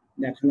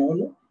দেখানো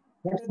হলো।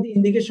 What are the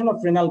indication of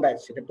renal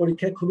biopsy? এটা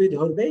পরীক্ষায় খুবই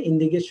ধরবে,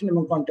 ইন্ডিকেশন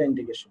এবং কন্ট্রা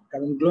ইন্ডিকেশন,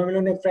 কারণ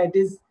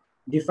গ্লোমেরুলোনেফ্রাইটিস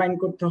ডিফাইন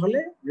করতে হলে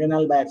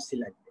রেনাল বায়োপসি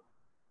লাগবে।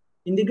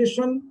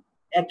 Indication: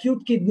 acute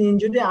kidney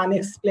injury,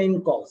 unexplained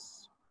cause.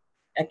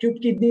 Acute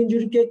kidney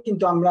ইনজুরিকে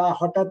কিন্তু আমরা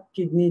হঠাৎ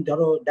কিডনি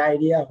ধরো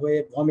ডায়রিয়া হয়ে,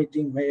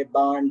 ভমিটিং হয়ে,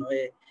 বার্ন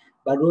হয়ে,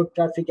 বা রোড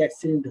ট্রাফিক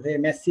অ্যাক্সিডেন্ট হয়ে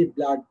ম্যাসিভ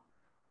ব্লাড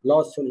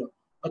লস হলো,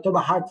 অথবা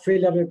হার্ট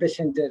ফেইলিয়ারের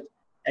পেশেন্টের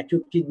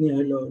অ্যাকিউট কিডনি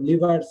হলো,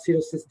 লিভার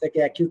সিরোসিস থেকে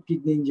অ্যাকিউট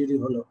কিডনি ইনজুরি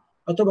হলো,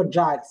 অথবা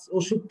ড্রাগস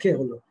ওষুধ খেয়ে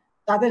হলো,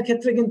 তাদের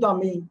ক্ষেত্রে কিন্তু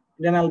আমি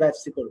রেনাল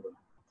বায়োপসি করব না।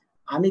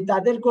 আমি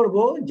তাদের করব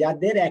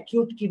যাদের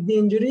acute kidney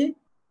injury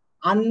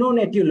unknown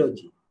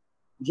aetiology,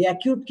 যে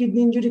অ্যাকিউট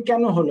কিডনি ইনজুরি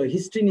কেন হলো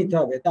হিস্ট্রি নিতে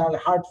হবে। তার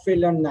হার্ট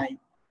ফেইলিয়ার নাই,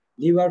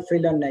 লিভার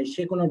ফেইলিয়ার নাই,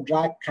 সে কোনো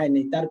ড্রাগ খায়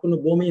নাই, তার কোনো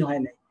বমি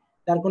হয় নাই,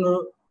 তার কোনো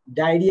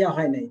ডায়রিয়া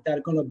হয় নাই, তার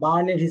কোনো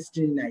বার্নের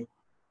হিস্ট্রি নাই,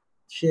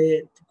 সে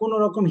কোনো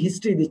রকম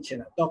হিস্ট্রি দিচ্ছে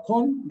না,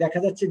 তখন দেখা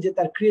যাচ্ছে যে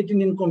তার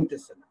ক্রিয়েটিনিন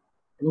কমতেছে না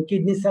এবং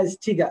কিডনি সাইজ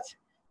ঠিক আছে।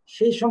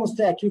 সেই সমস্ত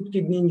অ্যাকিউট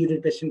কিডনি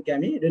ইনজুরির পেশেন্টকে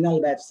আমি রেনাল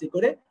বায়োপসি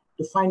করে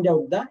to find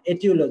out the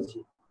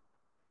aetiology.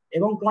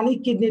 এবং chronic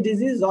kidney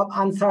disease of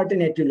uncertain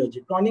aetiology,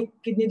 chronic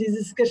kidney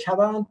ডিজিজকে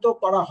সাধারণত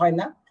করা হয়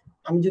না।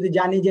 আমি যদি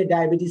জানি যে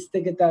ডায়াবেটিস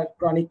থেকে তার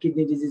ক্রনিক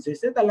কিডনি ডিজিজ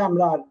হয়েছে, তাহলে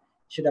আমরা আর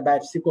সেটা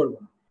বায়োপসি করব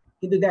না।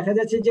 কিন্তু দেখা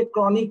যাচ্ছে যে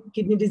ক্রনিক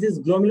কিডনি ডিজিজ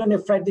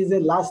গ্লোমেরুলোনেফ্রাইটিস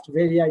এর লাস্ট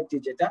ভেরিয়েন্টটি,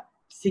 যেটা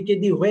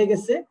সিকেডি হয়ে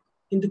গেছে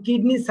কিন্তু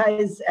কিডনি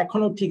সাইজ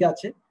এখনো ঠিক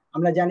আছে।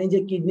 আমরা জানি যে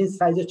কিডনির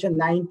সাইজ হচ্ছে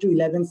 9 to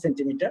 11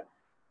 সেন্টিমিটার,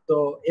 তো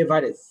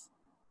এভারেজ।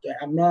 তো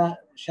আমরা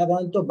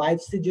সাধারণত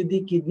বায়োপসি যদি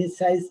কিডনি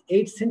সাইজ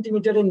 8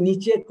 সেন্টিমিটারের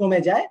নিচে কমে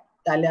যায়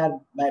তাহলে আর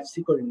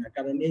বায়োপসি করি না,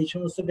 কারণ এই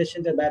সমস্ত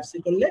পেশেন্টের বায়োপসি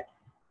করলে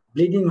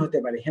ব্লিডিং হতে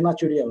পারে,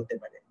 হেমাচুরিয়া হতে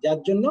পারে, যার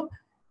জন্য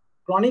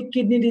ক্রনিক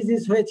কিডনি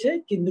ডিজিজ হয়েছে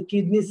কিন্তু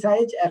কিডনি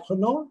সাইজ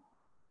এখনো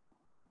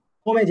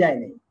কমে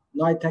যায়নি,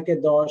 9 থেকে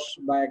 10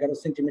 বা 11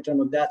 সেন্টিমিটার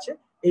মধ্যে আছে,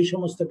 এই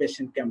সমস্ত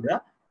পেশেন্টকে আমরা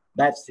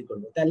বায়োপসি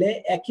করবো। তাহলে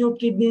acute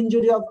kidney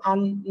injury of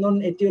unknown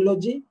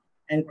aetiology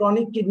and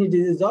chronic kidney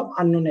disease of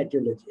unknown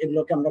aetiology,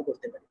 এগুলোকে আমরা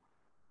করতে পারি।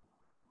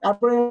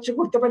 তারপরে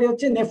করতে পারি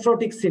হচ্ছে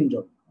নেফ্রোটিক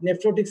সিনড্রোম।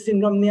 নেফ্রোটিক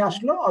সিনড্রোম নিয়ে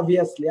আসলো,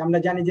 অবভিয়াসলি আমরা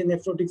জানি যে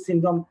নেফ্রোটিক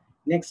সিনড্রোম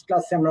নেক্সট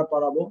ক্লাসে আমরা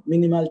পড়াবো।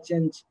 Minimal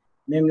change,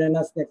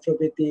 membranous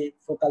nephropathy,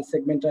 focal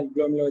segmental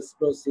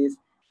glomerulosclerosis,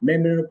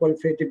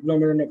 মেমব্রেনোপ্রলিফেরেটিভ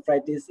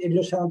glomerulonephritis,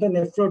 এগুলো সাধারণত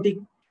নেফ্রোটিক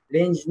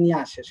রেঞ্জ নিয়ে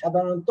আসে।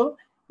 সাধারণত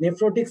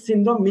নেফ্রোটিক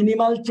সিনড্রোম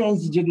মিনিমাল চেঞ্জ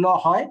যেগুলো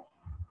হয়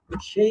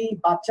সেই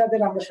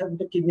বাচ্চাদের আমরা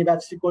সাধারণত কিডনি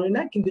বায়োপসি করি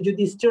না, কিন্তু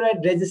যদি স্টেরয়েড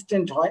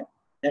রেজিস্ট্যান্ট হয়,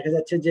 দেখা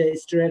যাচ্ছে যে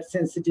স্টেরয়েড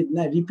সেনসিটিভ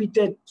না,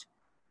 রিপিটেড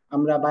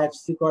আমরা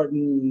বায়োপসি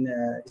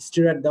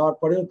স্টেরয়েড দেওয়ার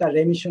পরেও তার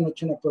রেমিশন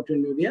হচ্ছে না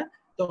প্রোটিনুরিয়া,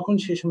 তখন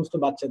সেই সমস্ত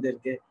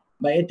বাচ্চাদেরকে,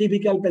 বা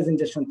এটিপিক্যাল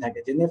প্রেজেন্টেশন থাকে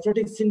যে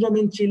nephrotic syndrome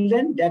in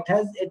children that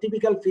has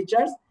atypical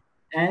features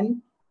and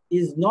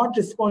is not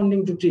responding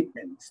two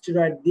treatment,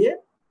 steroid দিয়ে,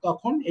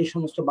 তখন এই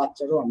সমস্ত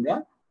বাচ্চারও আমরা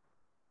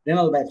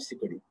রেনাল বায়োপসি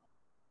করি।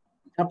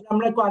 তারপর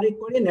আমরা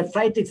করি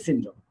nephritic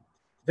syndrome,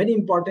 very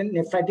important.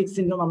 Nephritic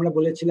syndrome আমরা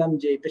বলেছিলাম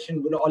যে এই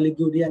পেশেন্টগুলো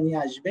অলিগুরিয়া নিয়ে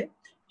আসবে,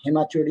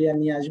 হেমাচুরিয়া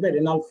নিয়ে আসবে,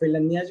 রেনাল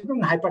ফেইলিয়ার নিয়ে আসবে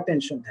এবং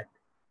হাইপারটেনশন থাকবে।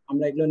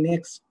 আমরা এগুলো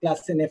নেক্সট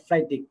ক্লাসে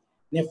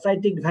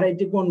নেফ্রাইটিক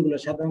ভ্যারাইটি কোনগুলো,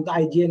 সাধারণত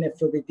IGA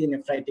nephropathy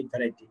nephritic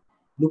variety,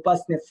 lupus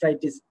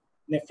nephritis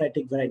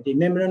nephritic variety,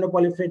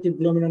 মেমব্রেনোপ্রলিফেরেটিভ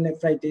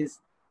glomerulonephritis,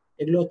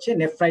 এগুলো হচ্ছে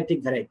নেফ্রাইটিক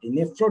ভ্যারাইটি।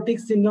 নেফ্রোটিক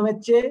সিনড্রোমের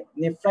চেয়ে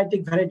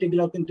নেফ্রাইটিক ভ্যারাইটি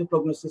গুলো কিন্তু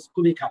প্রগনোসিস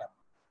খুবই খারাপ,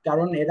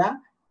 কারণ এরা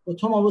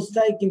প্রথম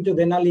অবস্থায় কিন্তু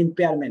রেনাল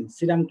ইম্পেয়ারমেন্ট,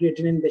 সিরাম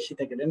ক্রিয়েটিনিন বেশি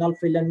থাকে, রেনাল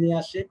ফেইলিয়ার নিয়ে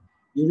আসে,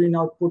 ইউরিন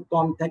আউটপুট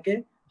কম থাকে,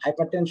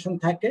 হাইপারটেনশন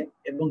থাকে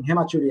এবং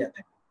হেমাচুরিয়া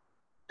থাকে।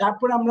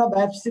 তারপর আমরা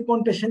বায়োপসি কোন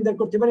পেশেন্টদের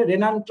করতে পারি?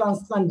 Renal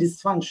transplant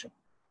dysfunction.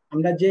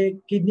 আমরা যে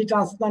কিডনি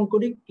ট্রান্সপ্লান্ট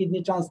করি,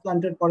 কিডনি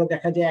ট্রান্সপ্লান্টের পরে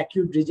দেখা যায়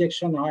অ্যাকিউট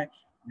রিজেকশন হয়,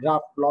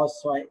 গ্রাফট লস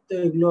হয়, তো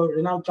এগুলো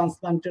রেনাল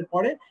ট্রান্সপ্লান্টের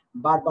পরে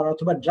বারবার,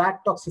 অথবা ড্রাগ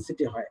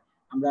টক্সিসিটি হয়।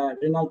 আমরা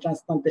রেনাল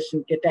ট্রান্সপ্লান্ট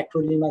পেশেন্টকে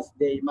ট্যাক্রোলিমাস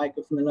দেই,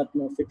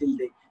 মাইক্রোফেনোলাটমোফেটিল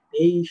দেই,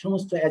 এই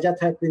সমস্ত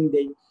অ্যাজাথায়োপ্রিন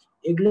দেই।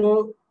 এগুলো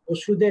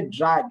ওষুধের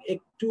ড্রাগ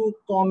একটু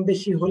কম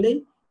বেশি হলেই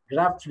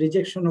গ্রাফট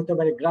রিজেকশন হতে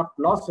পারে, গ্রাফট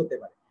লস হতে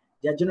পারে,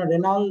 যার জন্য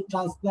রেনাল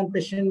ট্রান্সপ্লান্ট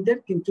পেশেন্টদের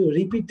কিন্তু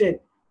রিপিটেড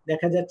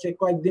দেখা যাচ্ছে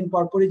কয়েকদিন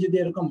পরপরই যদি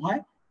এরকম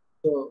হয়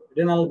তো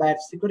রেনাল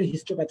বায়োপসি করে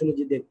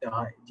হিস্টোপ্যাথোলজি দেখতে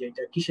হয় যে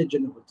এটা কিসের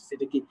জন্য হচ্ছে,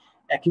 এটা কি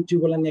acute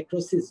tubular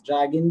necrosis,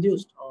 drug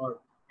induced or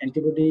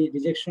antibody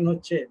rejection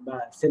হচ্ছে বা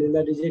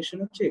সেলুলার রিজেকশন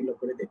হচ্ছে, এগুলো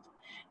করে দেখতে।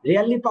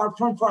 Rarely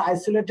perform for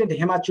isolated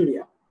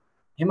hematuria.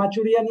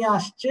 Hematuria নিয়ে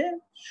আসছে,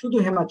 শুধু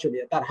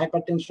হেমাচুরিয়া, তার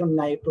হাইপারটেনশন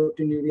নাই,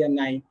 প্রোটিনুরিয়া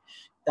নাই,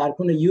 তার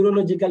কোনো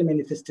ইউরোলজিক্যাল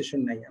ম্যানিফেস্টেশন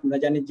নাই। আমরা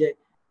জানি যে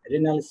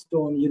রেনাল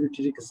স্টোন,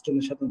 ইউরিটেরিক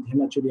স্টোনের সাথে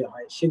হেমাচুরিয়া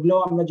হয়, সেগুলো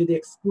আমরা যদি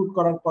এক্সক্লুড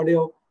করার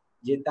পরেও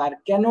যে তার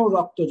কেন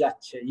রক্ত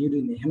যাচ্ছে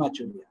ইউরিনে,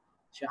 হেমাচুরিয়া,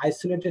 সে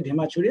আইসোলেটেড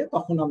হেমাচুরিয়া,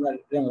 তখন আমরা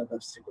রেনাল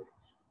বায়োপসি করি।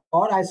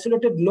 or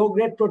isolated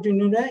low-grade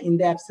proteinuria in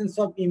the absence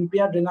of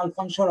impaired renal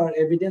function or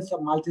evidence of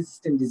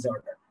multisystem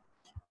disorder.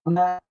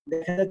 আমরা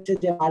দেখা যাচ্ছে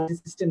যে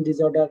মাল্টিসিস্টেম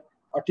ডিসঅর্ডার,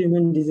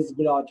 অটোইমিউন ডিজিজ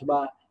গুলো অথবা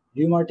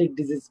রিউমাটিক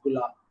ডিজিজ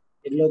গুলো,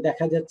 এগুলো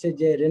দেখা যাচ্ছে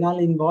যে রেনাল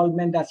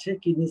ইনভলভমেন্ট আছে,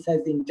 কিডনি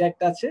সাইজ ইনট্যাক্ট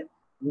আছে,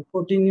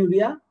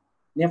 প্রোটিনিউরিয়া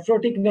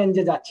নেফ্রোটিক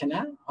রেঞ্জে যাচ্ছে না,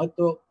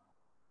 হয়তো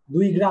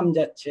 2 গ্রাম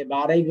যাচ্ছে বা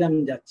 2.5 গ্রাম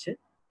যাচ্ছে,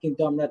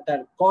 কিন্তু আমরা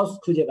তার কজ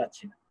খুঁজে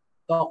পাচ্ছি না,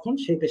 তখন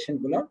সেই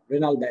পেশেন্টগুলো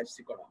রেনাল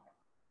বায়োপসি করা হয়।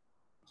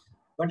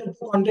 What is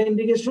the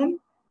contraindication?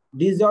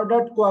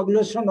 Disordered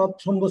coagulation or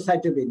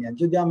thrombocytopenia.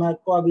 যদি আমার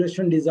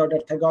coagulation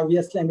disorder থাকে,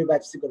 obviously আমি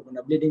বায়োপসি করব না,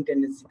 ব্লিডিং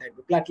টেন্ডেন্সি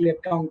থাকবে, প্ল্যাটলেট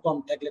কাউন্ট কম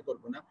থাকলে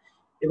করব না।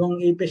 এবং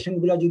এই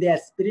পেশেন্টগুলো যদি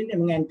অ্যাসপিরিন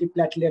এবং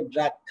অ্যান্টিপ্ল্যাটলেট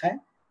ড্রাগ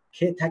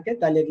খেয়ে থাকে,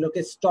 তাহলে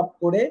এগুলোকে স্টপ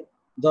করে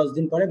 10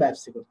 দিন পরে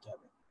বায়োপসি করতে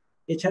হবে।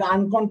 এছাড়া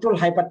আনকন্ট্রোল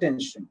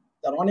হাইপারটেনশন,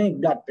 তার অনেক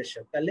ব্লাড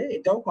প্রেশার, তাহলে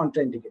এটাও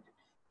কন্ট্রাইন্ডিকেটেড।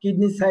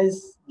 কিডনি সাইজ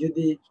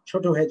যদি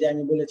ছোট হয়ে যায়,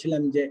 আমি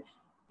বলেছিলাম যে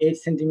 8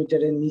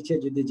 সেন্টিমিটারের নিচে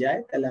যদি যায়,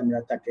 তাহলে আমরা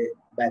তাকে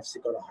বায়োপসি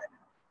করা হয় না।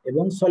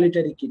 এবং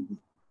সলিটারি কিডনি,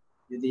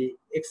 যদি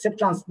এক্সেপ্ট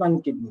ট্রান্সপ্লান্ট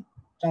কিডনি,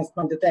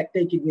 ট্রান্সপ্লান্টে তো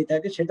একটাই কিডনি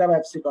থাকে, সেটা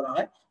বায়োপসি করা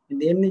হয়,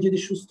 কিন্তু এমনি যদি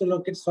সুস্থ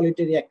লোকের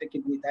সলিটারি একটা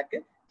কিডনি থাকে,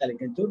 তাহলে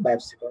কিন্তু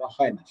বায়োপসি করা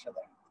হয় না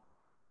সাধারণত।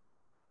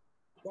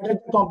 What are the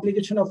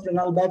complications of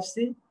renal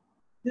biopsy?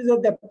 These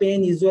are the pain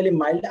usually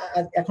mild.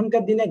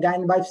 এখনকার দিনে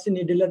গাইন বায়োপসি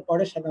নিডলের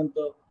পরে সাধারণত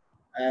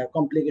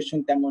কমপ্লিকেশন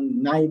তেমন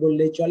নাই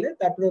বললেই চলে।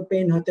 তারপরে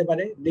পেইন হতে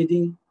পারে,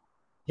 ব্লিডিং,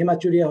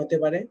 হেমাচুরিয়া হতে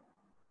পারে,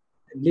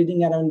 ব্লিডিং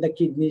অ্যারাউন্ড দ্য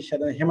কিডনি,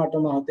 সাধারণত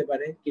হেমাটোমা হতে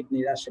পারে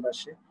কিডনির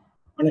আশেপাশে।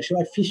 অনেক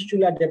সময়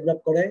ফিস্টুলা ডেভেলপ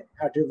করে,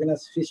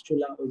 আর্টেরিওভেনাস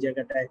ফিস্টুলা, ওই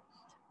জায়গাটায়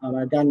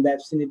আমার গান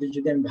বায়োপসি নিডল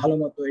যদি আমি ভালো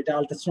মতো, এটা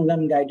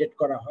আল্ট্রাসোনোগ্রাম গাইডেড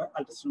করা হয়,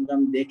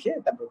 আল্ট্রাসোনোগ্রাম দেখে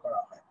তারপর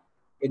করা হয়।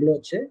 এগুলো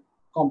হচ্ছে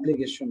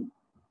কমপ্লিকেশন।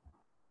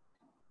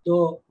 তো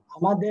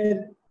আমাদের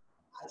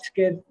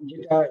আজকের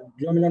যেটা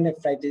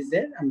গ্লোমেরুলোনেফ্রাইটিস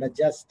এর আমরা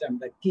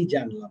কি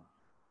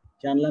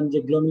জানলাম যে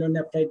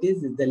glomerulonephritis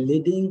is the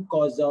leading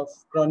cause of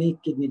chronic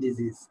kidney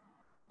disease,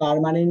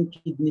 permanent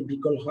kidney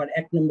বিকল হওয়ার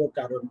 1 নম্বর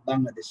কারণ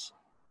বাংলাদেশে,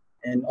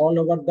 and all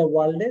over the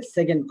world is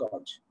second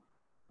cause.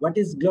 What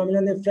is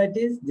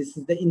glomerulonephritis? This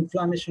is the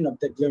inflammation of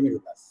the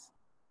glomerulus.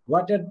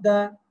 What are the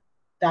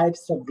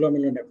types of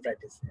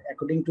glomerulonephritis?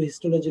 According to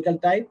histological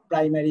type,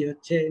 primary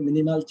হচ্ছে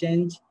minimal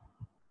change,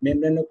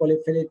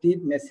 membranoproliferative,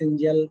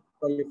 mesangial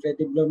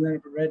proliferative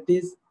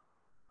glomerulonephritis,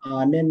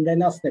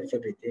 membranous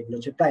nephropathy, এগুলো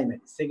হচ্ছে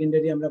primary.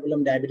 Secondary আমরা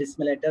বললাম diabetes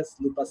mellitus,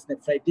 lupus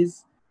nephritis,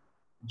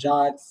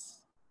 drugs,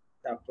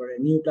 তারপরে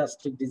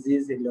নিউপ্লাস্টিক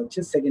disease, এগুলো হচ্ছে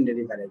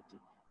secondary variety,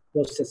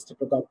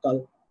 post-streptococcal.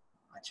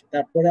 আচ্ছা,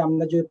 তারপরে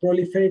আমরা যে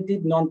প্রলিফারেটিভ,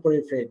 নন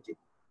প্রলিফারেটিভ,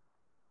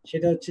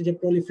 সেটা হচ্ছে যে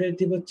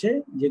প্রলিফারেটিভ হচ্ছে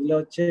যেগুলো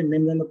হচ্ছে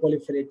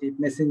মেমব্রানোপ্রলিফারেটিভ,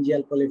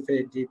 মেসেঞ্জিয়াল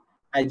প্রলিফারেটিভ,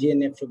 আইজিএন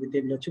নেফ্রোপ্যাথি,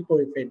 এগুলো হচ্ছে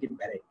প্রলিফারেটিভ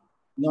ভ্যারাইটি।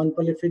 নন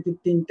প্রলিফারেটিভ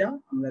 3টা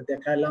আমরা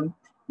দেখালাম,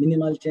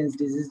 মিনিমাল চেঞ্জ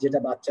ডিজিজ যেটা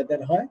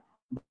বাচ্চাদের হয়,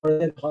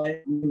 বড়দের হয়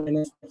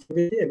মেমব্রানাস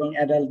নেফ্রোপ্যাথি, এবং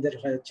অ্যাডাল্টদের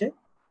হয় হচ্ছে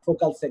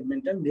ফোকাল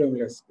সেগমেন্টাল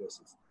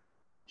গ্লোমেরুলোস্ক্লেরোসিস।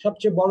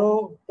 সবচেয়ে বড়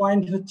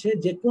পয়েন্ট হচ্ছে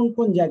যে কোন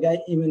কোন জায়গায়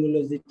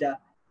ইমিউনোলজিটা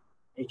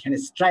এখানে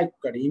স্ট্রাইক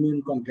করে, ইমিউন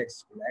কমপ্লেক্স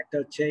গুলো। একটা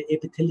হচ্ছে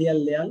এপিথেলিয়াল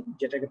লেয়ার,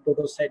 যেটাকে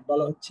প্রোটোসাইট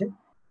বলা হচ্ছে,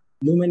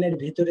 লুমেনের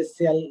ভিতরে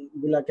সেল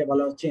গুলাকে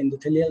বলা হচ্ছে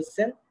এন্ডোথেলিয়াল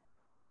সেল,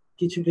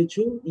 কিছু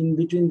কিছু in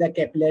between the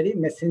capillary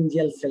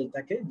mesangial sell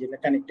থাকে যেটা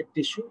কানেকটিভ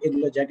টিস্যু,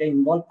 এগুলো জায়গায়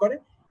ইনভলভ করে,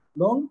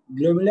 এবং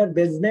গ্লোমেরুলার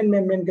বেসমেন্ট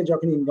মেমব্রেনকে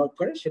যখন ইনভলভ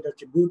করে সেটা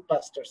হচ্ছে গুড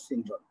পাস্টার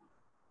সিনড্রোম,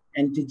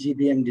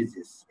 অ্যান্টি-জিবিএম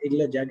ডিজিজ,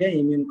 এগুলো জায়গায়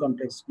ইমিউন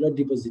কমপ্লেক্স গুলো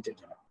ডিপোজিটেড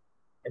হয়।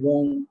 এবং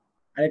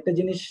আরেকটা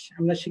জিনিস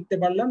আমরা শিখতে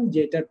পারলাম যে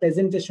এটার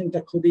প্রেজেন্টেশনটা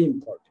খুবই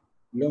ইম্পর্টেন্ট।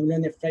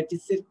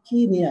 গ্লোমেরুলোনেফ্রাইটিসের কি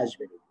নিয়ে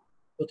আসবে?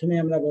 প্রথমে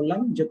আমরা বললাম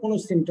যে কোনো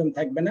সিমটম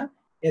থাকবে না,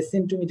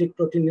 অ্যাসিম্পটোমেটিক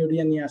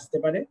প্রোটিনুরিয়া নিয়ে আসতে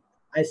পারে,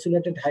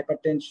 আইসোলেটেড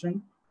হাইপারটেনশন,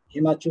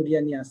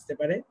 হেমাচুরিয়া নিয়ে আসতে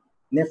পারে,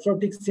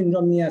 নেফ্রোটিক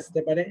সিনড্রোম নিয়ে আসতে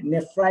পারে,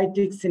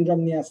 নেফ্রাইটিক সিনড্রোম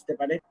নিয়ে আসতে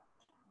পারে,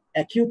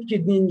 অ্যাকিউট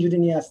কিডনি ইনজুরি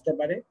নিয়ে আসতে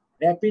পারে,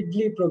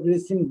 র্যাপিডলি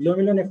প্রোগ্রেসিং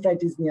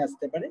গ্লোমেরুলোনেফ্রাইটিস নিয়ে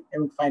আসতে পারে,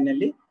 এবং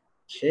ফাইনালি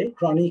সে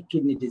ক্রনিক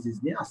কিডনি ডিজিজ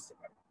নিয়ে আসতে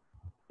পারে।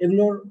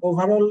 এগুলোর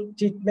ওভারঅল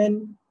ট্রিটমেন্ট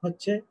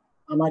হচ্ছে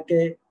আমাকে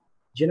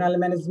জেনারেল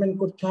ম্যানেজমেন্ট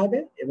করতে হবে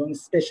এবং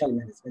স্পেশাল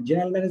ম্যানেজমেন্ট।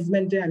 জেনারেল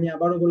ম্যানেজমেন্টে আমি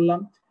আবারও বললাম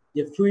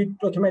যে ফ্লুইড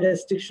প্রথমে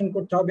রেস্ট্রিকশন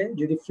করতে হবে,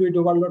 যদি ফ্লুইড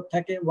ওভারলোড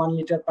থাকে 1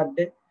 litre per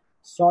day,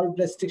 salt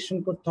restriction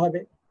করতে হবে,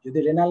 যদি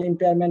রেনাল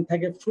ইম্পেয়ারমেন্ট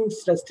থাকে ফ্রুটস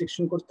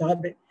রেস্ট্রিকশন করতে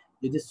হবে,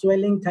 যদি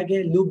সোয়েলিং থাকে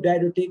লুপ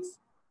ডায়ুরেটিক্স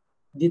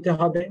দিতে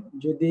হবে,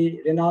 যদি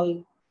রেনাল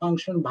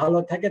ফাংশন ভালো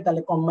থাকে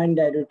তাহলে combined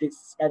diuretics,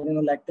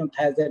 spironolactone,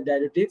 thiazide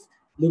diuretics,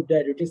 loop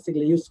diuretics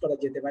এগুলো ইউজ করা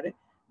যেতে পারে।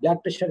 ব্লাড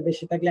প্রেশার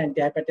বেশি থাকলে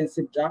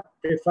antihypertensive drug,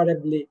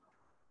 preferably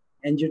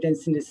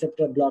angiotensin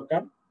receptor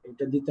blocker,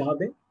 এটা দিতে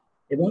হবে।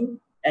 এবং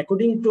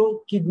অ্যাকর্ডিং টু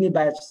কিডনি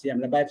বায়োপসি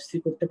আমরা বায়োপসি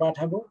করতে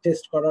পাঠাবো,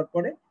 টেস্ট করার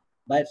পরে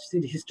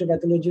বায়োপসির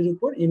হিস্টোপ্যাথোলজির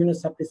উপর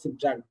ইমিউনোসাপ্রেসিভ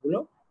ড্রাগগুলো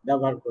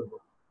ব্যবহার করব,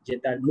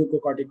 যেটা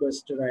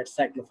গ্লুকোকর্টিকোস্টেরয়েড,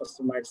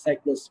 সাইক্লোফসফেমাইড,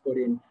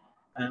 cyclosporine,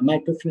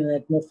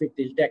 মাইক্রোফিনোলেট,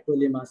 মোফিটিল,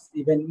 tacrolimus,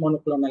 even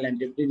monoclonal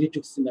antibody,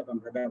 রিটুক্সিম্যাব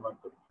আমরা ব্যবহার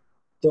করি।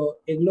 তো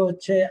এগুলো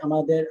হচ্ছে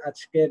আমাদের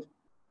আজকের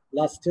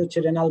লাস্টে হচ্ছে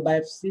রেনাল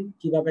বায়োপসি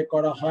কিভাবে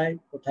করা হয়,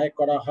 কোথায়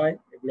করা হয়,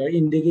 এগুলোর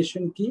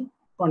ইন্ডিকেশন কি,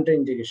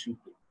 কন্ট্রাইন্ডিকেশন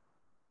কি।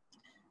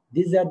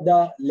 These are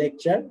the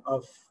lecture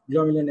of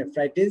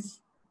glomerulonephritis.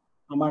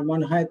 আমার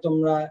মনে হয়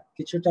তোমরা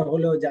কিছুটা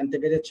হলেও জানতে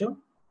পেরেছো।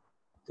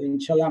 তো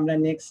ইনশাআল্লাহ আমরা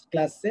নেক্সট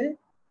ক্লাসে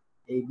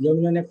এই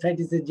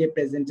গ্লোমেরুলোনেফ্রাইটিসের যে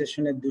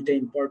প্রেজেন্টেশনের দুটো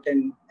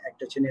ইম্পর্টেন্ট,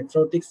 একটা হচ্ছে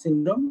নেফ্রোটিক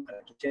সিনড্রোম আর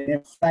একটা হচ্ছে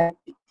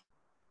নেফ্রাইটিস,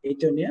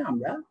 এইটা নিয়ে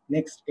আমরা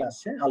নেক্সট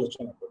ক্লাসে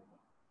আলোচনা করব।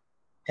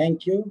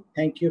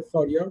 Thank you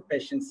for your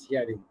patience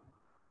hearing.